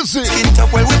Mr. Easy. Skin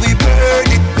top, well, we burn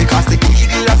it, because the key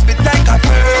last bit like a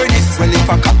furnace. Well, if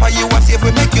a copper you want, see if we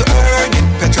make you earn it.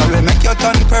 Petrol will make you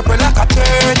turn purple like a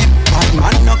turnip. Bad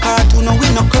man no cartoon, no we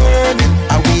no curb it.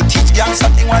 And we teach young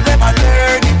something while them a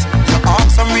learn it. You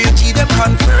ask some real G, them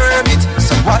confirm it.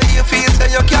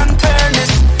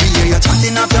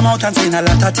 out and saying a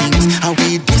lot of things. And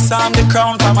we disarm the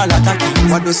crown from a lot of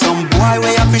things. What do some boy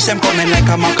way a fish them coming like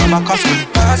a maca swing?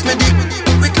 Pass me the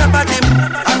we clap at him.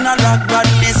 And a rock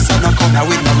badness, so no come here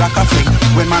with no rock a fling.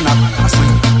 When man a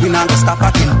swing, we not go stop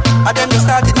at him. And then we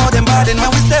started now them bad, and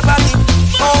when we step at him,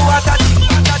 oh what a thing.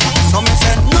 So me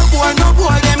said, no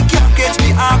boy, them can't catch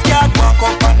me half yard. Walk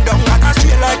up and down and a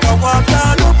straight like a water.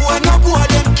 No boy,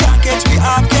 them can't catch me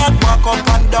half yard. Walk up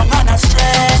and down and a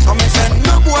straight. So me said,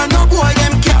 no boy,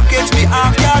 them can't catch me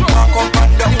half yard. Walk up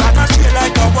and down and a straight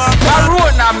like a water.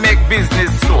 Corona make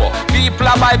business slow. People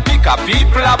are buy pickup,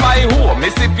 people are buy home. Me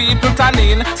see people turn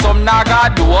in, some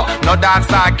naga do. No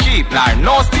dance or keep,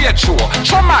 no stage show.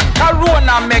 Man,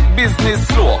 Corona make business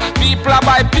slow. People are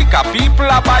buy pickup, people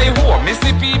are buy home. Me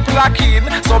see people are keen,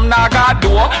 some naga do.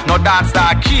 No dance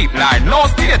or keep, no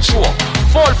stage show.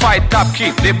 Full fight top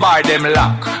keep, the bar them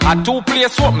lock. A two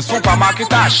place open,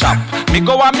 supermarket and shop. Me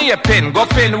go a me a pen, go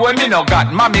pen when me no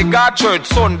got. Mommy got church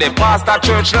Sunday, pastor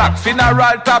church lock.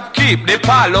 Funeral top keep, the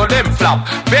palo them flop.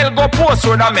 Bell go post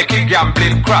when I make a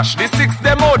gambling crash. The six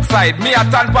them outside, me a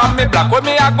tan pan me black. When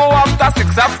me a go after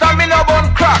six, after me no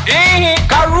bun crack.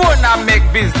 Corona make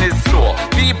business slow.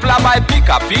 People a buy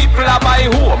pickup, people a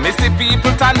buy home. Me see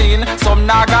people turn in, some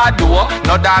naga do.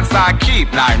 No dance or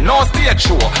keep, no stage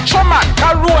show. Man,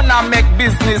 Corona make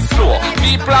business slow.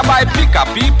 People a buy pickup,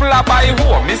 people a buy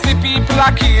home. Me see people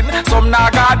a keen, some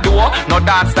naga do. No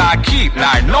dance or keep,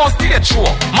 no stage show.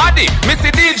 Maddy, me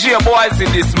see DJ boys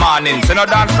in this morning. Say no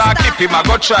dance or keep him, I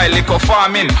go try liquor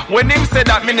farming. When him say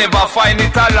that me never find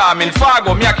it alarming.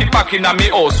 Fargo, me a keep back in a me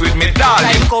house with me darling.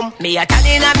 Time come, me a tan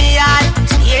in a me yard,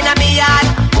 stay in a me yard.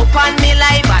 Up on me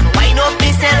life and wind up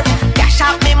myself. Cash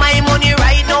up me my money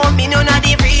right now, me none of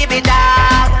the freebie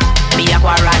dog. Me a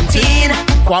quarantine.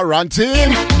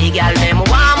 The girl them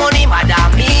want money,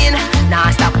 madam mean. Now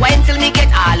stop wait till me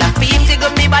get all the fame. Jiggle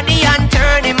me body and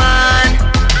turn him on.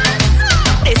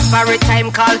 Desperate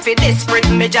time call for desperate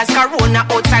measures. Corona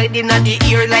outside in the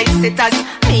ear like sitters.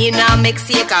 Me nah make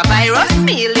sick a virus.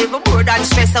 Me live bored and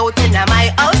stress out in my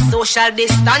house. Social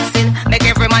distancing make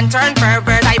every man turn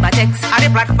pervert. Cybertex on the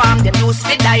platform them use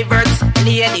for divert.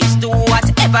 Ladies do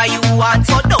whatever you want,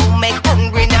 so don't make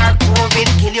hungry nor COVID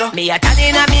kill you. Me a tan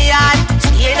in a me yard,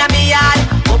 stay in a me yard.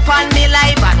 Up on me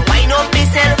life and wind up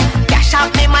myself. Cash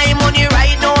up me my money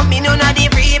right now. Me none of the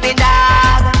freebie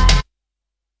dog.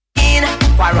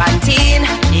 Quarantine,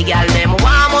 the girl them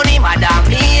want money, madam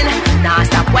mean. Now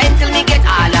stop wait till me get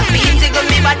all the fame. Jiggle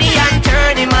me body and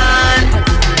turn him on.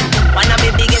 One of my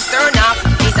biggest turn off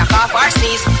is a cough or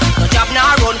sneeze. No job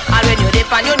now run, all when you dip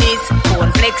on your knees.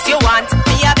 Phone flex you want,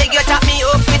 me a beg you tap me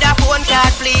up with a phone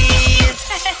card please.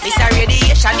 This a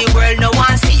radiation, the world no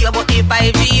one see you. But the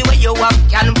 5G where you have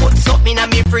can put something in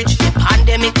me fridge. The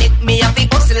pandemic make me a big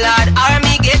hustle lad, or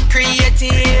me get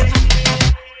creative.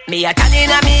 Me a tan in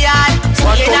a me yard,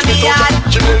 stay in a me yard.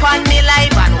 Up on me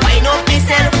life and wind up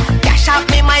myself. Cash up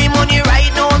me my money right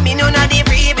now. Me none of the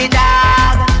freebie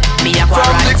dog. Me a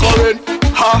quarantine.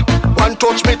 One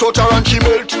touch me, touch her and she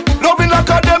melt. Loving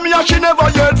academia, she never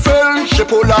yet fell. She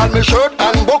pull on me shirt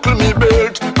and buckle me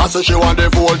belt. I say she want the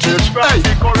voltage. Hey,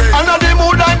 another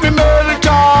mood like me melt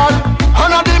on.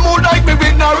 Another mood like me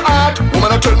with her heart.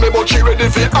 Woman a tell me but she ready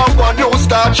for have one new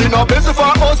start. She not busy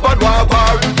for husband war.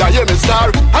 Yeah, hear me star.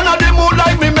 Another mood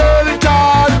like me melt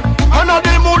on.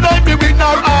 Another mood like me with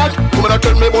her heart. Woman a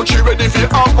tell me but she ready for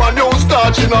have one new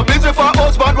start. She not busy for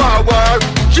husband war.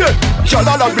 Yeah,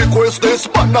 Shalala request this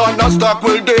banana stock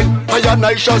will day. I and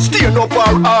I shall stain up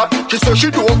her heart. She says she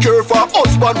don't care for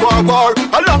husband war.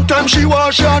 A long time she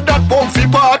want share that bumpy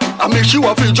part. I mean she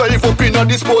want to drive up in a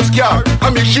disposed car.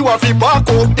 I mean she want to park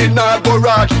up in a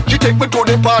garage. She take me to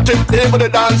the party, even the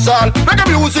dance hall. Reggae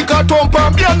music a thump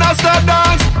and me and a start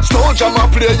dance. Slow jam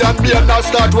a play and me and a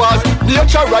start was.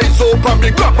 Nature rise up and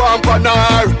me grab on pan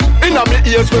her. In a me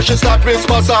ears where she start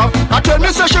Christmas off. I tell me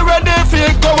say she ready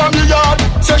for go on me yard.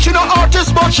 Say she no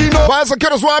artist but she know. Why is the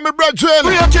kiddos want me brethren?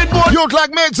 Youth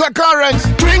like major currents.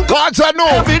 Drink what I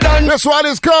know. This one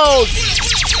is called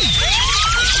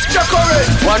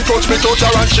one touch me, touch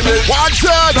her and she make. One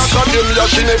touch. Academia,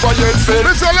 she never yet fail.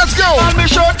 Listen, let's go. And me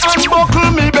shirt and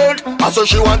buckle me belt. And so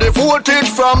she want the voltage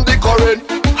from the current.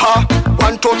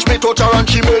 One touch me, touch her and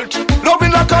she melt.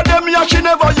 Loving academia, she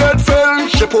never yet fail.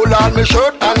 She pull on me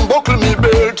shirt and buckle me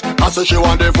belt. And so she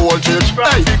want the voltage.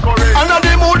 Hey,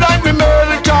 another mood like me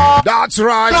melt. That's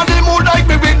right. Another mood like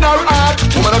me with her heart.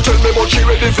 Woman a tell me but she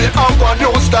ready for have one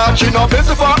new start. She not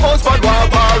busy for husband war.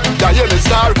 Yeah, hear me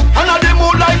star. Another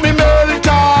mood like me melt.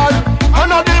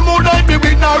 Another mood like me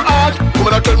with her heart.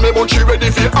 Woman a tell me but she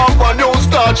ready for have one new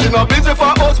start. She not busy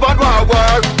for husband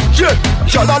war. Yeah,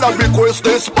 y'all all request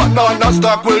this, banana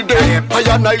stock will day. I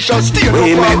and I shall stay up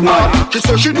on her. She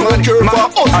said she don't care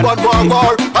for husband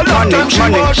war. A long time she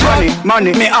was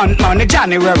money, me on money,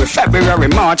 January, February,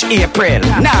 March, April.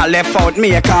 Now left out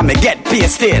me, cause me get paid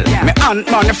still. Me on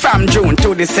money from June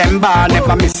to December.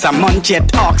 Never miss a month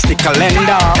yet, ox the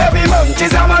calendar. Every month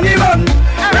is a money run.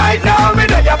 Right now me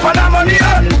day up on a money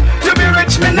run. To be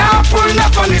rich me now pull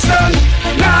up on the sun.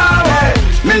 Now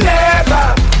me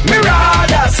never, me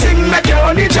rather sing make you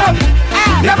only jump.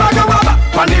 Never go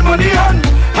back on the money run.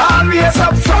 Always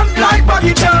up front like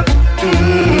Buggy John.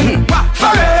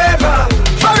 Forever,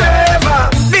 forever.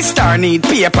 This star need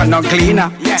paper no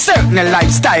cleaner. Certain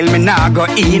lifestyle me nah go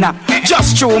in.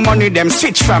 Just throw money them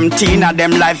switch from Tina.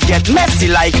 Them life get messy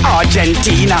like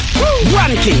Argentina.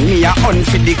 One king me a hunt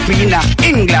for the queen.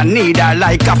 England need her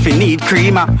like coffee need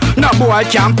creamer. No boy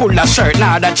can pull a shirt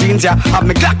now the jeans ya. Have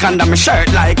me Glock under my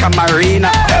shirt like a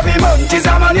marina. Every month is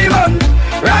a money run.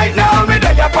 Right now me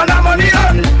day up on a money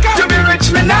run. To be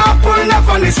rich me now pull up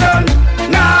on the sun.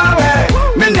 Now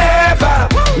me never,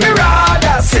 me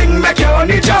rather sing make you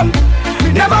only jump.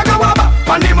 Me never go up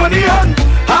on the money run.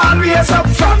 Always up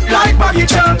front like Buggy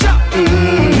John.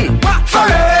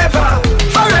 Forever,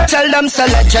 forever. Tell them so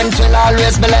legends will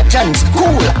always be legends.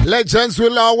 Cool. Legends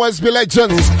will always be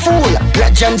legends. Fool.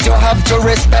 Legends you have to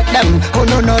respect them. Oh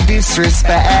no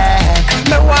disrespect.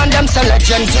 Me want them so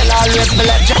legends will always be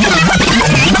legends.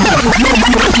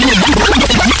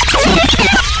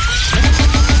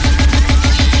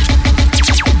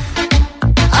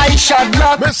 I shot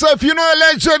block. Myself, you know a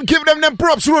legend, give them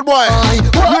props, rude boy.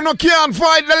 You know can't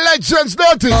fight the legends,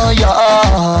 don't it?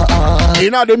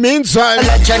 In the meantime,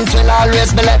 legends will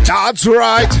always be legends. That's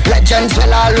right. Legends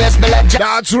will always be legends.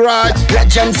 That's right.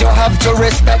 Legends you have to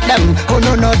respect them. Oh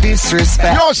no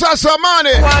disrespect. Yo Sasa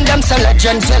Mane. Want them so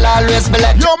legends will always be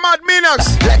legends. Yo Mad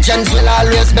Minax. Legends will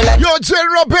always be legends. Yo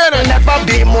General Bennett. Never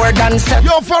be more than seven.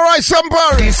 Yo Farai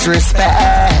Sambari.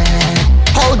 Disrespect.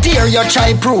 How dare you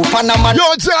try proof on a man? Yo,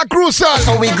 Jack Cruiser.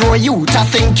 So we grow you to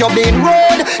think you're being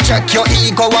rude. Check your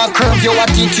ego and curve your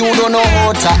attitude. Don't know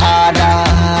how to order.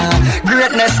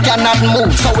 Greatness cannot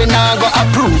move, so we now go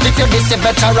approve. If you this a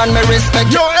veteran, me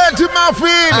respect. Yo, Eddie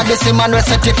Murphy. And this man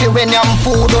respect if you win your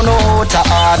food. Don't know how to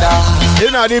order.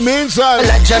 In the meantime,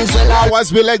 legends will always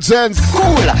be legends.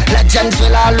 Cool. Legends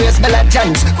will always be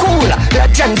legends. Cool.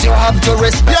 Legends you have to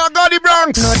respect. Yo, got the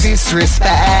Bronx. No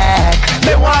disrespect.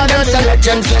 They want them to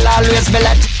legends will always be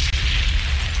legends.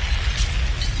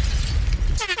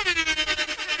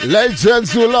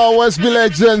 Legends will always be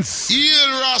legends.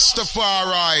 Hail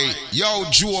Rastafari. Yo,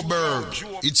 Joe Berg.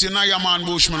 It's your man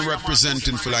Bushman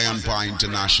representing for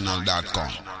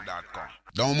LionPawInternational.com.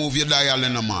 Don't move your dial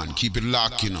in, man. Keep it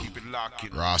locked, you know.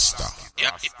 Rasta.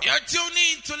 You're tuned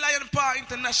in to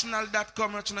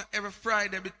LionPawInternational.com every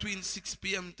Friday between 6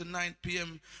 p.m. to 9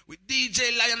 p.m. with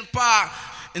DJ Lion Paw.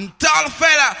 And tall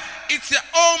fella, it's your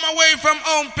home away from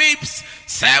home, peeps.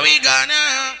 So we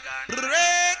gonna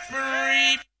break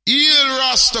free. Hail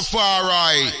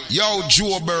Rastafari. Yo,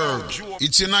 Joe Berg.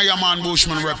 It's your man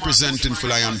Bushman representing for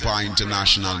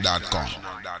LionPawInternational.com.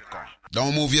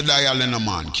 Don't move your dial in,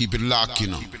 man. Keep it locked, you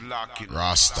know.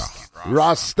 Rasta.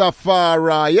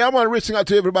 Rastafari. Yeah, man, reaching out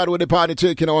to everybody with the party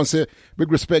taking on. Say big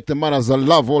respect and manners and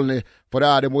love only for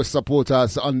the most support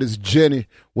us on this journey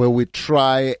where we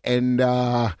try and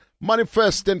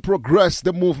manifest and progress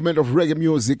the movement of reggae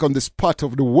music on this part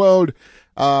of the world.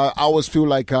 I always feel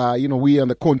like, we on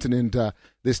the continent,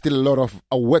 there's still a lot of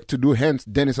work to do. Hence,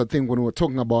 Dennis, I think when we were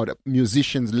talking about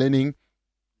musicians learning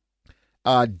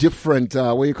different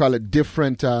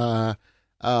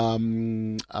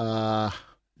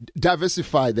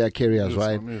diversify their careers,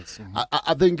 right? Yes.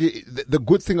 I think the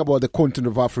good thing about the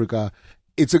continent of Africa,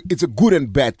 it's a good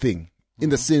and bad thing in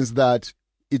the sense that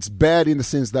it's bad in the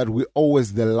sense that we're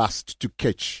always the last to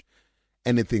catch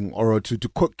anything or to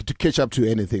catch up to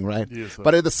anything, right? Yes,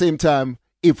 but at the same time,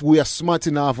 if we are smart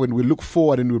enough when we look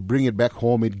forward and we bring it back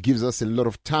home, it gives us a lot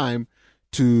of time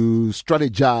to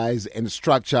strategize and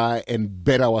structure and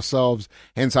better ourselves.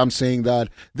 Hence, I'm saying that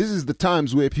this is the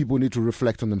times where people need to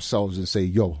reflect on themselves and say,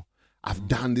 yo, I've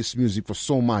done this music for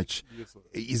so much. Yes,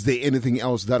 is there anything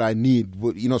else that I need?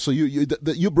 So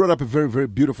you brought up a very, very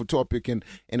beautiful topic, and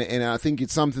I think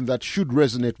it's something that should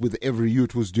resonate with every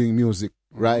youth who's doing music,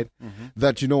 right? Mm-hmm.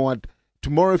 That, you know what,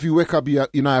 tomorrow if you wake up, I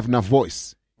have enough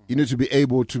voice. You need to be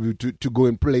able to go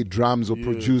and play drums or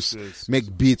produce,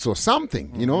 make beats or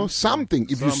something, mm-hmm. Something.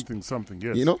 If something,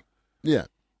 yes. Yeah.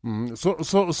 Mm-hmm.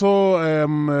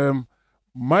 So,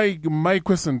 my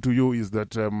question to you is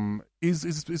that is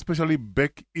especially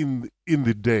back in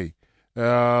the day,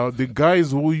 the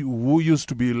guys who used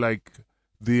to be like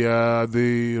the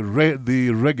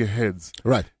reggae heads,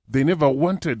 right? They never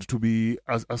wanted to be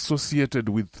associated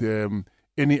with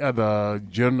any other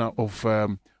genre of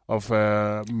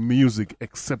music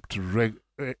except reggae.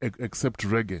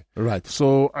 Right.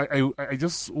 So I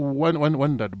just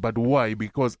wondered, but why?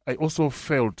 Because I also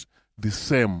felt the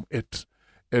same at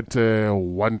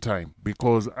one time,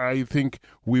 because I think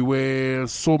we were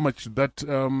so much that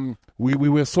we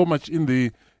were so much in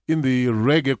the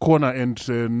reggae corner and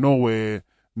nowhere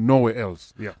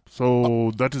else. Yeah.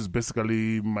 So that is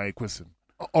basically my question.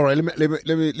 All right. Let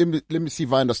me see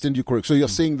if I understand you correct. So you're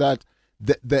saying that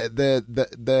the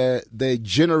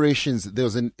generations, there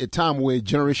was a time where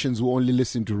generations who only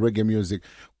listened to reggae music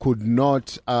could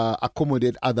not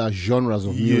accommodate other genres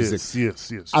of music.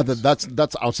 Yes.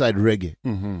 That's outside reggae.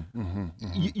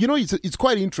 You know, it's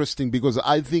quite interesting, because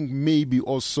I think maybe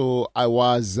also I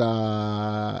was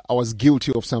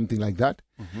guilty of something like that.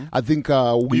 I think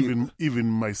even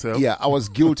myself. Yeah, I was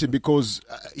guilty because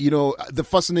the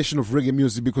fascination of reggae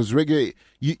music, because reggae,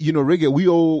 reggae, we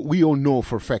all know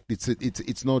for a fact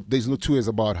it's not, there's no two ways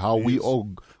about how we all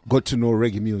got to know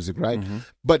reggae music, right?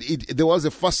 But there was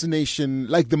a fascination,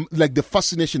 like the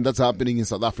fascination that's happening in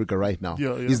South Africa right now.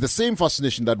 It's the same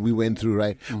fascination that we went through,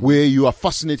 right? Where you are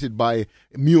fascinated by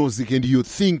music and you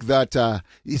think that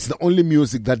it's the only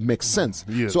music that makes sense.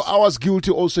 So I was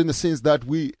guilty also in the sense that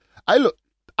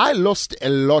I lost a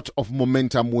lot of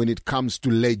momentum when it comes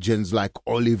to legends like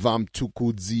Oliver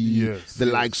Mtukudzi, the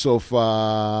likes of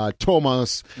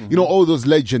Thomas, all those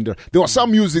legendary. There was some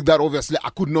music that obviously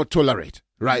I could not tolerate.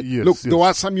 Right. There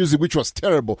was some music which was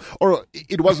terrible, or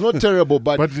it was not terrible,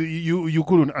 but you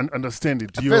couldn't understand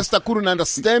it. At first, I couldn't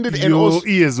understand it, and your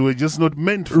ears were just not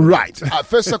meant for it. At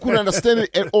first, I couldn't understand it,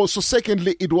 and also,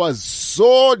 secondly, it was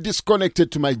so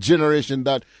disconnected to my generation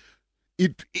that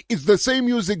it's the same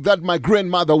music that my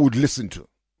grandmother would listen to.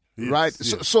 Right,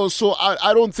 so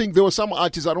I don't think there were some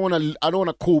artists. I don't want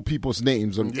to call people's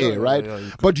names on air, right?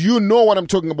 But you know what I'm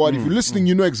talking about. If you're listening,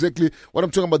 you know exactly what I'm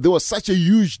talking about. There was such a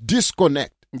huge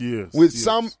disconnect with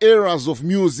some eras of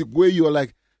music where you are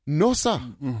like, no, sir,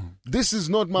 this is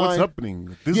not my. What's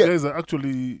happening? These guys are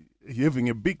actually having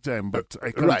a big time, but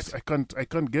I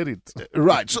can't get it.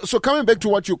 Right. So coming back to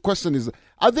what your question is,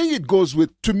 I think it goes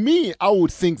with. To me, I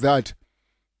would think that.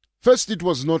 First, it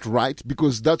was not right,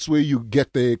 because that's where you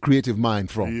get the creative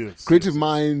mind from. Creative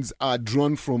minds are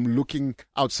drawn from looking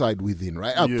outside within,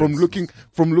 right? From looking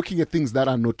at things that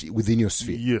are not within your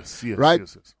sphere. Right?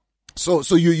 So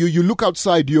you look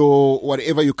outside your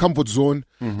whatever your comfort zone.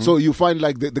 So you find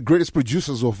like the greatest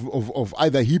producers of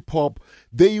either hip hop,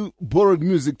 they borrowed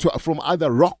music from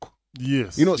either rock.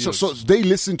 So they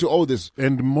listen to all this,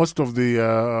 and most of the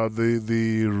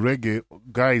reggae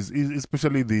guys,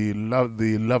 especially the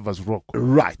lovers rock,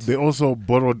 right? They also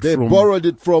borrowed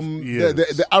it from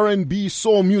the R&B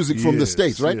soul music from the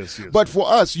States, right? But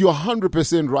for us, you're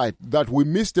 100% right that we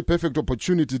missed the perfect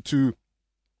opportunity to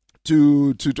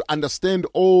understand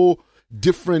all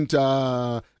different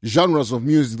genres of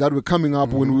music that were coming up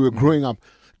when we were growing up.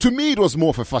 To me, it was more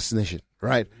of a fascination,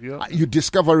 right? You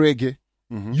discover reggae.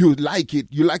 You like it.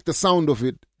 You like the sound of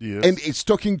it. And it's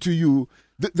talking to you.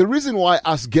 The reason why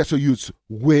us ghetto youths,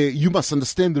 you must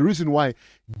understand the reason why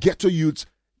ghetto youths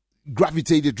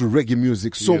gravitated to reggae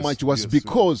music so much was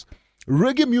because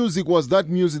reggae music was that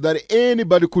music that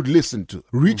anybody could listen to,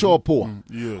 rich or poor.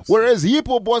 Whereas hip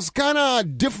hop was kind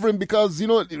of different, because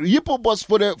hip hop was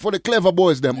for the clever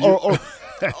boys, them or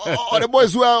the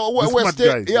boys who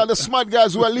are the smart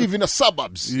guys who live in the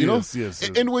suburbs.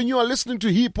 And when you are listening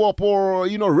to hip hop or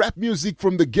rap music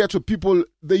from the ghetto, people,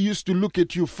 they used to look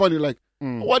at you funny, like,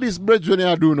 what is brethren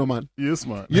are doing, no man? Yes,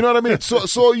 man. You know what I mean?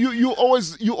 So you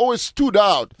always stood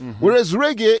out. Whereas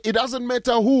reggae, it doesn't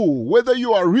matter who, whether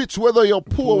you are rich, whether you're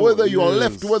poor, whether you are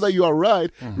left, whether you are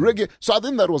right. Reggae. So I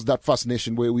think that was that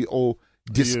fascination where we all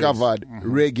discovered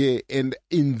reggae, and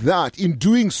in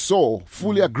doing so,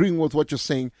 fully agreeing with what you're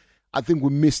saying, I think we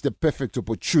missed the perfect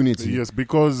opportunity. Yes,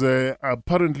 because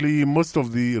apparently most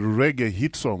of the reggae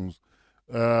hit songs,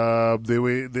 they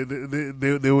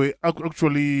were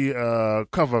actually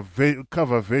cover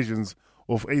versions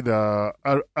of either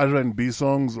R&B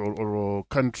songs or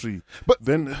country. But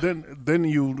then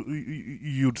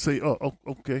you'd say, oh,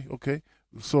 okay.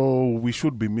 So we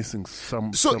should be missing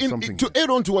something. To add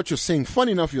on to what you're saying,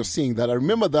 funny enough, you're saying that. I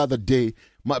remember the other day,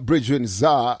 my brethren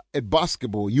Zah at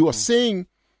basketball, you were saying,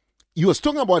 you was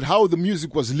talking about how the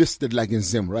music was listed like in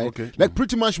Zim, right? Okay. Like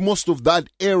pretty much most of that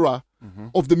era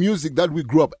of the music that we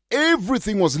grew up,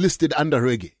 everything was listed under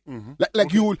reggae.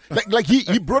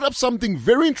 He brought up something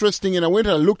very interesting, and I went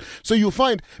and looked. So you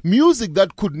find music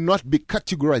that could not be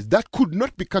categorized,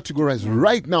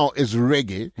 right now as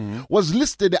reggae, was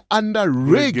listed under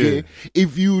reggae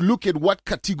if you look at what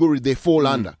category they fall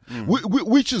under.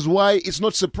 Which is why it's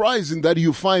not surprising that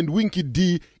you find Winky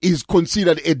D is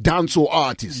considered a dancehall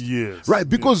artist. Yes. Right,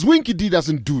 because Winky D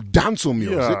doesn't do dancehall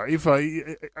music. Yeah, if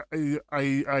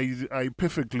I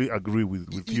perfectly agree with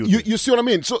you. You see what I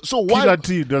mean? So why Killer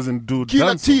T doesn't do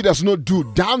Killer dancehall. T does not do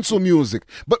dancehall music.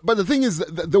 But the thing is,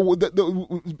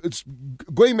 it's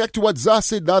going back to what Zah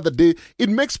said the other day, it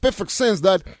makes perfect sense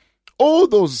that all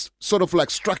those sort of like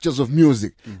structures of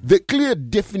music, the clear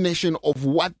definition of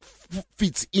what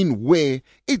fits in where,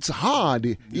 it's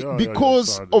hard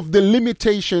because of the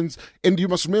limitations. And you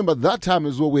must remember that time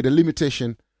as well, with the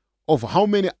limitation of how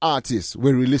many artists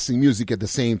were releasing music at the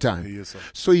same time. Yes, sir.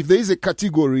 So if there is a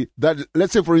category that,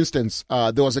 let's say for instance,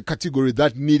 there was a category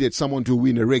that needed someone to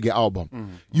win a reggae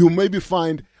album, you maybe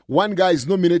find one guy is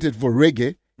nominated for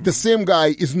reggae, the same guy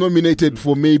is nominated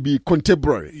for maybe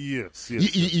contemporary. Yes.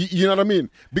 You know what I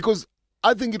mean? Because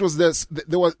I think it was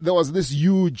there was this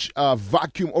huge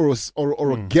vacuum or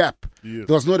a gap. Yes.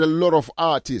 There was not a lot of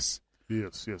artists.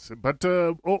 Yes. But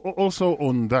also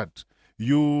on that,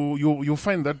 you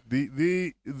find that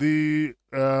the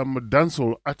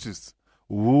dancehall artists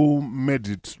who made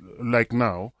it like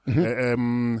now,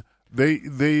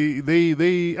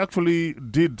 they actually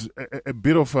did a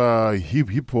bit of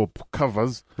hip hop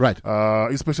covers, right?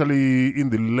 Especially in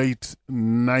the late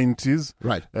 90s,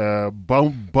 right?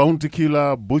 Bounty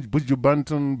Killer, Buju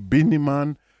Banton, Beanie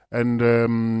Man, and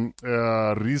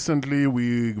recently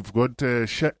we've got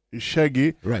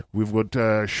Shaggy, right? We've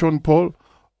got Sean Paul.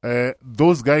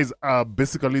 Those guys are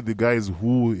basically the guys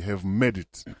who have made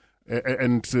it,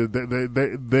 and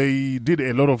they did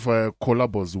a lot of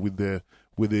collabos with the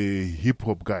hip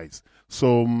hop guys.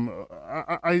 So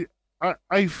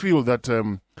I feel that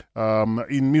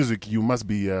in music you must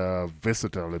be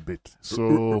versatile a bit,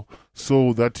 so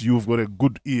that you've got a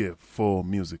good ear for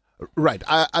music. Right.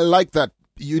 I like that.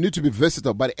 You need to be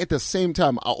versatile, but at the same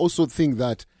time, I also think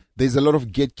that there's a lot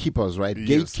of gatekeepers, right?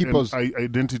 Yes, Gatekeepers, and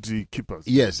identity keepers.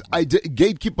 Yes,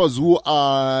 gatekeepers who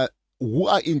are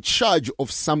in charge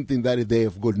of something that they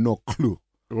have got no clue.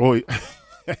 Oh,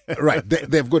 right.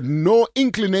 They've got no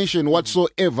inclination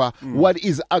whatsoever. What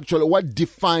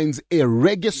defines a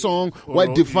reggae song?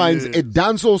 What defines a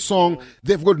dancehall song?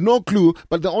 They've got no clue.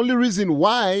 But the only reason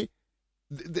why.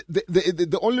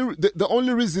 The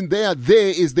only reason they are there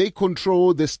is they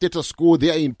control the status quo. They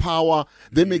are in power.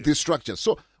 They make the structure.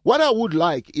 So what I would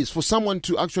like is for someone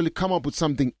to actually come up with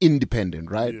something independent,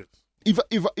 right? Yes.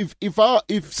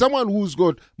 If someone who's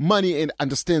got money and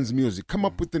understands music come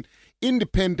up with an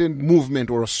independent movement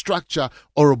or a structure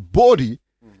or a body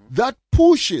that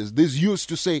pushes this youth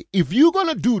to say, if you're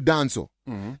gonna do dancehall,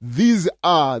 these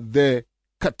are the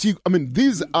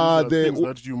these are the things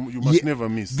that you must never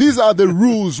miss. These are the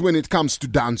rules when it comes to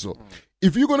dancehall.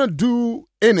 If you're gonna do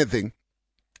anything,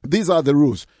 these are the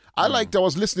rules. I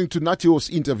was listening to Natio's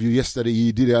interview yesterday.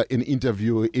 He did an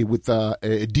interview with a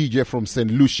DJ from St.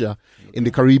 Lucia in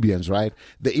the Caribbean, right?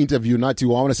 The interview,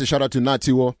 Natio. I want to say shout out to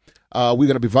Natio. We're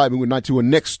going to be vibing with Natio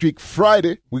next week,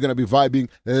 Friday. We're going to be vibing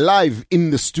live in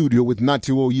the studio with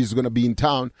Natio. He's going to be in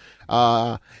town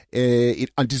in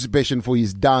anticipation for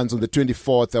his dance on the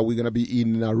 24th. We're going to be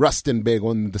in Rustenburg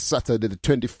on the Saturday, the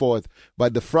 24th.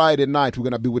 But the Friday night, we're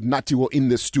going to be with Natio in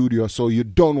the studio. So you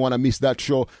don't want to miss that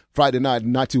show. Friday night,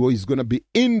 Natio is going to be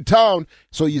in town.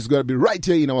 So he's going to be right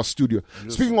here in our studio.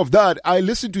 Yes. Speaking of that, I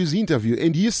listened to his interview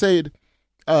and he said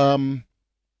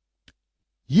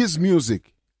his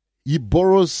music, he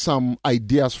borrows some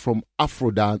ideas from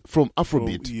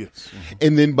Afrobeat. Yes.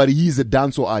 And then, but he's a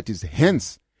dancehall artist.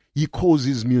 Hence, he calls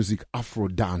his music Afro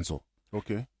dancehall.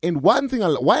 Okay. And one thing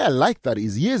why I like that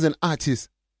is he is an artist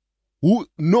who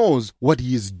knows what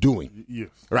he is doing. Yes.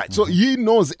 Right. So he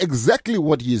knows exactly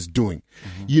what he is doing.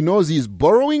 He knows he's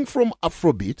borrowing from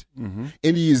Afrobeat, and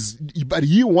he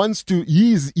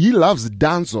loves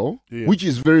dancehall, which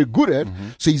he's very good at.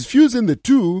 So he's fusing the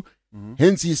two.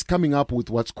 Hence, he's coming up with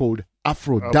what's called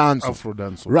Afro dancehall. Afro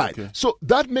dancehall. Right. Okay. So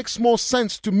that makes more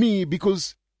sense to me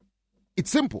because it's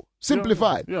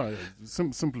simplified. Yeah.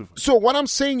 Simplified. So what I'm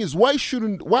saying is, why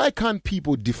can't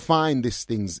people define these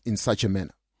things in such a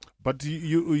manner? But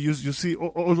you see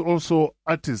also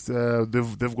artists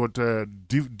they've got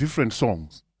different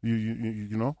songs.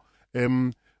 You know,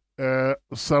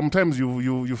 sometimes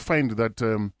you find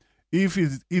that if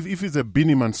it's a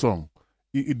Beanie Man song,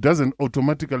 it doesn't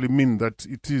automatically mean that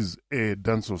it is a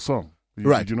dancehall song.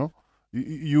 Right. You know,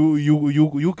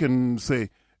 you can say,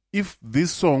 if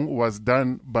this song was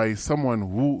done by someone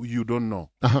who you don't know,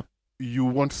 you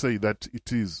won't say that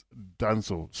it is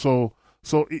dancehall. So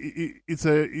it's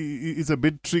a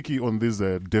bit tricky on these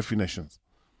definitions.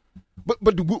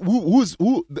 But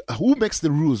who makes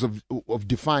the rules of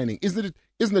defining? Isn't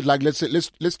it like, let's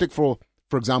take for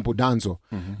example dancehall.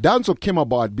 Dancehall came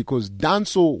about because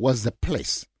dancehall was the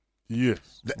place. Yes.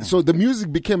 So the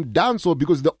music became dancehall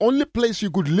because the only place you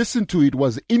could listen to it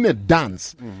was in a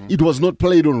dance. It was not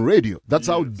played on radio. That's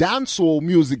how dancehall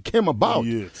music came about.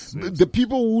 Yes. The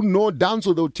people who know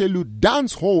dancehall, they'll tell you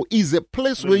dancehall is a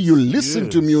place where you listen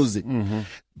to music.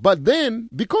 But then,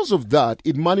 because of that,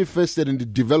 it manifested and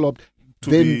it developed to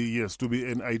be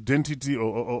an identity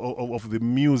of the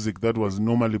music that was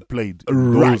normally played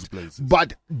in those places.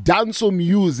 But dancehall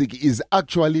music is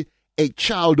actually a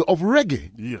child of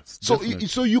reggae. Yes. So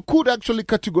you could actually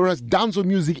categorize dancehall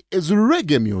music as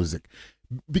reggae music,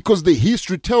 because the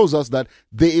history tells us that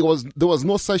there was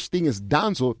no such thing as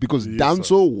dancehall because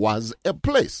dancehall was a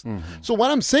place. So what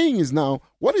I'm saying is now,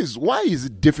 why is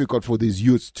it difficult for these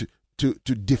youths to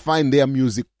define their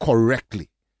music correctly?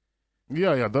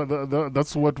 Yeah.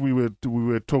 That's what we were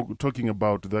talking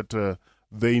about. That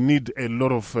they need a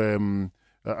lot of.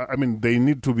 They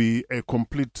need to be a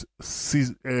complete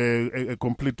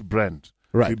brand,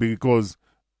 right? Because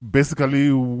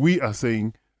basically, we are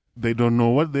saying they don't know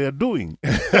what they are doing.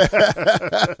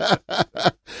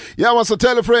 Yeah, so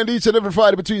tell a friend each and every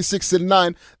Friday between 6 and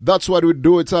 9. That's what we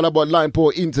do. It's all about Lion Paw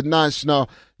International.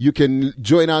 You can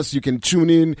join us, you can tune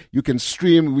in, you can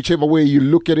stream, whichever way you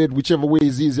look at it, whichever way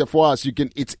is easier for us.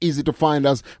 It's easy to find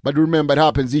us. But remember, it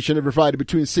happens each and every Friday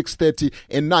between 6:30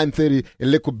 and 9:30. A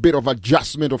little bit of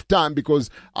adjustment of time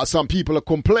because some people are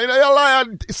complaining, hey,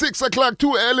 Lion, 6 o'clock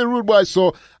too early, rude boy.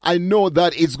 So I know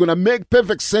that it's going to make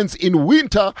perfect sense in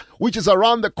winter, which is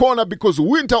around the corner, because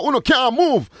winter uno can't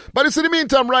move. But it's in the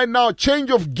meantime right now,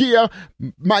 change of gear.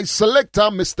 My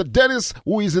selector, Mr. Dennis,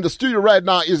 who is in the studio right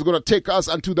now, is going to take us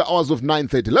until the hours of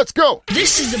 9:30. Let's go.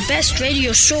 This is the best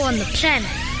radio show on the planet.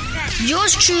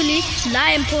 Yours truly,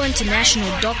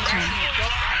 LionPawInternational.com,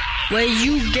 where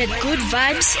you get good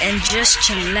vibes and just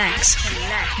chillax.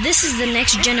 This is the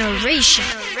next generation.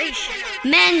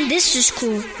 Man, this is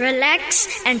cool. Relax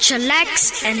and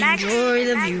chillax and enjoy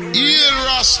the view. Yeah,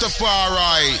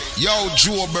 Rastafari. Yo,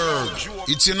 Joe Berg.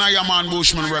 It's in man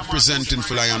Bushman representing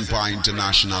for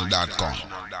LionPawInternational.com.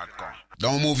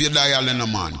 Don't move your dial in,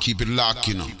 man. Keep it locked,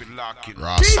 you know.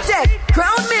 DJ,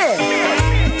 crown me.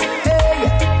 Hey,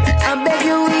 I beg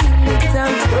you,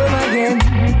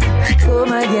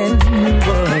 come again,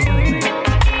 boy.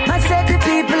 I said the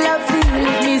people are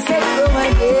feeling me, say come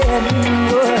again,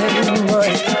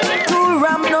 boy. Two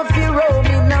ram no fear roam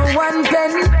in a 110.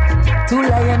 Two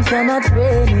lion cannot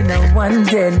reign in a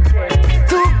 110.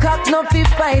 Two cock no fi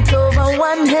fight over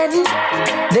one head.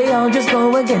 They all just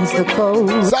go against the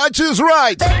code. Such is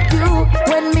right. Thank you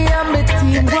when me and my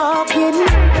team walking.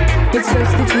 It's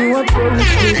just if you approach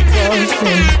with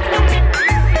caution.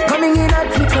 Coming in at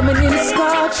me, coming in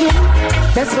scorching.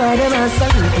 That's why them are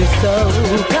salute you so.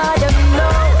 God them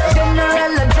know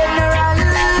general,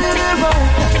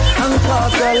 and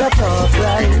corporal, federal,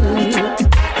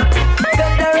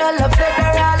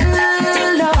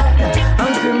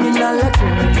 and criminal,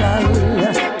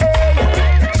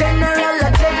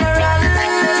 general,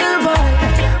 boy,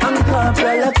 and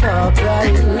corporal,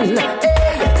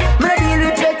 my deal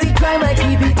with petty crime, I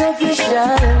keep it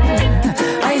official.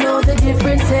 I know the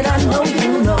difference and I know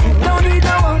you know. Don't need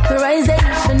no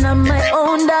authorization, I'm my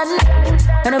own done.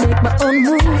 And I make my own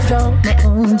moves, draw my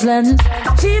own plan.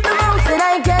 Achieve the most that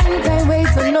I can, I wait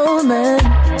for no man.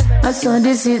 I saw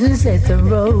this hit and set the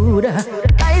road.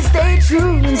 I stay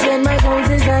true and send my goals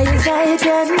as high as I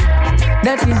can.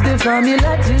 That is the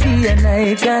formula to be an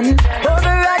icon.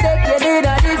 Over a decade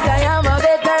of this, I am a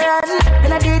veteran.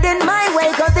 And I did it my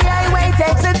way, cause the highway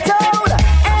takes a toll.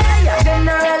 Hey,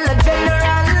 general,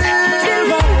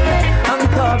 I'm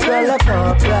corporal,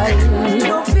 federal,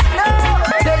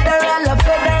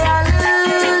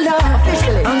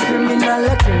 officially, I'm criminal,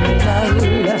 general,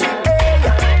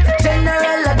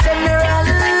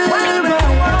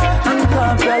 I'm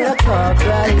corporal,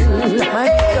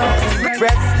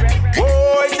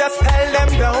 boy, just tell them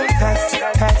don't test.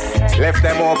 Left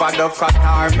them over the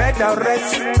Qatar, made the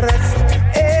rest.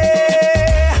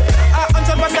 Hey,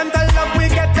 100% of love, we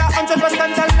get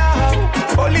 100% of love.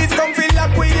 Police come feel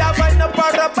like we have an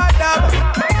parabadab.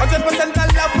 100% of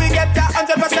love, we get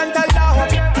 100% of love.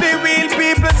 The real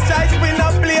people's choice, we no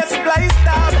play splice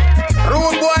stab.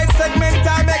 Rude boy segment,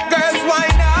 I make girls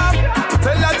wind up.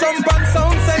 Tell her jump on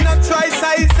sound, say no try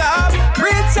size up.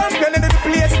 Real champion in the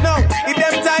place now.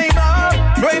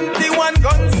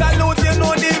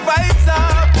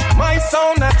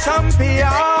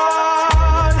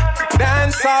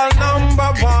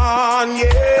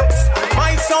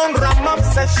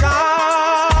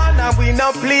 session, and we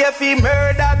no play fi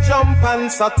murder jump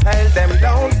and so tell them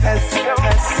don't test.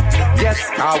 Yes,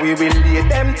 cause we will lead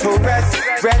them to rest.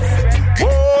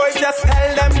 Boy, just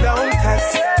tell them don't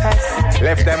test.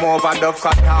 Left them over the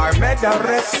Qatar, made the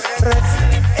rest.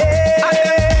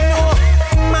 Hey,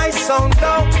 my sound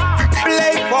don't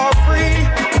play for free.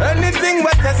 Anything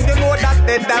we test, you know that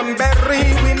they damn berry.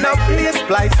 We no play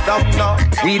splice up, no.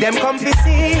 We them come to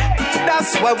see.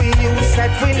 That's why we use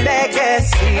set with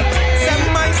legacy.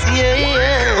 Send my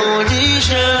Holy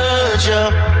church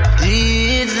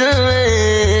leads the way.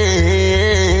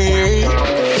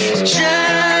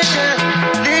 Church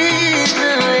leads the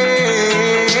way.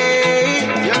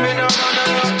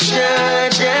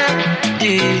 Church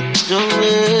leads the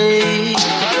way.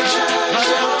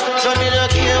 So me no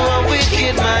care what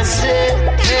wicked man say.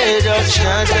 Hey, just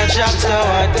chant a chapter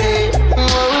a day.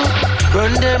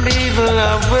 Run them evil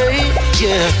away,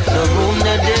 yeah. No room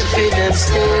that they feed them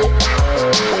stay.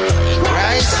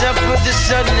 Rise up with the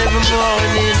sun every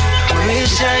morning. We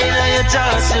shine on your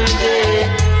thoughts every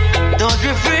day. Don't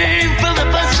refrain from the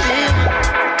positive.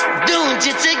 Don't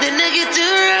you take the negative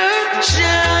road.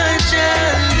 Shine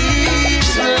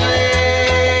leads the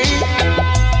way.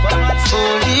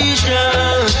 Holy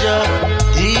shine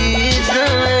leads the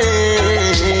way.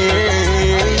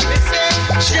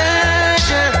 Shine.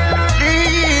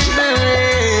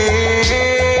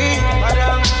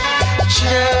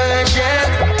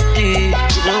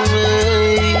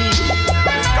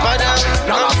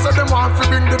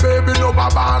 Bring the baby no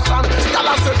babashan.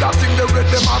 Y'all said that thing they read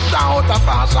them after out of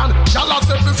fashion. Y'all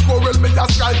said the squirrel me a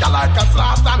strike like a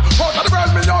Satan. Out of the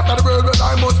world me out of the world, but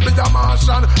I must be a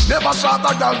Martian. Never shot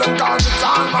a girl them call me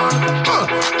Talman.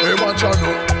 Hey, what you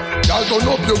know? Y'all turn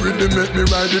up your rhythm, make me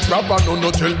ride it proper. No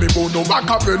tell me about no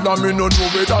macapella, me no know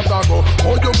where that I go.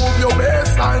 How you move your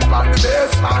waistline, pan the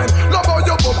baseline. Love how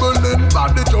you bubbling,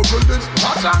 pan the juggling.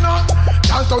 What you know?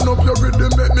 Y'all turn up your rhythm,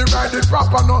 make me ride it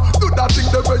proper. No, do that thing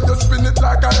the way you spin it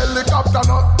like a helicopter.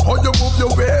 No, how you move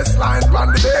your waistline,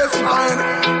 pan the baseline.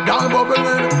 Y'all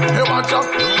bubbling, hey watch out.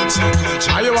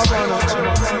 Are you a man?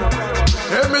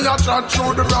 Hey, me a chat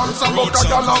through the Bronx and book a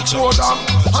gal and fold them.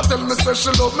 I tell me say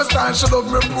she love me style, she love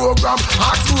me program.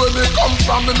 Ask where me come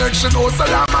from, the next she know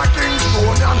say I'm a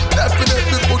Kingstonian.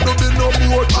 Definitely could be no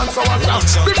boat man, so watch out.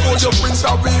 Before you bring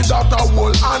the weed out a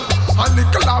whole hand, and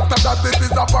nickel after that it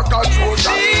is a pack of Trojan.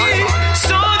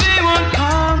 So they won't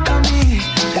conquer me,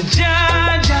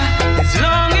 Jaja, as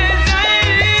long as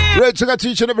I live. Great to get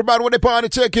teaching everybody what they party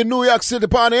taking New York City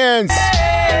party ends.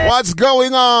 What's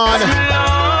going on?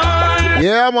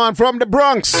 Yeah, man, from the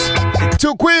Bronx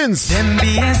to Queens.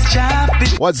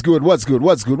 What's good?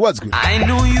 I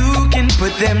know you can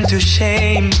put them to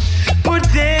shame. Put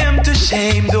them to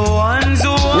shame, the ones who...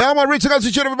 Yeah, man, reaching out to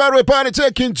you, everybody. We're party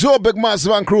taking Joe, Big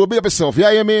Massive and crew. Be up yourself,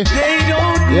 yeah, hear me?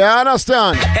 Yeah, I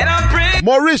understand.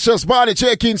 Mauritius party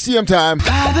taking same time.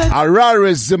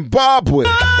 Harare, Zimbabwe.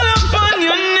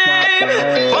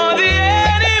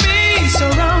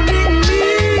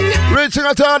 Reaching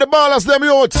out to all the ballers, them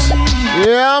youths.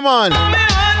 Yeah, man.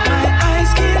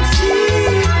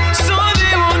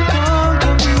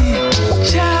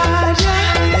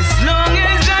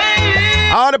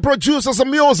 All the producers of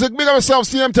music, big up yourself,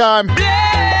 same time.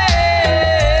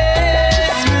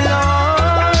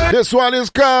 This one is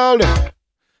called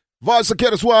Voice of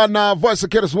Kettles One now, Voice of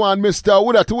Kettles One, Mr.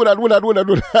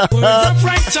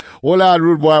 Hold on,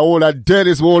 rude boy, hold on,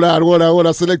 Dennis, hold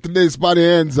on, select the Dennis Party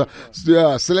Hands.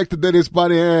 Yeah, select the Dennis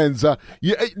Party Hands.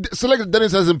 Yeah, select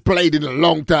Dennis hasn't played in a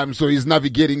long time, so he's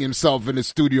navigating himself in the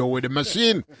studio with the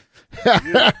machine.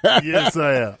 Yes,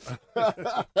 I am.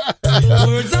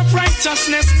 Words of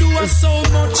righteousness do us so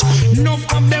much. Enough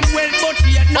of them well, but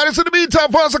yet. And it's in the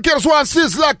meantime, Voice of Kettles One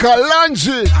sits like a lunge.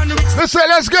 Let's say,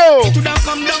 let's go. It would have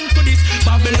come down to this.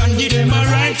 Babylon give them a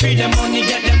right, feed them money,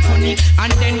 get them funny,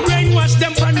 and then brainwash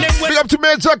them from them. Big up to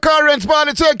Major Currents,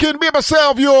 party taking, be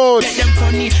myself, yours. Get them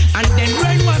funny, and then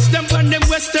brainwash them from them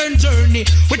western journey.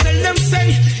 We tell them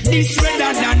say, this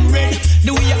redder than red.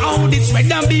 The way how this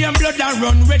red and be and blood and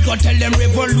run red. Go tell them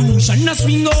revolution, a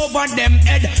swing over them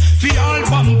head. For all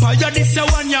vampire, this a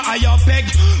one ya higher peg.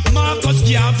 Marcus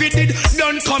Garvey did,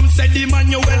 don't come said the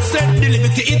man you well said. The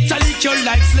liberty Italy kill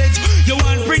like sledge. You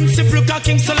want Principal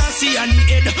King Selassie and the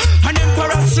head. And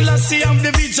Emperor Selassie and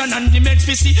the vision and the meds.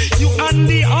 We see you and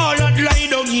the all that lie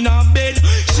down in a bed.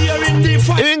 Sharing the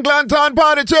fire. England town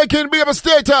party taking, be a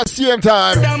status, same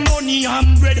time. The money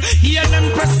and bread. Hear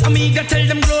them press amiga, tell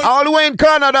them glory. All the way in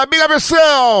Canada, big up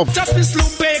yourself. Justice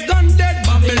Lupe, gun dead.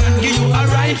 Babylon give you a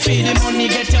right for the money,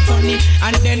 get your funny.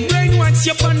 And then brainwash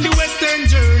you on the western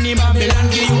journey. Babylon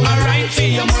give you a right for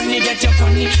your money, get your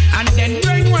funny. And then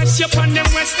brainwash you on the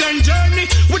western journey.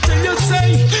 What tell you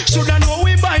say? Shoulda know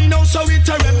we buy now, so we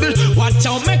terrible. Watch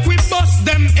out, make we bust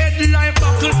them head like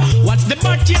buckle. What's the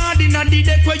backyard in the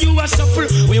deck where you are suffer?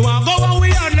 We want go where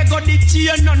we are, let go the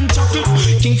chain and chuckle.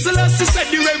 King Celestia said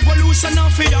the revolution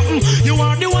of it. You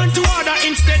are the one to order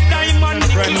instead diamond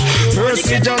nickel.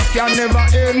 Mercy just can never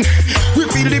end. We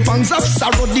feel the pangs of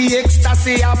sorrow, the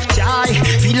ecstasy of joy.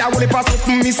 Feel a whole pass up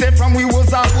me say from we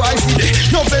was a boy.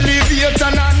 No believe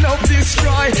and no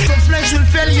destroy. So flesh will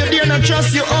fail you, dare not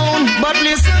trust your own. But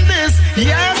listen this,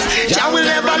 yes, Jah will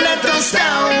never let us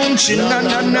down.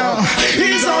 No,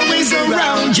 He's always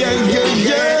around, yeah.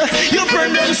 Your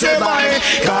friend them say bye.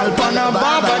 Call Pana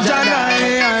Baba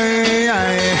Janai.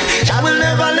 Jah will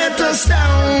never let us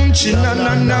down.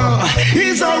 No,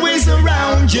 He's always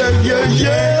around,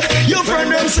 yeah. Your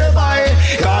friend them say bye.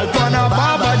 Call Pana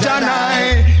Baba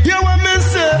Janai. You want me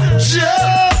say,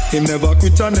 Jah. He never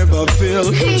quit and never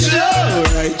fail. Jah,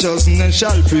 righteousness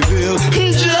shall prevail.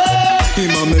 Jah,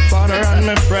 Him and my father and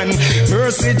my friend.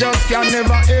 Mercy just can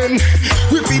never end.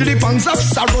 We feel the pangs of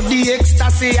sorrow, the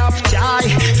ecstasy of joy.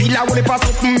 Feel a whole pass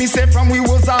up me say from we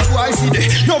was a boy. See the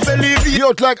no believe it.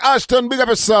 Youth like Ashton, big up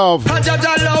yourself.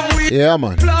 Yeah,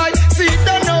 man. Fly, see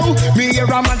the know. Me hear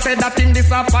a man say that him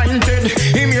disappointed.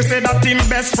 Him here say that him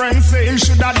best friend say him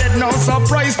shoulda dead. No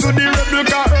surprise to the rebel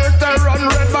car earth run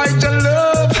red by your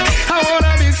love. I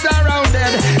wanna be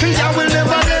surrounded. Jah will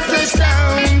never let us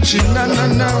down.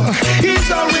 No.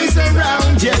 He's always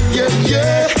around.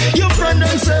 Yeah. Your friend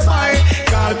don't say bye.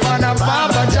 Call Pana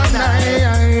Baba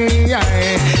Janai.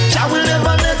 Jah will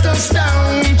never let us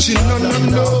down.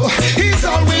 No. He's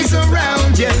always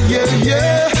around.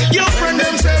 Yeah. Your friend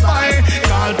don't say bye.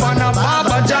 Call Pana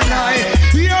Baba Janai.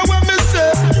 Hear what me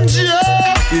say,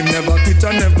 Jah. He never quit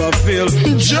and never fail.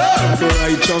 Jah,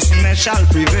 righteousness shall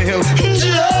prevail.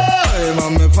 Jah,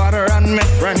 I'm my father and my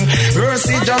friend.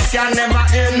 Mercy just can never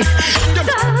end.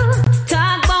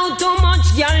 Talk about too much,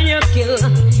 girl, you kill.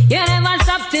 You never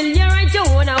stop till you write your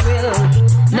own will.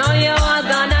 Now you are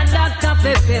gonna doctor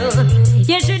fulfill.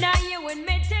 You should have you when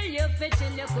me tell you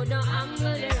fitting. You could not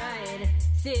angle the ride.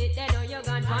 Sit there, now you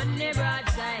gone on the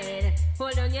broadside.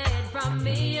 Hold on your head from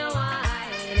me, you wide.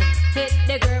 Hit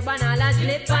the curb and all a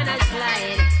slip and a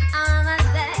slide. I'm a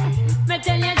say, me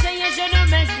tell you say you shouldn't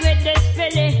mess with this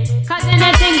filly. Cause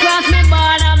anything cross me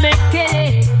border, me kill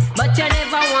it. But you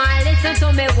never want listen to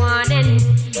me warning.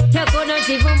 You couldn't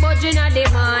even budge in the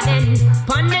morning.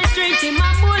 Pon the street in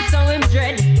my boot so him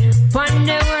dread. Pon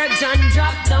the works and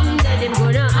drop down dead. Him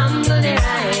gonna angle the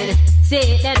ride. See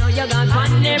it then now you gone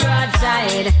pon the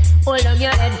broadside. Hold on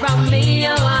your head from me, you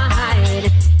want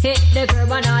hide. Hit the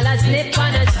curb and all a slip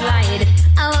and a slide.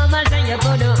 I want my friend, you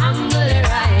couldn't angle the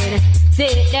ride. See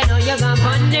it then now you gone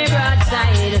pon the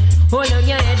broadside. Hold on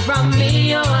your head from me,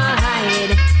 you want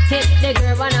hide. Hit the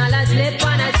curb and all a slip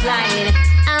and a slide.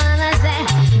 I wanna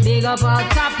say, big up all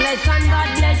topless and God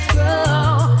bless crew.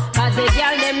 Cause the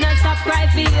girl them not stop cry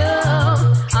for you.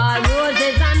 All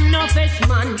roses and no fish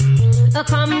man.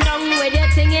 Come down with your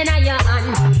thing in your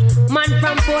hand. Man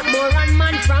from Portmore and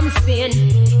man from Spain.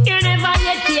 You never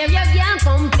yet hear you can't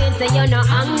complain. Say you no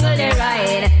angle the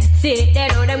ride. See it there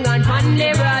now them gone on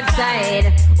the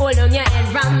broadside. Hold on your head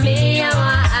from me, you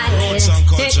want hide.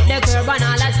 Hit the curb and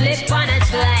all a slip and a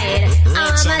slide.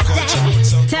 I'ma say,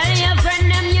 tell your friend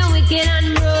them you wicked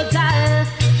and brutal.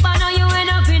 But now you end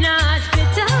up in a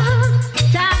hospital.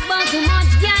 Talk about too much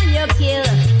girl you kill.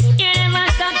 You never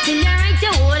stop till you right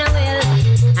you wanna will.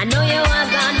 I know you are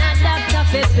gonna doctor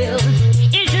fulfill.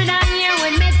 You shoulda hear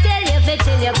when me tell you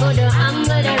till you go to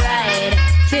angle the ride.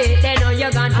 See they know you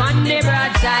gone on the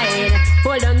broadside.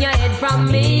 Hold on your head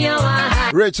from me, you want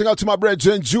hide. Reaching out to my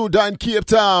brethren Judah in Cape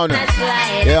Town.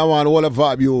 Yeah, man, all of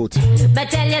vibe youth. But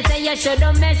tell you say you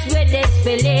shouldn't mess with this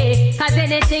filly. Cause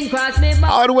anything cross me by.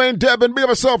 Hardway Devin, big up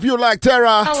yourself, you like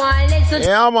Terra.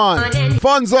 Yeah, man.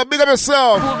 Fonzo, big up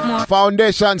yourself.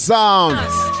 Foundation Sound.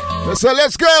 So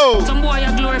let's go. Some boy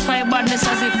you glorify badness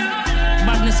as if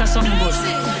badness is something good.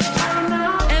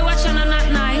 Hey, watch you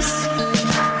not nice.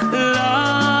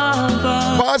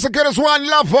 Lover. Pass get us one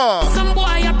lover. Some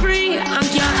boy you pray and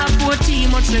can't afford tea,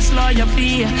 much less lawyer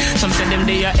fee. Some say them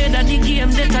they are head of the game,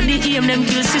 that are the aim. Them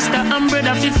kill sister and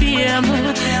brother for fame.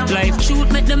 Life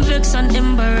truth make them vex and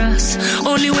embarrass.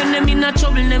 Only when them in a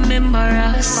trouble them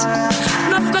embarrass.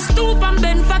 Enough cause stoop and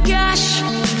bend for cash.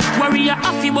 Warrior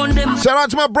Affy bun them. Shout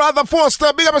out to my brother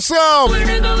Foster, big up yourself.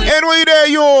 And where you there,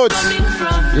 youth?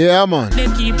 Yeah, man. They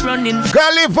keep running.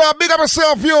 Galiva, big up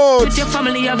yourself, youth. With your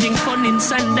family having fun in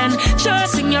sand and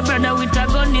chasing your brother with a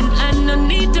gun in hand. No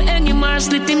need to hang him or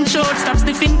slit him short. Stop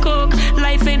sniffing coke.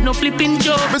 Life ain't no flipping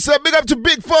joke. Mr. Big up to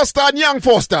Big Foster and Young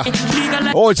Foster.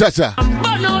 Oh, cha-cha.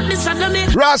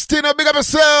 Rastina, big up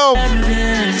yourself.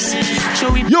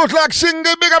 Youth like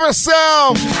Shingy, big up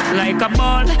yourself. Like a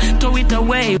ball, throw it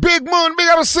away. Big Moon, big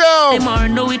up yourself.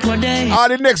 Know it one day. All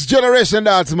the next generation,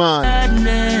 that's man.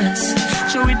 Sadness,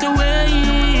 show it away.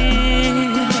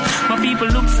 My people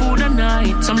look for the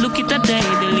night. Some look it a day.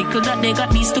 The little that they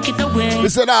got, these took it away.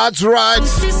 Listen, that's right.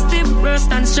 System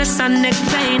burst and stress and neck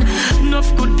pain.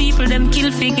 Enough good people, them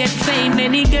kill fi get fame.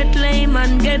 Many get lame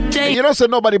and get day. You know, so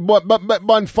nobody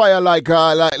burn fire like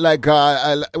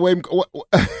when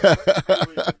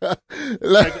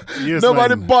yes,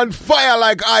 nobody burn fire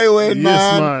like Iron,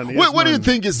 man. Man. Yes, what do you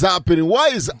think is happening? Why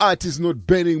is artists not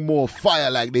burning more fire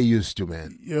like they used to,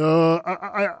 man?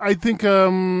 I think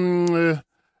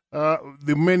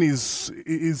the man is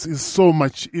so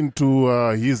much into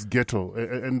his ghetto,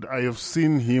 and I have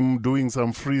seen him doing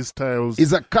some freestyles.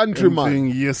 He's a countryman.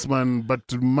 Yes, man,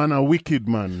 but man, a wicked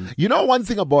man. You know, one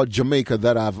thing about Jamaica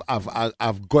that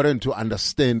I've gotten to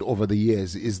understand over the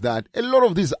years is that a lot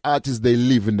of these artists, they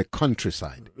live in the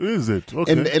countryside. Is it?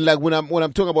 Okay. And like when I'm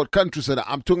talking about countryside,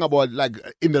 I'm talking about like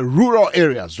in the rural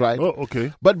areas, right? Oh,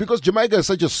 okay. But because Jamaica is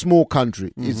such a small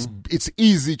country, it's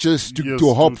easy just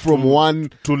to hop from one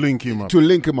to link him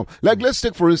up. Like let's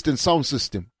take for instance sound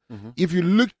system. If you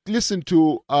listen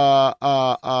to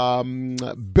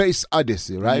Bass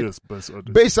Odyssey, right? Yes, Bass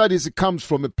Odyssey. Bass Odyssey comes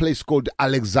from a place called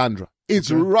Alexandra. It's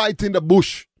right in the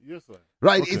bush. Yes, sir.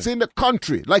 Right, Okay. It's in the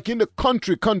country, like in the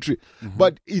country,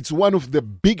 but it's one of the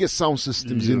biggest sound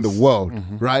systems in the world,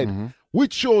 right?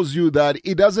 Which shows you that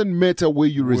it doesn't matter where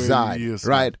you reside, yes,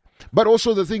 right? But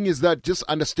also the thing is that just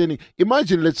understanding,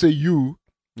 imagine, let's say you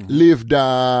lived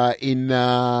in,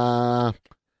 let's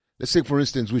say for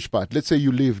instance, which part? Let's say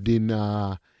you lived in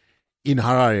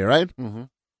Harare, right?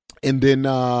 And then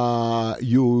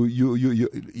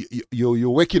you're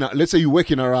working. Let's say you work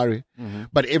in Harare,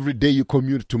 but every day you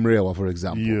commute to Mrewa, for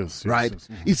example. Yes, right. yes.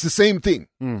 It's the same thing,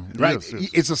 right? Yes, yes.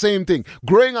 It's the same thing.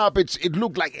 Growing up, it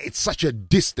looked like it's such a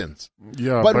distance.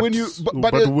 Yeah, but when you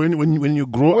when you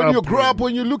grow up,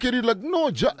 when you look at it, like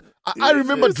no. I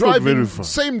remember driving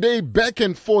same day back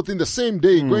and forth in the same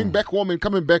day, going back home and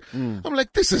coming back. I'm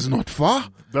like, this is not far.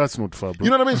 That's not far, bro.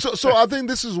 You know what I mean? So I think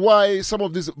this is why some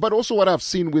of this, but also what I've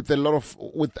seen with a lot of,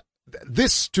 with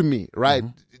this to me, right?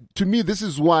 To me, this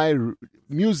is why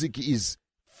music is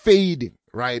fading,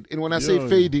 right? And when I say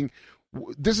fading,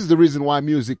 this is the reason why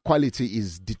music quality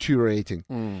is deteriorating,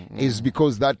 is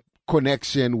because that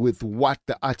connection with what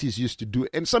the artist used to do.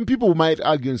 And some people might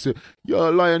argue and say, yo,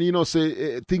 Lion, you know,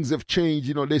 say things have changed,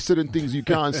 you know, there's certain things you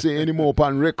can't say anymore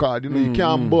upon record, you know, you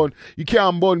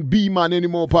can't burn B-man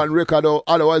anymore upon record, or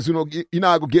otherwise, you know, you're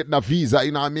not going to get a visa,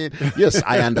 you know what I mean? Yes,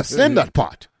 I understand that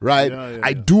part, right?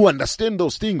 I do understand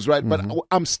those things, right? But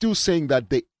I'm still saying that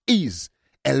there is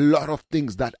a lot of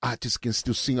things that artists can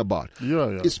still sing about.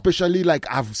 Especially, like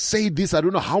I've said this, I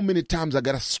don't know how many times I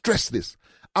got to stress this.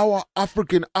 Our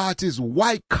African artists,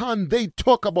 why can't they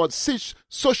talk about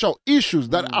social issues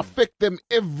that affect them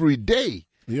every day?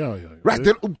 Right?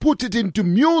 They put it into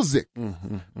music.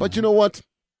 But you know what?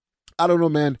 I don't know,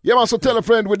 man. Yeah, man, so tell a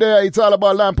friend we're there. It's all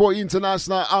about Paw Int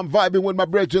International. I'm vibing with my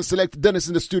brethren. Select Dennis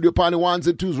in the studio, party 1s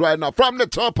and 2s right now. From the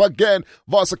top again,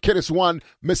 Vasa Kiddis 1,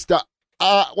 Mr.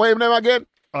 What's your name again?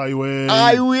 I win.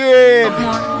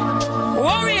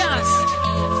 Warriors.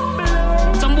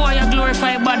 Some boy you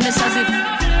glorify badness as if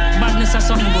badness is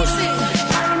something good.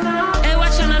 Hey,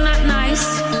 watch you not nice.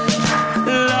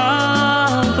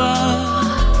 Lover.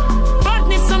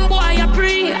 Badness some boy you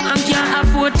pray and can't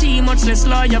afford tea, much less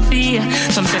lawyer fee.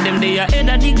 Some say them they are head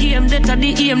of the game, that are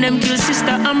the aim. Them kill sister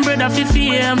and brother for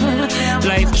fame.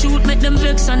 Life truth make them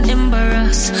vex and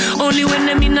embarrass. Only when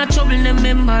them in a trouble them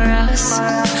embarrass.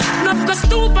 Enough go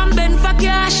stoop and bend for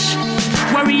cash.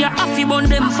 Warrior Affy bun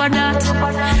them for that.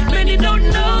 Many don't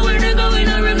know where they going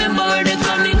or remember where they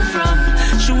coming from.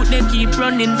 Shoot, they keep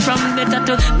running from better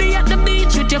to be at the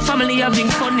beach with your family having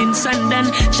fun in sand and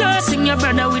chasing your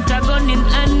brother with a gun in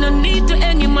hand. No need to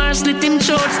hang him or slit him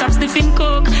short. Stop sniffing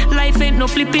coke. Life ain't no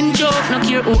flipping joke. No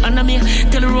care who under me.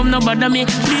 Tell the room no bother me.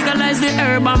 Legalize the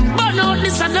herb and burn out the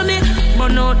sodomy.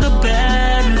 Burn out the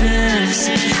badness.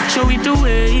 Show it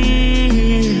away.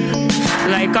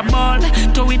 Like a ball,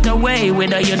 throw it away.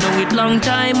 Whether you know it long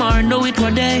time or know it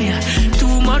one day.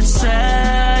 Too much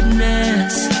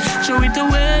sadness, show it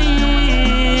away.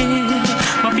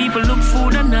 My people look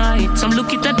for the night. right. Some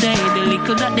look it a day, the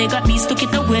liquor that they got, these took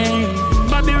it away.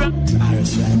 Bobby Rock.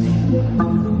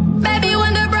 Baby,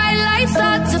 when the bright lights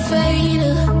start to fade,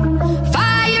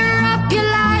 fire up your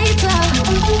lighter,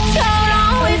 float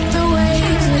on with the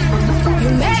waves. You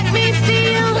make me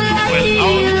feel like,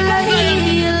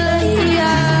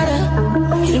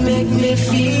 you make me feel like,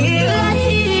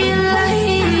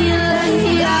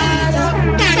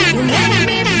 you make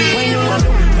me feel.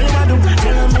 When you do,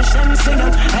 tell them to sing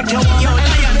up, like you want.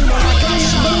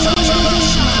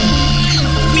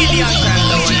 Million times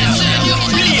the way.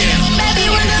 Baby,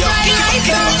 when the bright lights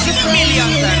start to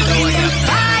fade,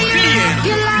 fire up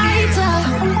your lighter,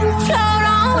 float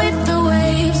on with the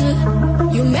waves.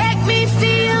 You make me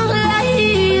feel like,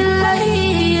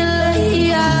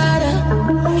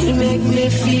 you make me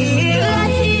feel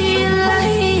like,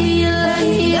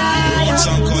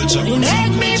 you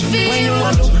make me feel. When you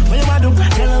want to,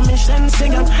 tell them mission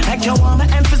sing up, like you want my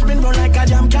emphasis been roll like a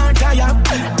jam can't tire.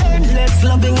 Endless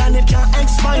loving and it can't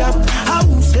expire. How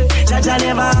say, Jaja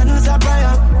never answer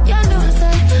prayer. You know,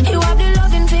 say, you have the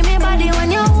loving for me body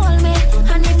when you hold me,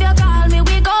 and if you call me,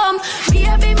 we come.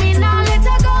 Baby, me now let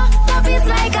her go. Love is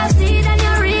like a seed and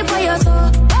you reap what you sow.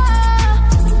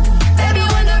 Baby,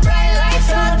 when the bright lights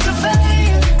start to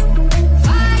fade,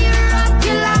 fire up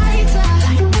your lighter,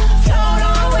 float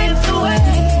on with the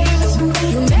waves.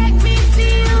 You make me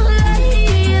feel like,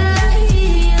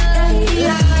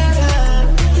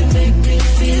 you make me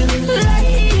feel like,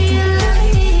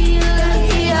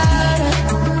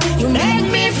 you make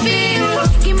me feel.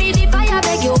 Give me the fire,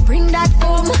 beg you, bring that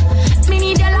home. Me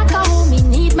need you like a home, me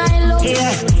need my love.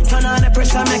 Yeah, turn on the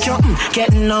pressure, make you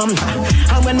get numb.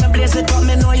 And when me blaze it up,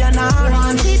 me know you're not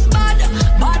Want it bad,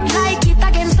 bad like it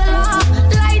against the law.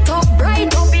 Light up,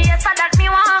 bright up, yes, that me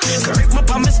want. Correct my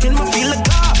palm, my skin, my feel like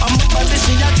car. I'm a body,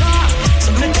 see your car.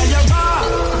 So me tell you raw.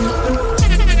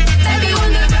 Baby,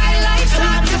 when the bright lights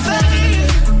start to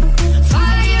fade,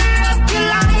 fire up your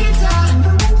lighter,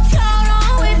 float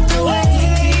on with the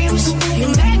waves. You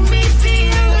make me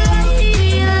feel like,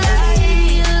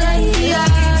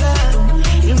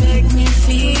 you make me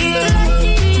feel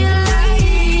like,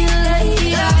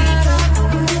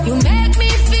 you make me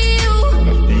feel.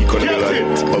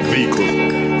 A vehicle.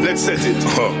 Let's set it. I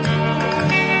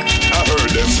heard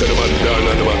them say them a done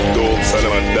and them a dogs and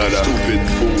them a dada. Stupid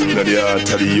fool that they are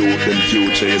to the youth and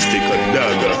future is take a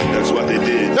dagger. That's what they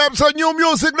did. Them some new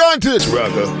music, don't it?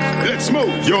 Ragga. Let's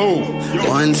move. Yo.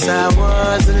 Once I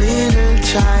was a little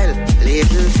child,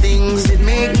 little things that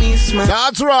make me smile.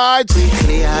 That's right.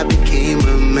 Quickly I became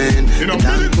a man.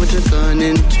 And put a gun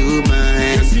into my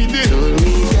hand. Told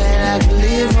me that I could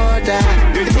live or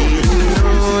die. Didn't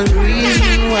know the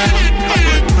reason why.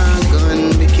 But my gun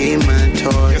became my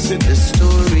toy. The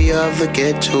story of the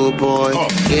ghetto boy.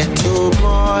 Ghetto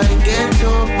boy,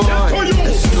 ghetto boy.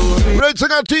 The story.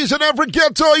 Raising a teach in every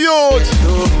ghetto youth.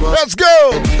 Let's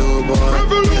go. Ghetto boy.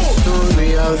 The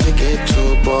story of the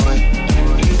ghetto boy.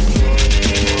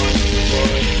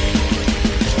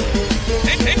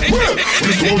 Well,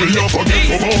 the story of a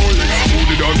ghetto boy who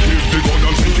didn't give the gun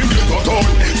and think him get a toy.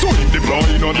 So he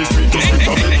deployed on the street to spit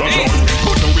a better joy.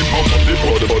 But now we found up the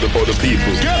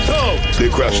people. Ghetto! They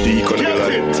crashed the economy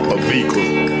like a vehicle.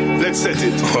 Let's set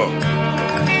it. I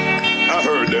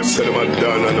heard them say them a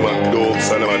done and them a dogs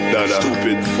and them a dada.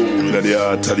 Stupid fool that they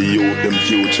are to the youth, them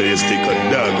future is take a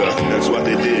dagger. That's what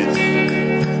they did.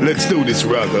 Let's do this,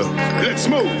 Ragga. Let's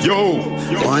move. Yo.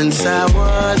 Once I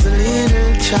was a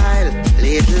little child,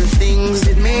 little things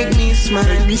that make me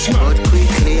smile. But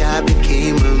quickly I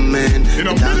became a man.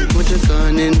 And put a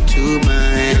gun into my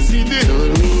hand.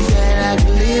 Told me that I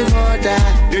could live or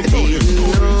die. Didn't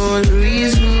know the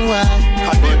reason why.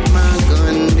 But my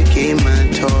gun became my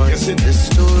toy. The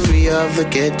story of the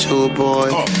ghetto boy.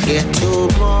 Ghetto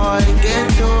boy,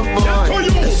 ghetto boy.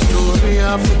 The story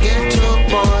of the ghetto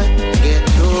boy.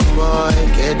 Ghetto boy,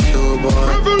 ghetto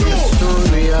boy. The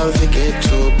story of the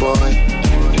ghetto boy.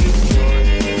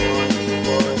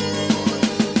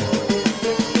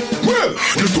 Well,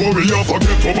 the story of a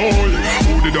ghetto boy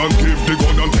who didn't give the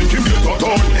gun and think him get a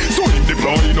toy. So him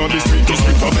deploying on the street to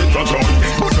spit a better joy.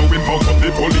 But now him back up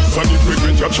the police and him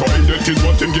regret your choice. That is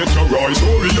what him get a right.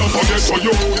 Story of a ghetto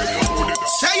youth.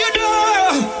 Say you do.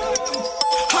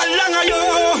 How long are you?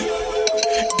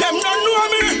 Them don't know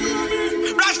me.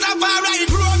 Rastafari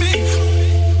grow me.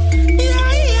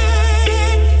 Yeah,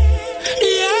 yeah,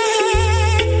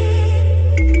 yeah.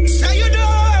 Say you do.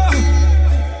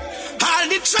 All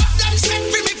the trap them send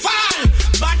for me fall.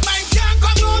 But mine can't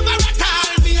come over at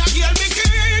all. Me a heal me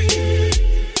king.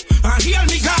 I heal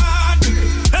me God.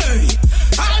 Hey.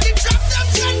 All the trap them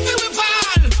send for me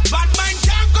fall. But mine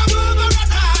can't come over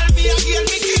at all. Me a heal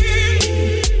me king.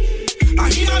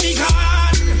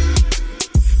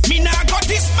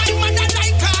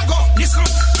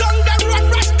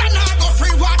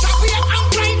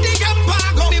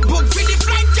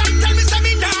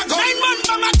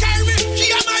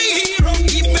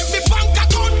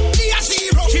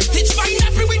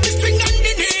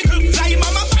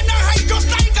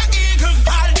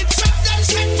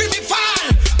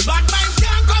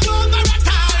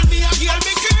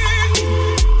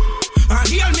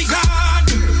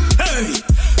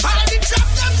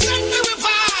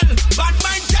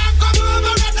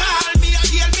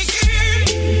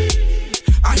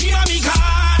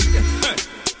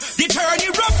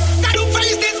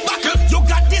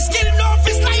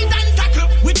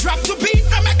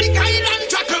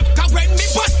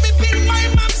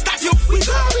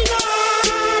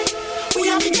 We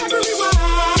have been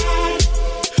everywhere.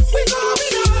 We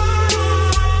going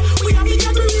on. We have been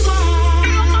everywhere.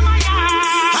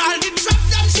 All the trap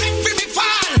them sing for me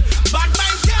fall. Bad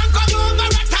mind can't come over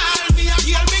at all. Me a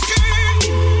heal me king.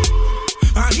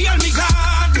 And heal me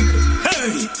God.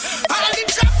 Hey. All the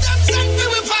trap them sing for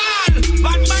me fall.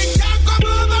 Bad mind can't come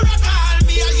over at all.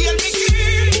 Me a heal me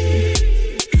king.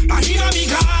 And heal me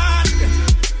God.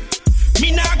 Me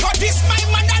nah go this my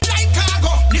mother like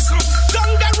cargo. Listen,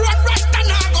 down the road right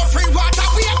and I go free water.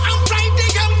 We are right the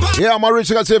empire. Yeah, I'm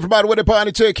reaching out to everybody with the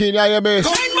party taking. Yeah, me.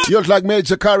 You look like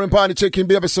Major Karen party taking.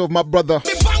 Be yourself, my brother.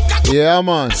 Yeah,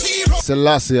 man.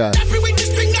 Selassie.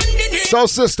 So,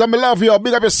 sister, me love you.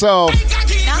 Big up yourself.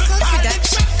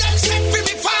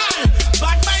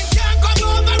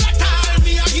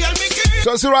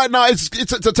 So, see, right now,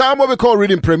 it's a time where we call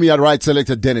Reading Premiere, right,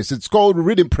 Selector Dennis? It's called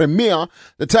Reading Premiere,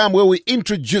 the time where we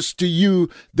introduce to you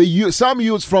some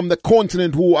youths from the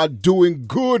continent who are doing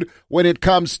good when it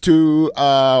comes to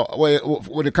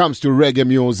reggae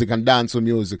music and dancehall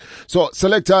music. So,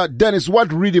 Selector Dennis,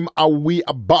 what rhythm are we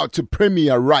about to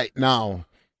premiere right now?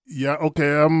 Yeah,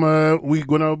 okay. We're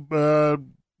gonna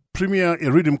premiere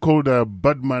a rhythm called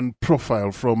Badman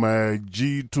Profile from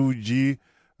G2G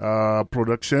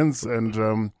Productions,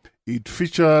 and it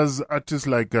features artists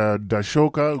like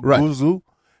Dashoka, right, Guzu,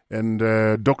 and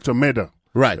Dr. Meda.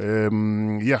 Right.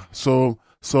 Yeah. So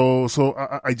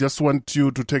I just want you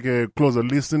to take a closer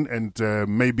listen and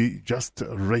maybe just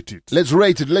rate it. Let's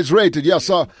rate it. Yes,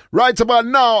 sir. Right about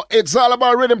now, it's all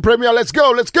about Rhythm Premiere. Let's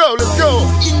go. Indigo.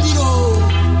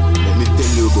 Let me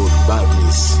tell you about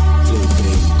badness.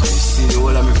 See all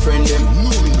of my friends, them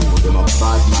them a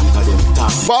bad man, cause them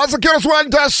top. Boss, kill one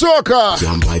dash soccer.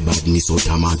 Can't buy badness out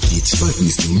of market.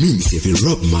 Badness to means if you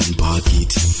rub man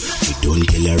pocket. We don't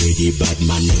tell already, bad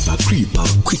man never creep out.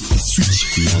 Quick to switch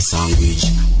for your sandwich.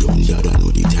 Don't dada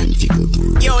know the time to go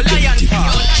through. Yo, Lion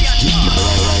Paw.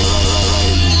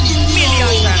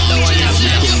 Million times the one you have.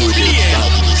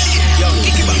 Yo,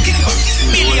 kick it back.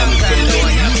 Million times the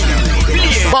one you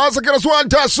have. Boss, kill one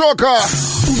dash soccer.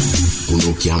 Who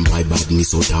no can buy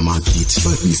badness out of market.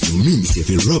 Badness to means if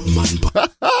you rub man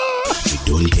we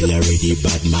don't tell already,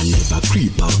 bad man never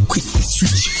creep out. Quick to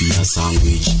switch for your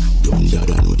sandwich. Don't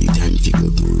dada know the time to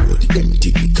go through road.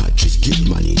 Empty the cartridge, get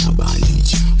money in a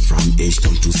bandage. From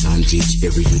H-Town to Sandwich,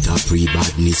 every youth a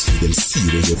pre-badness. For them see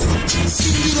where you practice.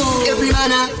 Every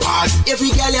man a bad,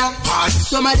 every gal a bad.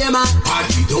 Some of them a bad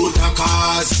without a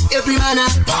cause. Every man a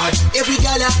bad, every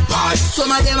gal a bad.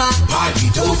 Some of them a bad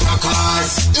without a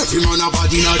cause. Every man a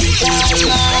bad in a different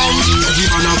line. Every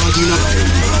man a bad in a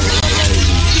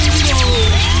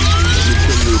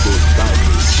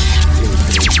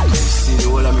see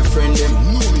all of my friends, them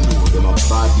a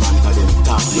bad man, cause them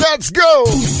top. Let's go.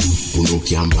 Who no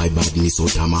can buy badness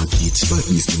out of market.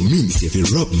 Badness to means if you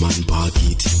rub man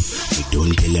pocket. We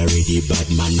don't tell already,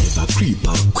 bad man never creep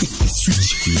out. Quick to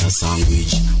switch for your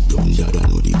sandwich. Don't dada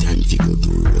know the time to go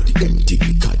through road. Empty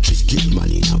the cartridge, get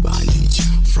money in a bandage.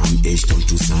 From H-Town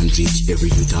to Sandwich, every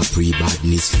youth a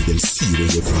pre-badness. For them see where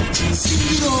you practice.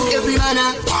 Every man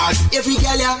a bad, every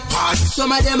gal a bad.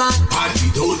 Some of them a bad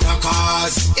without a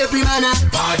cause. Every man a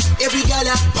bad, every gal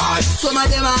a bad. Some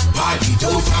of them a bad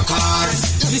without a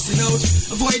cause. Listen out,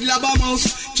 avoid lobber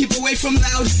mouse. Keep away from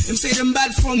loud. Them say them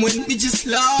bad from when we just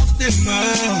laugh them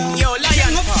out. Yo,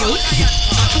 Lion Paw.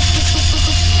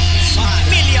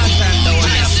 Million times the one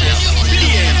you say.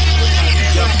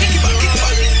 Yo, kick it back.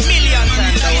 Million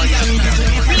times the one you say.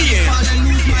 Fall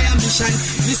and lose my ambition.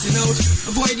 Listen out,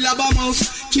 avoid lobber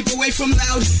mouse. Keep away from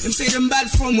loud. Them say them bad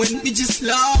from when we just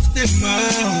laugh them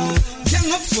out.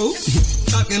 Young up fool.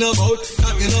 Talking about,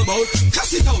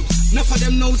 cuss it out. Enough of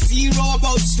them know zero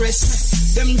about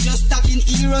stress. Them just talking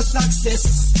hero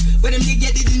success. But them they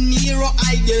get it in hero,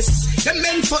 I guess. Them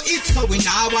meant for it, so we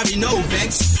now worry no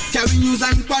vex. Carry news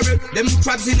and quarrel, them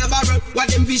crabs in a barrel. What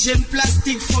them vision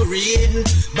plastic for real.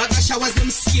 But I showers them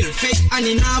skill, fake and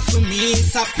enough for me.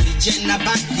 Supply gen a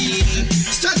bad deal.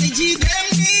 Strategy them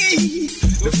need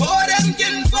before them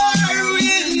can fire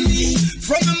with me.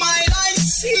 From a mile I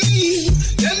see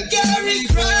them carry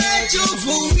grudge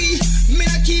over we. Me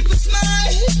not keep a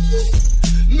smile.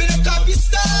 Me not copy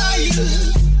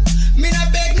style. Me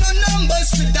not beg no numbers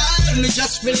to dial. Me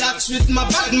just relax with my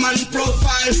Batman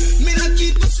profile. Me not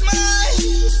keep a smile.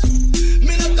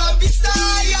 Me not copy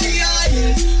style.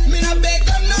 Me not beg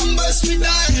no numbers to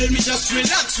dial. Me just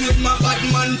relax with my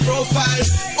Batman profile.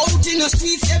 Out in the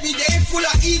streets every day full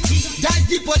of ET. Dice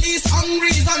the police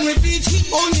hungry and repeat.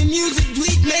 Only music do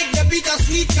it make the bitter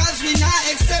sweet. Cause we not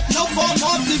accept no form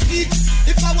of defeat.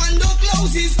 If I want no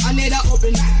closes, I need a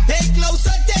open. Pay close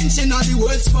attention on the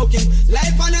word spoken.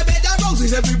 Life on a bed of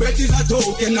roses, every breath is a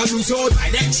token. I lose all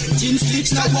direction, team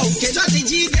sleeps not woken.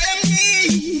 Strategy them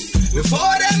need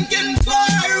before them can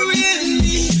fire with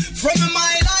me. From a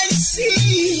mile I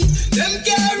see them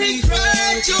carry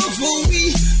grudge over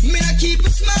we. Me not keep a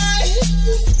smile,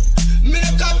 me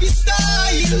not copy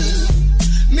style.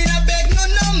 Me not beg no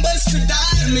numbers to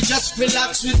dial. Me just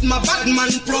relax with my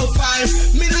Batman profile.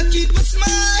 Me not keep a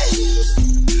smile,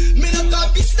 me not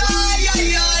copy style.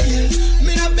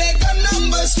 Me not beg no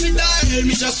numbers to dial.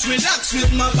 Me just relax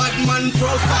with my Batman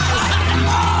profile.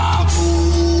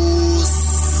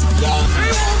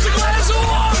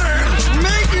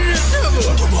 Making it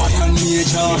double. Boy and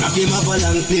major, game of a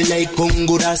long play like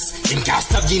Congoras. In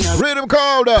cast of Gina. Rhythm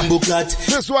called.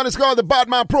 This one is called the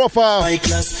Batman Profile. My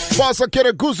class. Bossa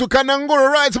Kere Guzu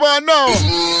Kananguru right about now.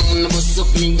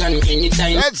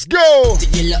 Let's go. The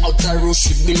yellow outer row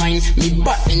should be mine. Me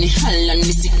bat any hell and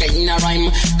me sick in a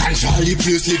rhyme. Control the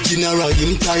place live in a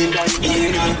rhyme time.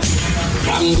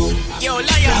 Rango. Yo,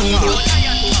 lion.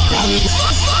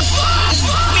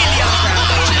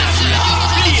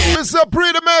 Mr.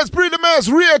 Pretty Mess,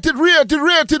 rated.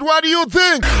 What do you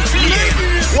think?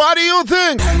 What do you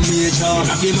think?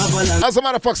 As a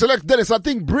matter of fact, select Dennis. I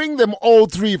think bring them all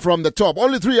three from the top.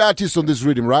 Only 3 artists on this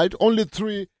rhythm, right? Only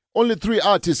three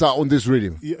artists are on this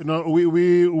rhythm. Yeah, no,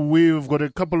 we've got a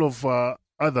couple of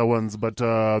other ones, but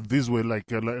these were like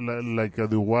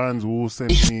the ones who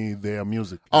sent me their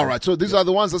music. All right, so these are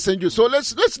the ones that sent you. So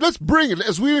let's bring it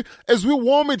as we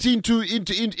warm it into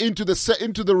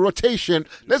the rotation.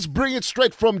 Let's bring it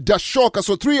straight from Dashoka.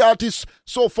 So 3 artists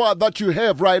so far that you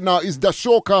have right now is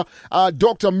Dashoka,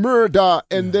 Dr. Murder,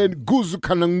 and then Guzu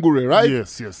Kanangure, right?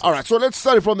 Yes. All right, so let's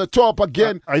start it from the top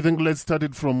again. I think let's start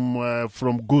it from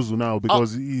Guzu now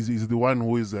because he's the one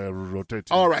who is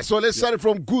rotating. All right, so let's start it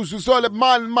from Guzu. So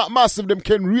massive them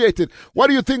can rate it. What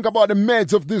do you think about the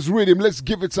meds of this rhythm? Let's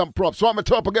give it some props. So I'm a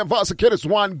top again. Vasakeris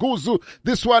one Guzu.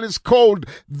 This one is called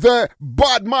the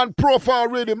Badman Profile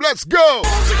Rhythm. Let's go.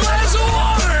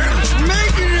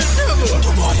 Making it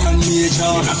double. Boy and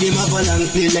major, game of a long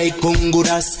play like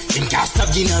Congoras. In cast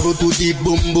of Gina to the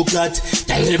bumbo clat.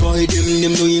 Tell the boy them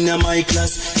know in my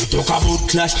class. You talk about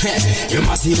clash, you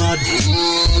must be mad.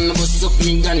 Bust up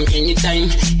me gun anytime.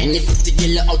 Any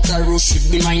particular outer row should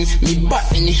be mine. Me bat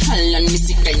any hell and me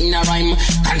sick in a rhyme.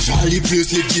 Control the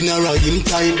place live in a rhyme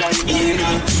time.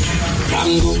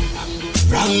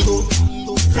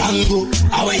 Rango,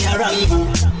 away a Rango.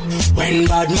 When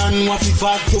bad man want to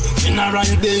fuck you, general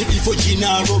bill before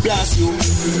Gennaro blast you.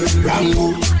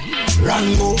 Rango,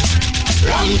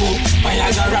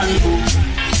 Bayaga Rango.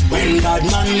 When bad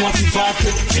man want to fuck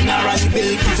you, general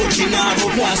bill before Gennaro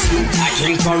blast you. I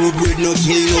can't corrupt with no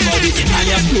kill nobody. I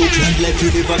have no blood left,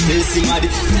 you never tell somebody.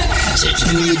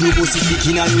 Checking you do pussy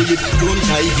sticking on you. Don't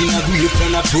dive in a grave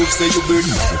and a proof say you burn.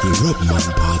 If you rub man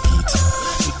park it,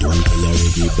 you don't tell a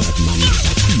reggae bad man.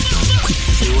 Quick,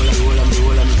 say all of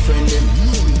my friend them.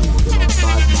 Them a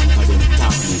bad man for them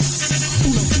toughness.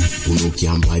 Who no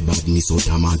can buy badness out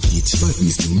of market.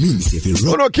 Badness no means if you rub.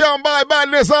 Who no can buy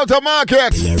badness out of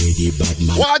market. Tell a reggae bad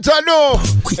man. What I know,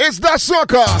 it's that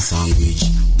sucker. Sandwich,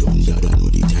 don't know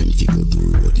the time to go to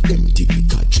road. Empty the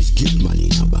cartridge, get money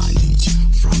in a bandage.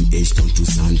 From H-Town to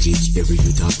Sandwich, every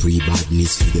youth a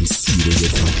pre-badness for them see when they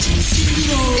practice.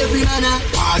 Every man a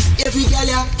bad, every gal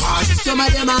a bad. Some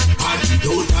of them a bad,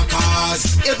 don't a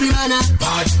cause. Every man a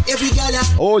bad, every gal a.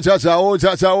 Oh cha-cha,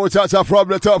 from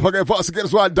the top again. First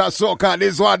against one, that sucker.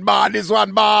 This one bad.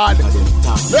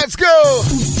 Let's go.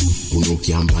 Who no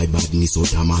can buy badness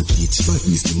out of market.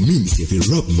 Badness no means if you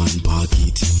rub man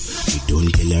pocket. You don't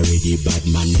tell a reggae bad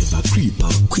man never creep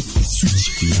out. Quick to switch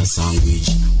for your sandwich.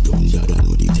 Don't know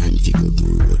the time to go to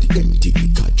road. Empty the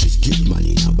cartridge, get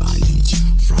money in a bandage.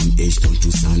 From H-Town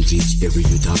to Sandwich, every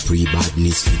youth a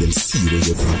pre-badness for them see where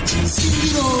you practice.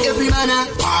 Every man a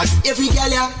bad, every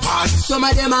gal a bad. Some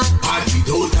of them a bad,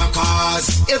 without a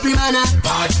cause. Every man a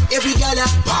bad, every gal a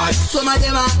bad. Some of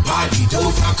them a bad, without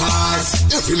a cause.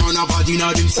 Every man a bad in a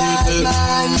them circle.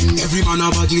 Every man a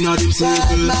bad in a them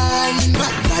circle.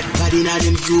 Bad in a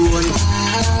them zone.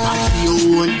 Bad for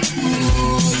your own.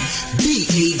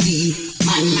 B.A.D.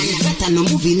 Man, better no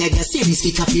movie nigga series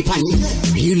fi copy pan.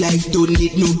 Real life don't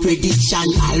need no prediction.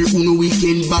 All uno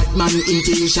weekend Batman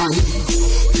intention.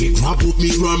 They grab up me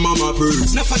grandmama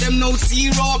purse. Enough of them no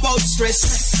zero about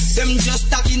stress. Them just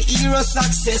talking hero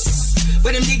success.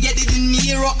 When them they get it in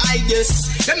Nero, I guess.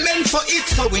 Them meant for it,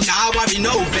 so we now worry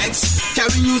no vex.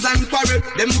 Carry news and quarrel,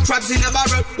 them crabs in a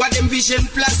barrel. What them vision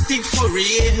plastic for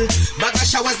real. Bag of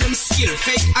showers, them skill,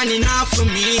 fake and enough for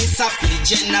me. Supply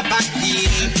gender back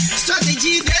deal.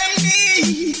 Strategy them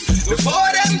need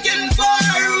before them can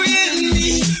fire with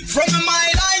me. From a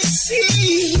mile I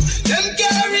see them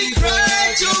carry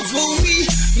grudge over we.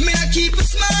 Me not keep a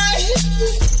smile,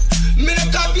 me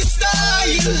not copy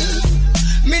style,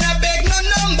 me not beg no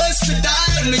numbers to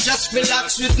dial. Me just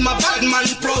relax with my Batman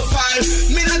profile.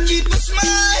 Me not keep a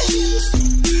smile,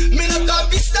 me not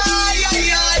copy style,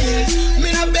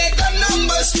 me not beg no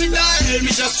numbers to dial.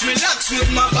 Me just relax with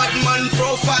my Batman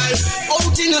profile.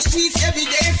 Out in the streets every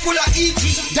day full of ET.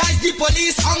 Dice the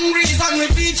police hungry and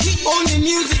repeat. Only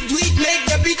music do it make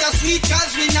the bitter sweet.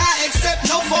 Cause we not accept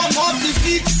no form of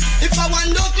defeat. If I want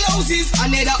no closes, I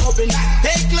need to open.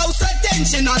 Pay close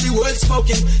attention on the words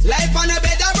spoken. Life on a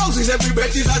bed of roses, every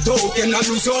breath is a token. I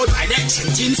lose all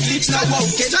direction, team sleeps not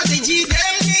woken. Strategy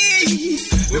them need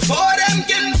before them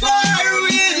can fire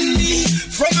with me.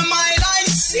 From a mile I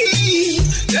see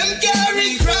them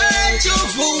carry grudge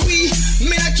over we.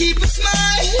 Me not keep a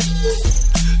smile,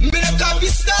 me not copy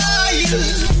style,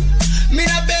 me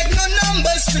not beg no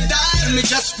numbers to dial. Me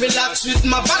just relax with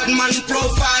my Batman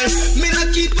profile. Me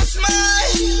not keep a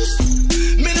smile,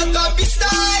 me not copy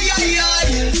style,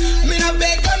 me not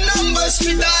beg no numbers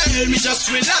to dial. Me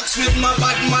just relax with my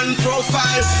Batman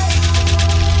profile.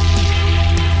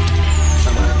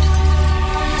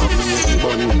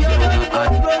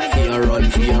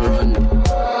 Fear run.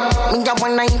 Me just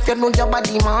wanna if you know your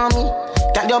body, mommy.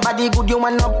 Tell your body good, you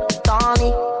wanna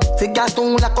Tommy. Figure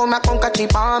soon like come and catch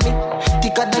it on me.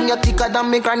 Thicker than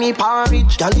me granny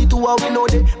porridge. Girl, it too we know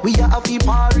that we are a fee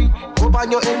party. Over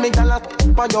your head, me girl,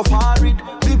 on your forehead.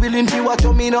 Be willing to watch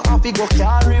you, me no have to go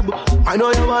carry. I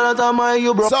know you wanna tell my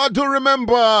you bro. So do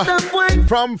remember,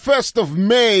 from 1st of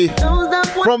May,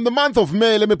 from the month of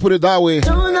May, let me put it that way,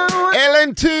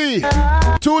 LNT,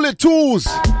 Tuli Tools,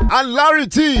 and Larry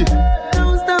T.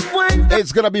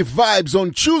 It's gonna be vibes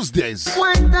on Tuesdays.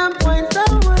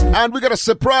 And we got a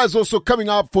surprise also coming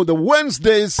up for the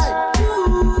Wednesdays.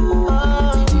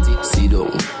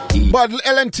 But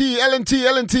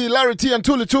LNT, Larry T and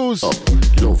Tuli Tools.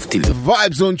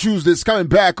 Vibes on Tuesdays coming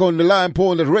back on the Lion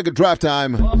Paw and the Reggae Draft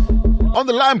Time. On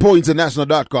the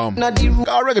LionPawInternational.com.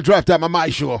 Our Reggae Draft Time on my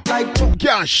show.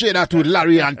 Can't share that with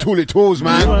Larry and Tuli Tools,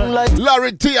 man.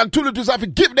 Larry T and Tuli Tools have to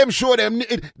give them show. They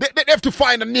have to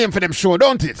find a name for them show,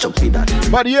 don't it?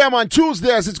 But yeah, man,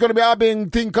 Tuesdays, it's going to be our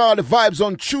big thing called the Vibes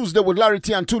on Tuesday with Larry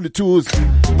T and Tuli Tools.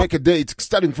 Make a date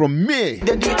starting from May.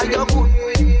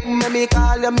 Me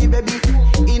call you me baby.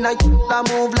 In a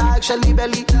move like Shelly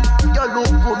Belly. You look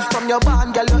good from your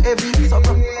band, girl, you heavy. So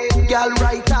girl,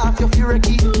 right off your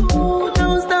furicky.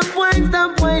 Don't stop wine,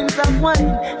 stop wine, stop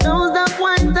wine. Don't stop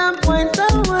wine, stop wine,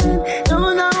 stop wine.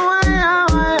 Don't stop wine.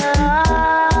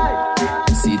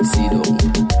 Sit down.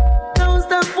 Don't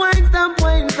stop wine, stop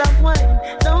wine, stop wine.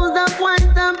 Don't stop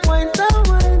wine, stop wine, stop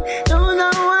wine. Don't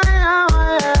stop wine.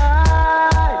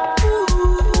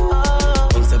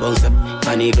 Bounce up,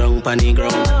 panny ground.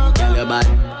 Girl, you bad.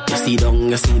 You see down.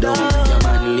 Your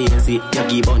man lazy. You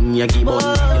keep on. You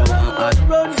want hard.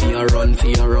 Fear run. Girl,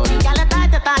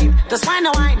 you time. Just find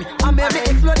a wine. I'm baby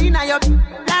exploding on your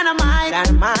dynamite.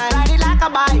 Ride it like a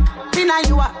bike. Finna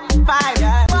you a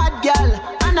fire. Bad girl.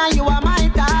 And now you are my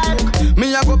type.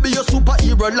 Me a go be your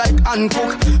superhero like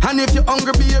Hancock. And if you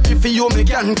hungry baby for you me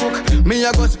can cook. Me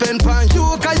a go spend pan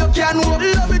you cause you can walk.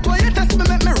 Love it when you test me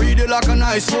make me read it like a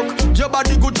nice book. Your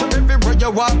body good to everywhere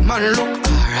you walk man look.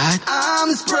 Alright.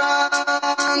 I'm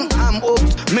strong, I'm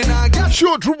hooked. Me nah get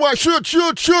shoot. Do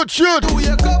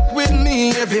you cup with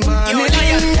me every morning?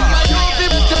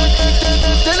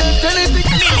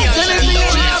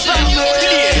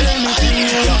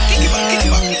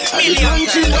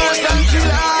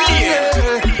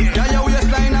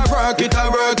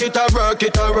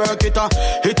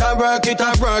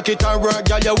 Work it.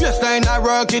 Girl, your waistline I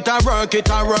work it.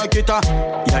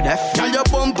 You're deaf. Girl, your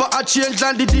bumper I change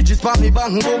and the digits for me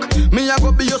bank book. Me I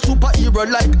go be your superhero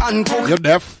like Hancock. You're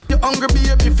deaf. You hungry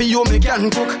baby for you me can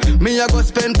cook. Me I go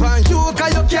spend pan you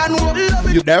cause you can walk. Love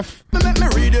it. You deaf. Make me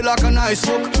read it like a nice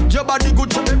book. Your body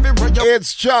good to everywhere you.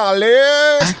 It's Charlie.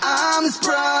 I'm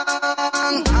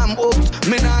strong, I'm hooked.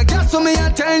 Me nah guess so me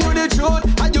I tell you the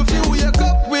truth. And you feel wake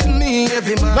up with me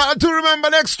every man. Now to remember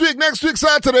next week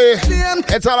Saturday,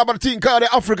 it's all about a team called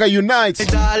the Africa Unite.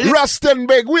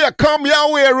 Rustenburg, we are come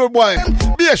your way, rude boy.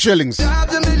 Be a shillings.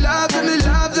 Love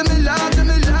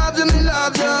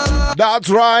you. That's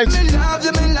right.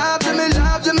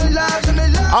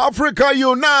 Africa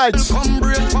unites. Come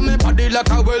brace for me body like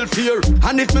a welfare.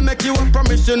 And if me make you a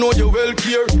promise, you know you will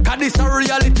care. Cause this a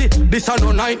reality, this a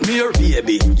no nightmare.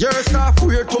 Baby, you're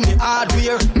software to me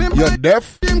hardware. You're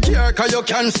deaf? Him care cause you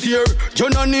can steer. You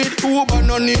no need Uber,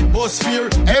 no need bus fare.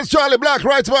 It's Charlie Black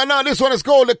right about now. This one is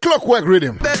called the Clockwork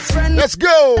Rhythm. Best friend. Let's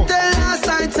go. Tell last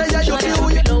night say you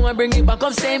feel you. Bring it back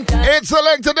up same time. It's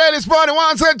Selected Daily Party.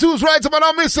 Ones and twos right about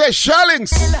now. Me say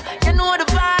Shallings. You know the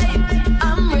vibe.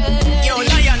 I'm ready. Yo,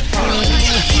 Lion.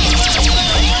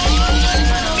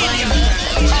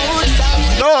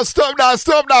 No, stop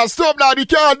that. You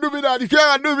can't do me that. You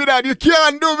can't do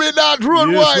me that,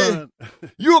 Road Yes, boy.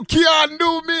 You can't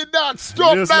do me that.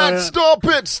 Stop Yes, that.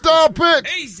 man. Stop it.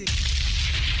 Easy.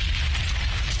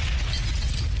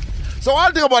 So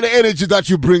one thing about the energy that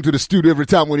you bring to the studio every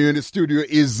time when you're in the studio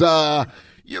is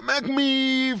you make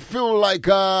me feel like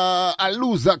a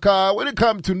loser. When it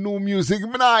comes to new music,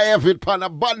 I have it pan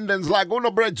abundance like Uno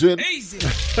Brethren. Easy.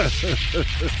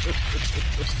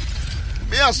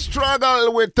 Me a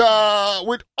struggle with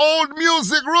old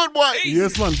music, Road boy.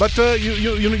 Yes, man. But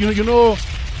you know,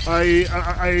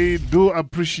 I do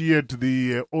appreciate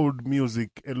the old music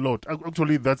a lot.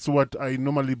 Actually, that's what I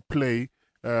normally play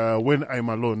when I'm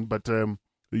alone. But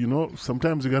you know,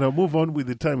 sometimes you gotta move on with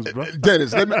the times, bro.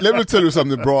 Dennis, let me tell you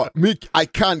something, bro. Me, I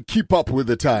can't keep up with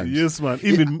the times. Yes, man.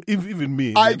 Even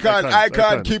me. I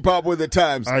can't keep up with the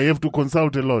times. I have to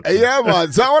consult a lot. Yeah,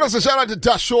 man. So I want us to shout out to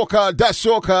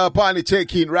Dashoka, Pani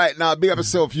check-in right now. Big up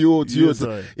yourself, you.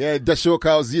 Yeah, Dashoka.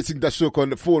 I was using Dashoka on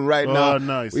the phone right now. Oh,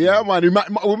 nice. Yeah, man.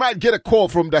 We might get a call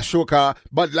from Dashoka,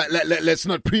 but let's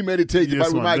not premeditate it, Yes,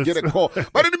 but we man, might get a call.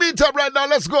 But in the meantime, right now,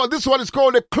 let's go. This one is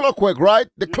called the Clockwork, right?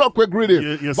 The Clockwork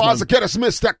Rhythm. Yes, Boss Ketta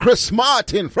Smith, that Chris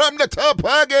Martin from the top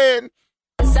again.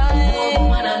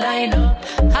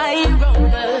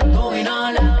 Going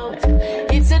all out.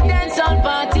 It's a dancehall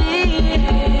party.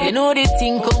 You know the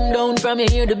thing come down from you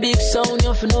hear the big sound.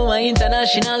 You know my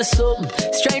international soap.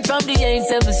 Straight from the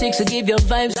 876 to give your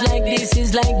vibes like this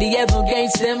is like the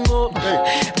Evergates them up.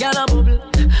 Gala bubble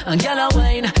and gala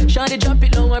wine. Shawty drop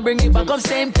it low and bring it back up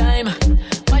same time.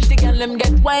 Watch the gal them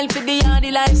get wild for the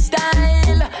yardy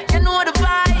lifestyle. You know the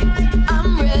vibe.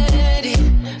 I'm ready.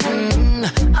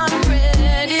 I'm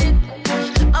ready.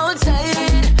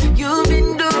 Outside, you've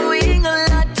been doing a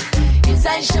lot.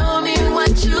 Inside, show me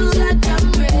what you got.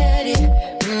 I'm ready.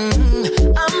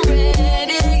 I'm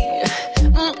ready.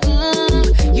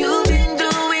 You've been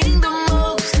doing the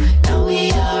most. Now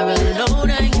we are alone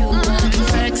and you are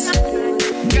Flex.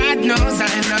 God knows I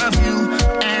love you.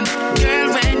 And girl,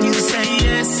 when you say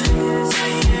yes.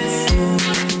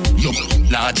 Yo,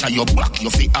 large on your back,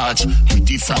 your feet arch.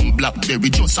 Pretty from Blackberry,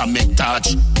 just a make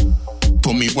touch.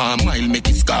 To me 1 mile make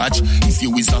it scotch. If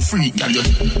you is a freak, girl, you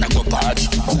like a patch.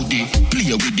 Goodie,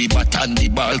 play with the bat and the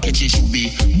ball, catch it should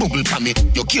be. Bubble pa me,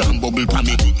 you can't bubble pa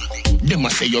me. Them a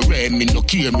say you rare, me no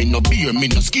care, me no beer, me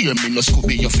no scare, me no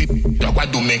Scooby, you fit. That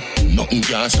what do me? Nothing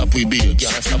can stop we beer,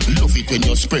 can't stop. Love it when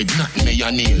you spread, not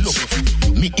mayonnaise.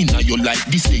 Me inna you like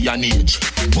this day and age.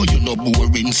 But you no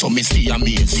boring, so me stay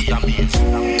amazed. You are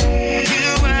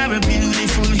a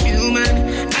beautiful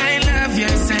human. I love your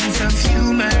sense of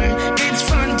humor. It's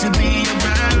fun to be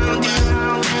around you.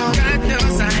 God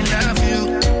knows I love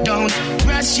you. Don't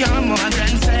rush, you're more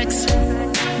than sex.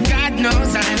 God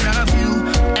knows I love you.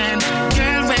 And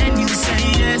girl, when you say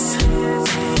yes,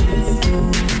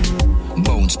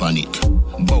 bounce pan it,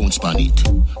 bounce pan it,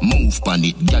 move pan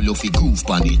it, gyal you fi groove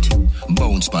pan it,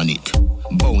 bounce pan it,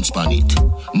 bounce pan it,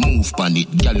 move pan it,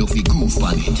 gyal you fi groove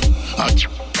pan it. Hot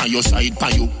on your side,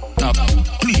 pan you top,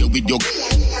 play with your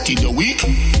till the week,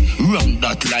 run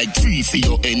that like free for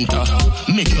your enter,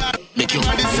 make you.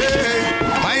 Say,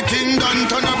 my kingdom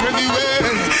turn up everywhere.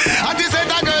 I just said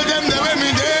that girl them there every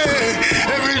day.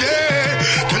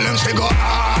 Tell them say go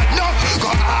hard, no.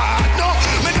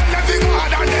 Me tell them say go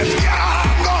hard and them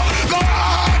can't go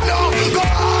hard,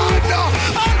 no.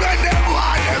 And when them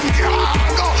want them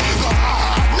can't go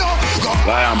hard,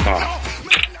 no.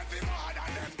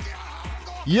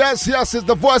 Yes, it's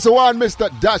the voice of one, Mr.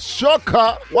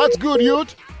 Dashoka. What's good,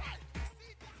 youth?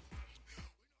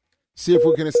 See if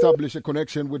we can establish a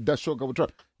connection with Dashoka. We'll try.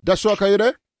 Dashoka, you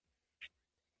there?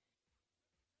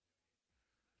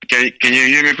 Can you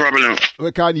hear me properly?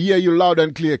 We can hear you loud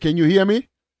and clear. Can you hear me?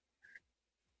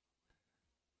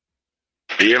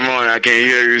 Yeah, man, I can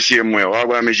hear you same way. What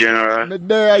about me, General? Me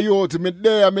there, youth. Me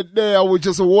there. We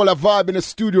just a whole a vibe in the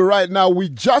studio right now. We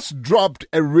just dropped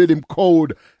a rhythm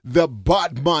called the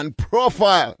Batman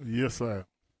Profile. Yes, sir.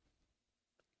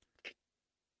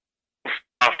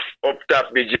 Up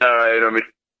top, me General, you know me.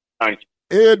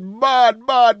 It bad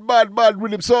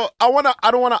rhythm. So I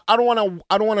don't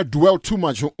wanna dwell too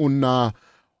much on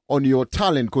your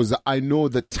talent, because I know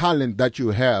the talent that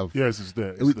you have. Yes, it's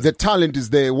there. The talent is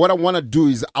there. What I want to do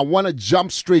is I want to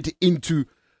jump straight into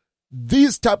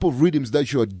these type of rhythms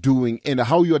that you are doing and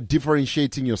how you are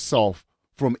differentiating yourself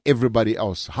from everybody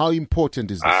else. How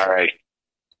important is this? All right.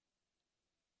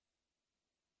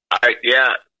 Yeah,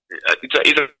 it's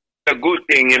a good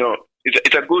thing, you know.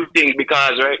 It's a good thing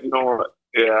because, right, you know,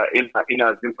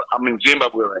 I'm in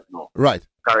Zimbabwe right now. Right.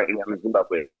 Currently, I'm in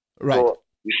Zimbabwe. Right. So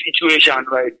the situation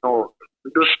right now,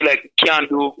 just like can't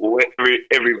do what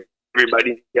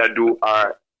everybody can do,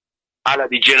 or all of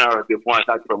the generals they want to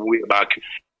start from way back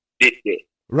this day.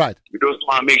 Right. We just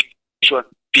want to make sure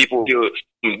people feel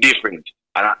different,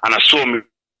 and I saw me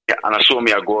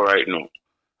I go right now.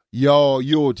 Yo, I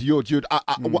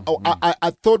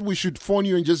thought we should phone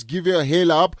you and just give you a hail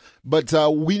up, but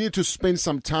we need to spend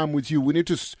some time with you. We need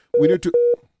to.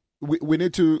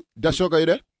 Dashoka, you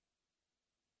there?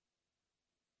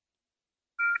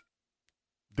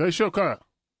 Dashoka.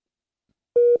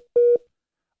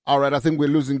 All right, I think we're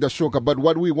losing Dashoka, but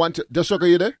what we want, Dashoka,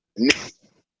 you there?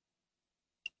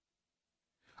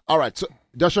 All right, so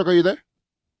Dashoka, you there?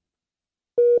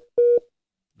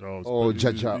 Oh,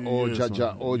 Jaja.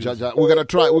 We're gonna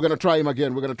try him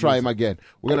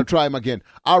again.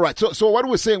 All right. So what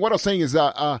I'm saying is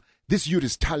this youth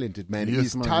is talented, man.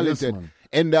 He's talented. Yes, man.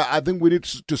 And I think we need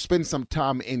to spend some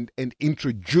time and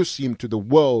introduce him to the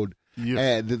world.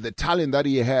 Yes. The talent that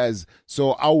he has.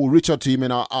 So I will reach out to him,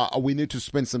 and we need to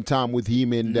spend some time with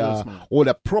him and all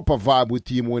a proper vibe with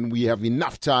him when we have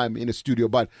enough time in the studio.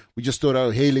 But we just thought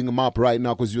of hailing him up right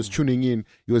now because he was tuning in.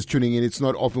 It's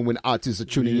not often when artists are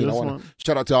tuning in. I want to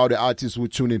shout out to all the artists who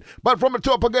tune in. But from the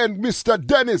top again, Mr.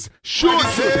 Dennis, shoot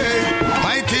it.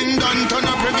 My thing done turn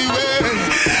up everywhere.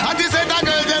 I just said that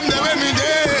girl them there every day.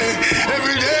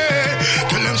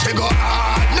 Tell them say go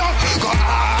hard, no, go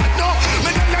hard, no. Me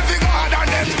tell them say go hard and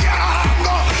them can't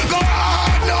go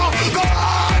hard, no, go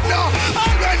hard, no.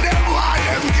 And when them want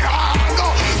them can't go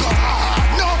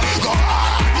hard, no, go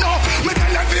hard, no. Me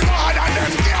tell them say go hard and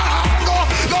them can't go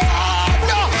hard,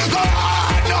 no, go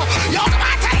hard, no. Yo, come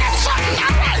on, tell them something,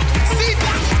 alright. See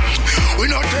that? We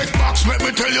not take box, let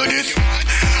me tell you this.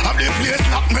 Have the place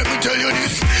locked, let me tell you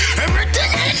this.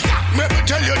 Everything is locked, let me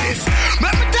tell you this.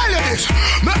 Let me tell you this.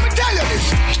 Let me tell you this.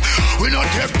 We not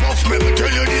take puff, let me tell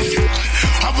you this.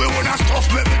 Have we wanna stuff,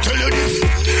 let me tell you this.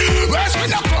 Where's we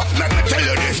not puff, let me tell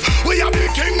you this. We have the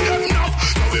kingdom now,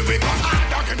 so we will go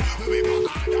hard again. We will go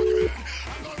hard again. I'm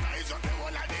gonna rise up the whole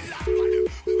of the land for them.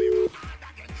 We will go hard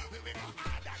again. We will go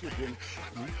hard again.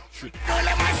 Don't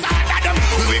let my side at them.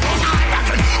 We will go hard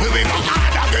again. We will go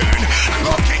hard again. I'm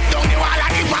gonna kick down the wall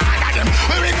and the wall at them.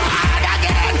 We will go hard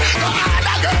again. Go hard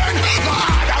again. Go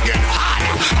hard again.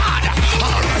 Harder.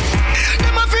 Alright.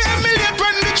 Them a feel $1 million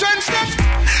when the trend steps.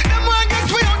 Them want get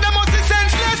way out, them must be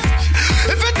senseless.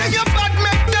 If you think you're bad,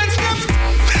 make 10 steps.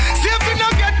 See if you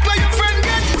not get where your friend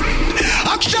get.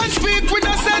 Action speak with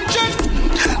a sentence.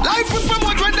 Life we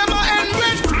promote when them are end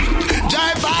with.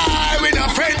 Drive by with a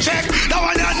friend check. That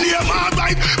one a name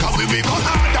alright. Cause we will go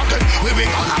hard again. We will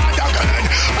go hard again.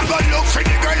 I'm gonna look for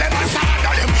the girl and the side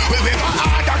of them. We will go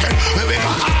hard again. We will go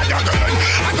hard again.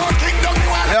 I'm gonna kick down the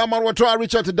wall. Yeah, man, we'll try to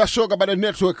reach out to Dashoka, but the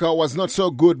network was not so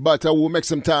good, but we'll make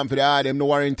some time for the item, no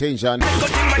worry intention.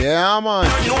 Yeah, man.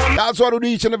 That's what we do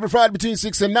each and every Friday between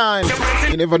 6 and 9.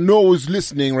 You never know who's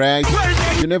listening, right?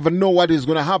 You never know what is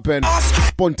going to happen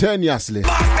spontaneously.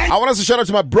 I want us to shout out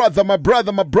to my brother,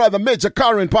 Major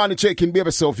Karen, Party Checking,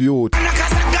 baby self youth.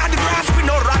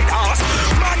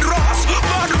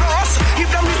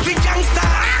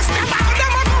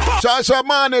 Shasha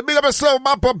man, big up yourself,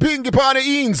 Mappa Bingy,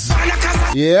 Party Ins.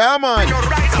 Yeah, man.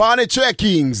 Party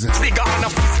Checkings.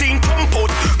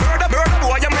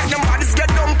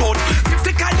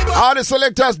 All the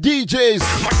selectors, DJs.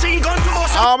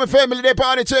 All my family, they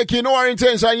party checking, no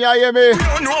intention, yeah, hear me?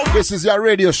 This is your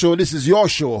radio show, this is your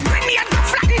show.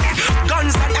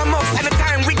 Guns and them up, every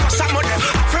time we go some of them.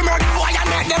 From the boy, I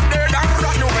make them dirt and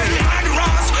run away. Mad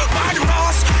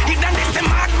Ross. If them is the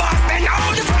mad boss, then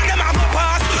all the fun them have a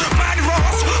pass. Mad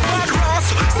Ross.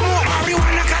 Smoke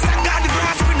marijuana, cause I got the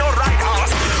grass with no right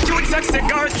horse. Cute sexy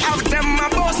girls have them a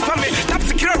boss for me. Top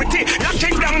security,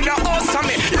 knocking down the house for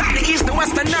me. Like the east, the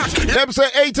west, and north. Them say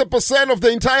 80% of the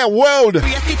entire world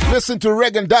listen to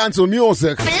reggae and dancehall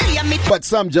music, but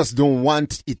some just don't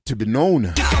want it to be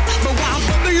known.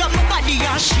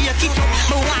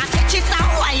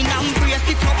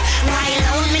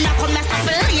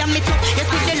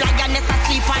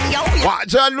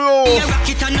 John Low. You rock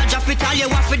it and not drop it, all you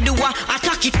have to do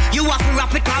attack it. You have to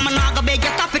rap it, come and I go beg you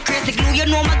stop it. Crazy glue, you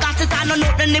know my got it, I know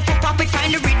nothing if you pop it.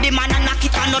 Find the rhythm and I knock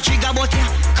it, I no trigger but you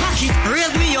cock it.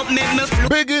 Raise me up, make me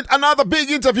flow. Another big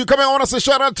interview coming. I want to say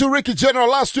shout out to Ricky General.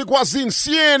 Last week was in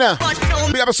Siena.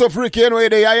 We have yourself Ricky anyway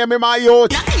there. I am in my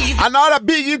yacht. Another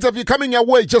big interview coming your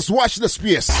way. Just watch the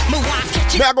space.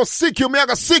 May I go sick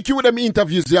you with them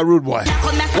interviews there, rude boy.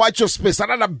 Watch your space.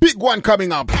 Another big one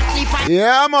coming up.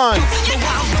 Yeah, man.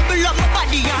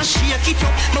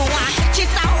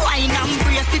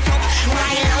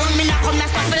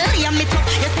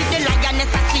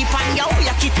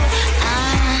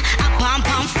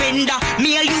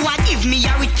 Me or you a give me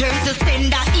a return to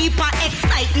sender. Hyper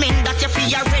excitement that you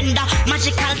feel render.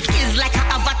 Magical skills like an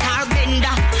avatar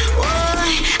bender.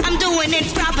 Oh, I'm doing it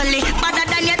properly. Better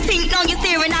than you think. Now you're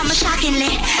staring at me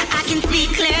shockingly. I can see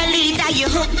clearly that you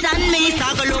hooked on me. So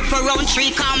I go look for round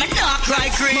 3, come and knock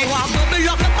right great. Me want bubble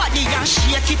up my body and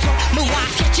shake it up. Me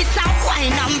want catch it and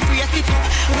wine and brace it up.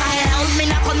 While else me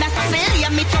not come mess up and lay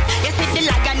me top. You see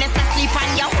the lioness asleep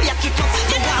and you wake it up.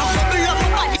 You want bubble up my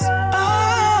body.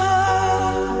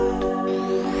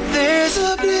 There's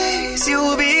a place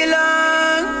you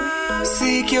belong,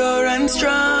 secure and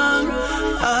strong.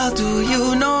 I'll do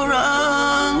you no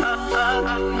wrong.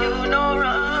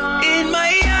 In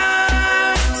my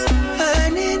arms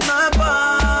and in my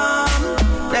palm,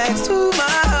 next to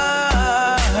my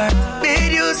heart,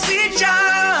 bid you sweet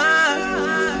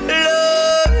child,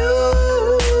 love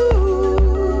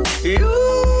you.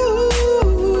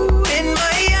 In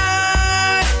my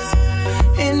arms,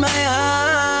 in my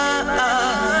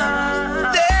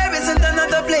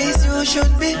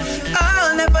should be.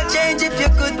 I'll never change if you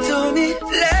could to me.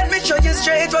 Let me show you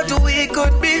straight what we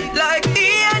could be. Like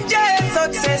E and J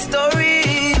success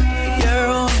story. Your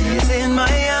home is in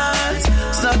my arms.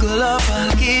 Snuggle up,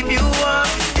 I'll keep you warm.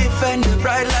 Defend the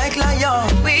bright like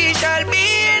lion. We shall be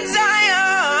in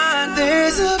Zion.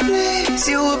 There's a place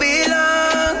you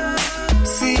belong,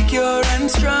 secure and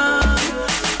strong.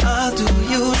 I'll do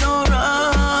you no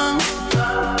wrong.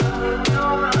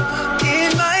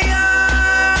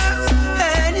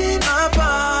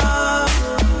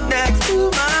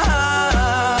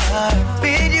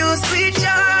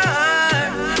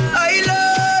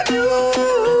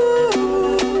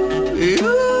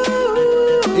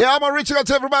 I'm reaching out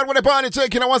to everybody with a party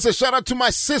taking. I want to shout out to my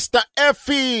sister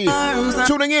Effie,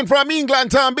 tuning in from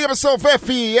England town. Be yourself,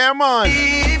 Effie. Yeah, man.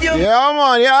 Yeah,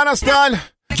 man. You understand?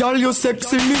 Girl, you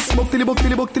sexy, miss buck, tilly buck,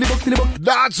 tilly buck, tilly buck, tilly buck.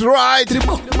 That's right. Tilly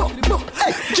buck, buck, buck.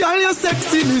 Hey, girl, you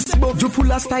sexy, miss buck. You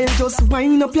full of style, just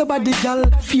wind up your body, girl.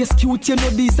 Face cute, you know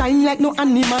design like no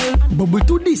animal. Bubble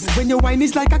to this, when your wine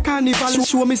is like a carnival.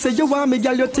 Show me, say you want me,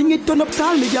 girl. You think it turn up,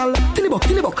 tall me, girl. Tilly buck,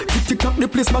 tick up the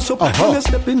place, mash up. When you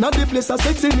step in at the place, a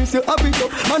sexiness, you have it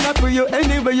up. Man, I pray you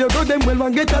anywhere you go, them well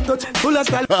and get a touch. Full of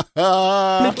style.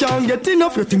 Me can't get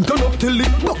enough. You think turn up till it,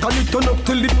 buck and it turn up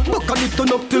till it, buck and it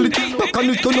turn up till it, buck and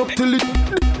it turn up till it.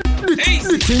 The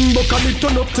thing buck and it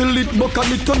turn up till it, buck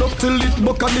and it turn up till it,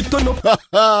 buck and it turn up.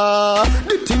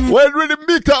 The thing when we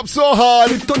beat up so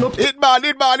hard, it turn up. It bad,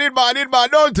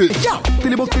 don't it? Yeah.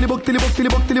 Tilly buck, tilly buck, tilly buck, tilly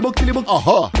buck, tilly buck, tilly buck.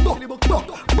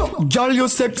 Girl, you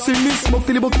sexy, miss buck,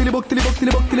 tilly buck, tilly buck, tilly buck,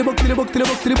 tilly buck, tilly buck, tilly buck, tilly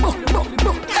buck, tilly buck.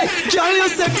 Hey, girl, you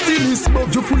sexy, miss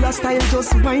buck. You full of style,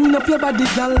 just wind up your body,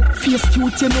 girl. Face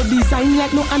cute, you know design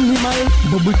like no animal.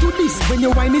 Bubble to this, when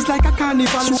your wine is like a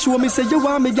carnival. Show me, say you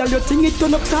want me, girl. You think it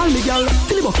turn up, tall me, girl.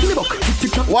 Tilly buck.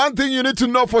 One thing you need to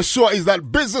know for sure is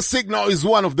that Business Signal is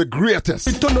one of the greatest.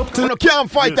 It turn up till you can't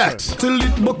fight that. Till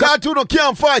it buck. That you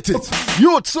can't fight it.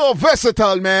 You're so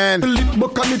versatile, man. Till it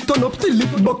buck and it turn up, till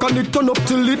it buck and it turn up,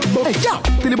 till it buck. Hey, yeah.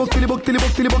 Till it buck, till it buck, till it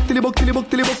buck, till it buck, till it buck, till it buck,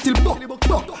 till it buck, till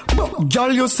it buck.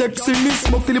 Girl, you sexy, miss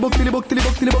buck, till it buck, till it buck, till it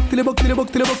buck, till it buck, till it buck, till it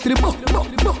buck, till it buck,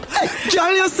 till it buck. Hey,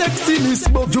 girl, you sexy, miss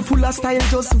buck. You full of style,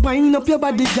 just wind up your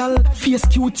body, girl. Face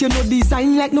cute, you know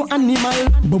design like no animal.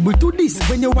 Bubble to this,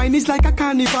 when your wine is like a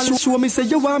carnival. Show me, say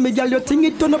you want me, girl. You think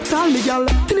it turn up, tall me, girl.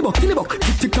 Till it buck.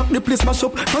 Tick up the place, mash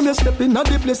up. From your step in at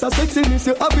the place, a sexiness,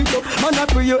 you have it up. Man, I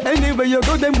pray you anywhere you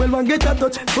go, them well and get a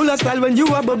touch. Full of style when you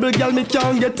a bubble, girl. Me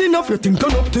can't get enough. You think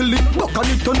turn up till it, buck and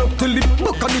it turn up till it,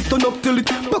 buck and it turn up till it,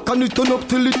 buck and it turn up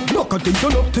till it, buck and it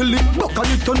turn up till it, buck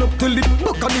and it turn up till it,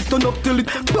 buck and it turn up till it,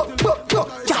 buck.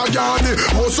 Tagyani,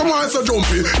 oh someone so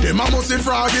jumpy. Them a must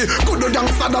froggy. Could the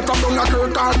gangster that a done a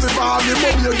Kirk Artivali.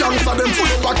 Mobile gangster them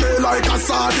full up a K like a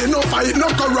sardi. No fight, no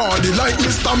karate like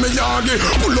Mr. Miyagi.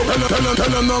 Pull up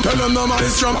tell them my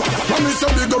strum. When me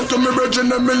say big up to me brethren,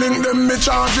 them me link them me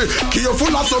charge it.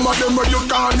 Careful of some of them where you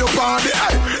call your party.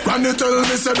 Hey, Granny tell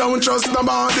me say don't trust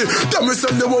nobody. Tell me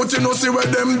say the vote you know see where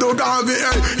them do Garvey.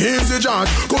 Hey, easy charge,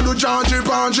 could do charge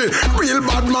it, real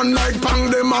bad man like Pang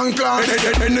them and Clark.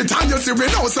 Anytime you see we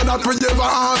know say that we ever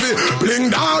have it. Bling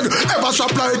dog, ever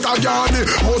shop like a yardy.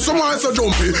 Oh someone so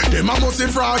jumpy, them a must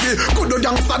froggy. Could the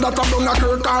gangster that a done a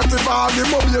Kirk Artivali.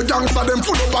 Mobile gangster them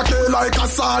full up a K like a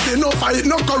sardi. No fight,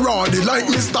 no karate like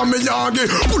Mr. Miyagi.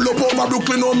 Pull up over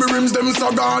Brooklyn, on me rims them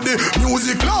so gaudy.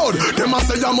 Music loud, them a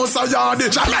say you must a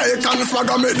yardy. Jamaican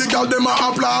swagger make the girl them a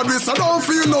applaud. We so don't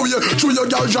feel no you, through your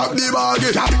girl drop the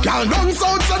baggy. Girl down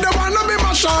south so they wanna be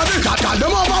my shawty. Girl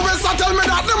them over west so tell me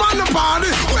that them on the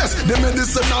party. West, the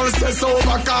medicinal says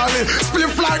over Cali.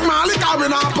 Split like Mali,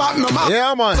 carrying our partner.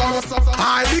 Yeah man,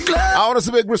 I declare. I want to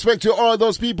say big respect to all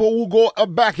those people who go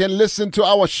back and listen to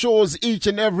our shows each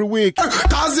and every week.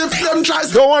 Cause if them try.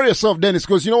 Don't worry yourself, Dennis,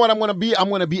 because you know what I'm gonna be? I'm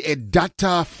gonna be a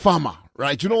data farmer.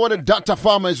 Right, you know what a data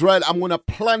farmer is, right? I'm going to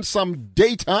plant some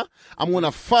data, I'm going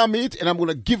to farm it, and I'm going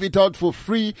to give it out for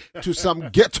free to some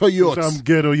ghetto youths. Some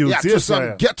ghetto youths, yeah, to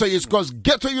some ghetto youths, because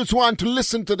ghetto youths want to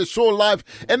listen to the show live,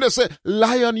 and they say,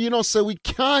 Lion, you know, say we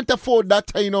can't afford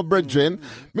data, you know, brethren.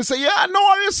 Me say, yeah, no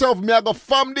worry yourself, me I go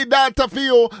farm the data for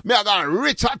you, me I got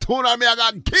rich at tuna, me I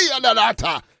got give you the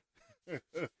data.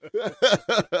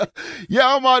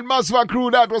 Yeah man, Masva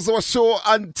Crew, that was our show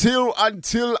until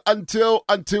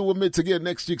we meet again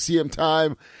next week same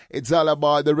time. It's all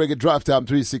about the Reggae Drive Time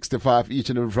 365 each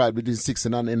and every Friday between 6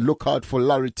 and 9, and look out for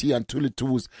Larry T and Tully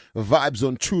Too's Vibes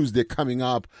on Tuesday coming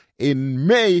up in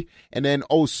May. And then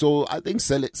also I think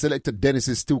Selector Dennis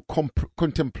is still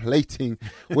contemplating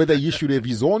whether you should have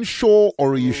his own show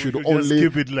or you should only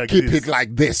keep it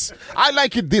like this. I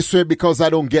like it this way because I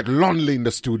don't get lonely in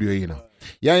the studio, you know.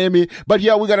 Yeah, you know me. But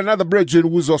yeah, we got another brethren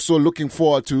who's also looking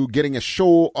forward to getting a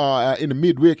show in the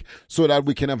midweek so that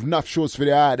we can have enough shows for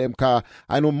the item. Cause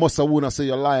I know Musa Wuna say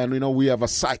you're lying. You know, we have a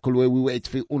cycle where we wait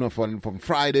for Una from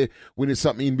Friday. We need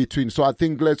something in between. So I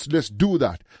think let's do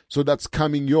that. So that's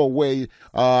coming your way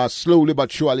slowly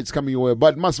but surely. It's coming your way.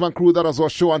 But Masman Crew, that is our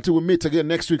show. Until we meet again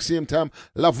next week, same time.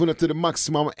 Love Una to the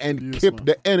maximum and keep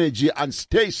the energy and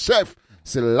stay safe.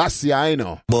 Selassie, I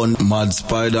know. Bun mad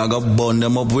spider, I got bun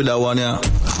them up with that one, yeah.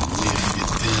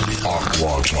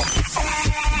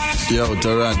 Yo,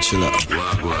 Tarantula.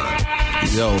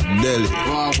 Yo, Delhi.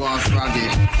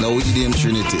 Now we them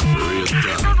Trinity.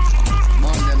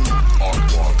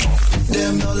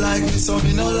 Them not like me, so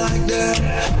me not like them.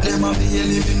 Them a be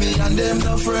enemy me and them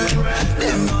no friend.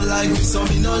 Them not like me, so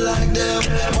me not like them.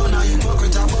 One a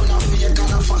hypocrite, one a fake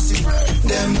and a fussy friend.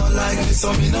 Them not like me,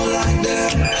 so me not like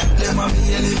them. Them a be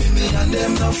enemy me and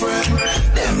them no friend.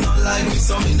 Them not like me,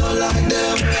 so me not like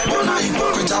them. One a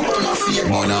hypocrite, one a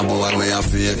fake. One a boy we a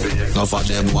fake. Enough of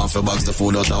them want for box the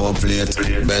food out our plate.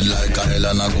 Bed like a hell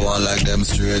and I go on like them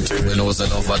straight. We know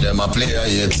enough of them a play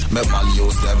it. Make man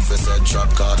use them for set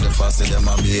trap card the fussy them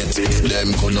a bait. Them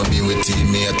couldn't be with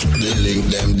teammate. They link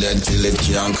them dead till it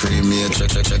can't cremate.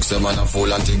 Check some man a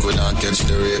fool and think we don't catch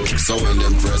the rape. So when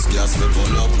them press gas we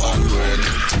pull up and break.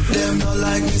 Them not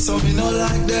like me so me not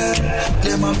like them.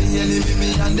 Them a be enemy me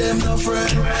and them no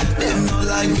friend. Them not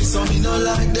like me so me not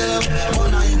like them.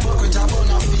 One a hypocrite one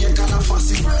a fake and a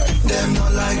fussy friend. Them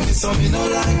not like me so me not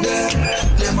like them.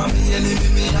 Them a be enemy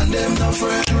me and them no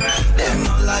friend. Them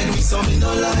not like me so me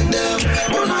not like them.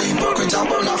 One a hypocrite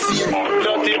one a fake.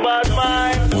 Dirty bad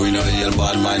mind. We know real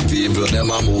bad mind people. Them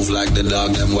a move like the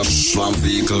dog. Them a one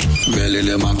vehicle. Belly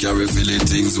them a carry filly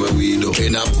things where we do.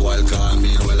 In a boil call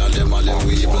me well and them a them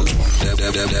weeble.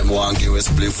 Them want give a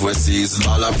spliff with season.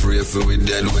 All I pray for we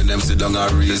dead when them sit down a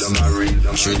reason.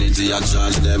 Trinity a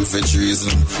charge them for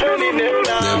treason.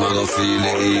 Them a go feel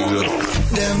the eagle.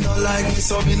 Them not like me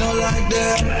so me not like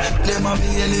them. Them a be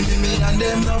enemy me and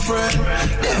them no friend.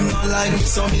 Them not like me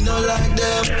so me not like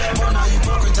them. One a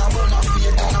hypocrite one a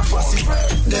fake and a fussy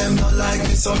friend. Them not like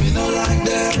me so me not like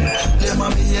them. Them a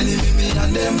be enemy me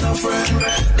and them no friend.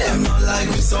 Them not like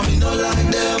me so me not like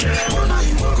them. One a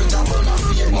hypocrite one a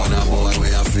fake. One a boy we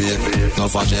a fake.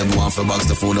 Enough of them want for box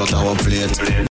the food out our plate.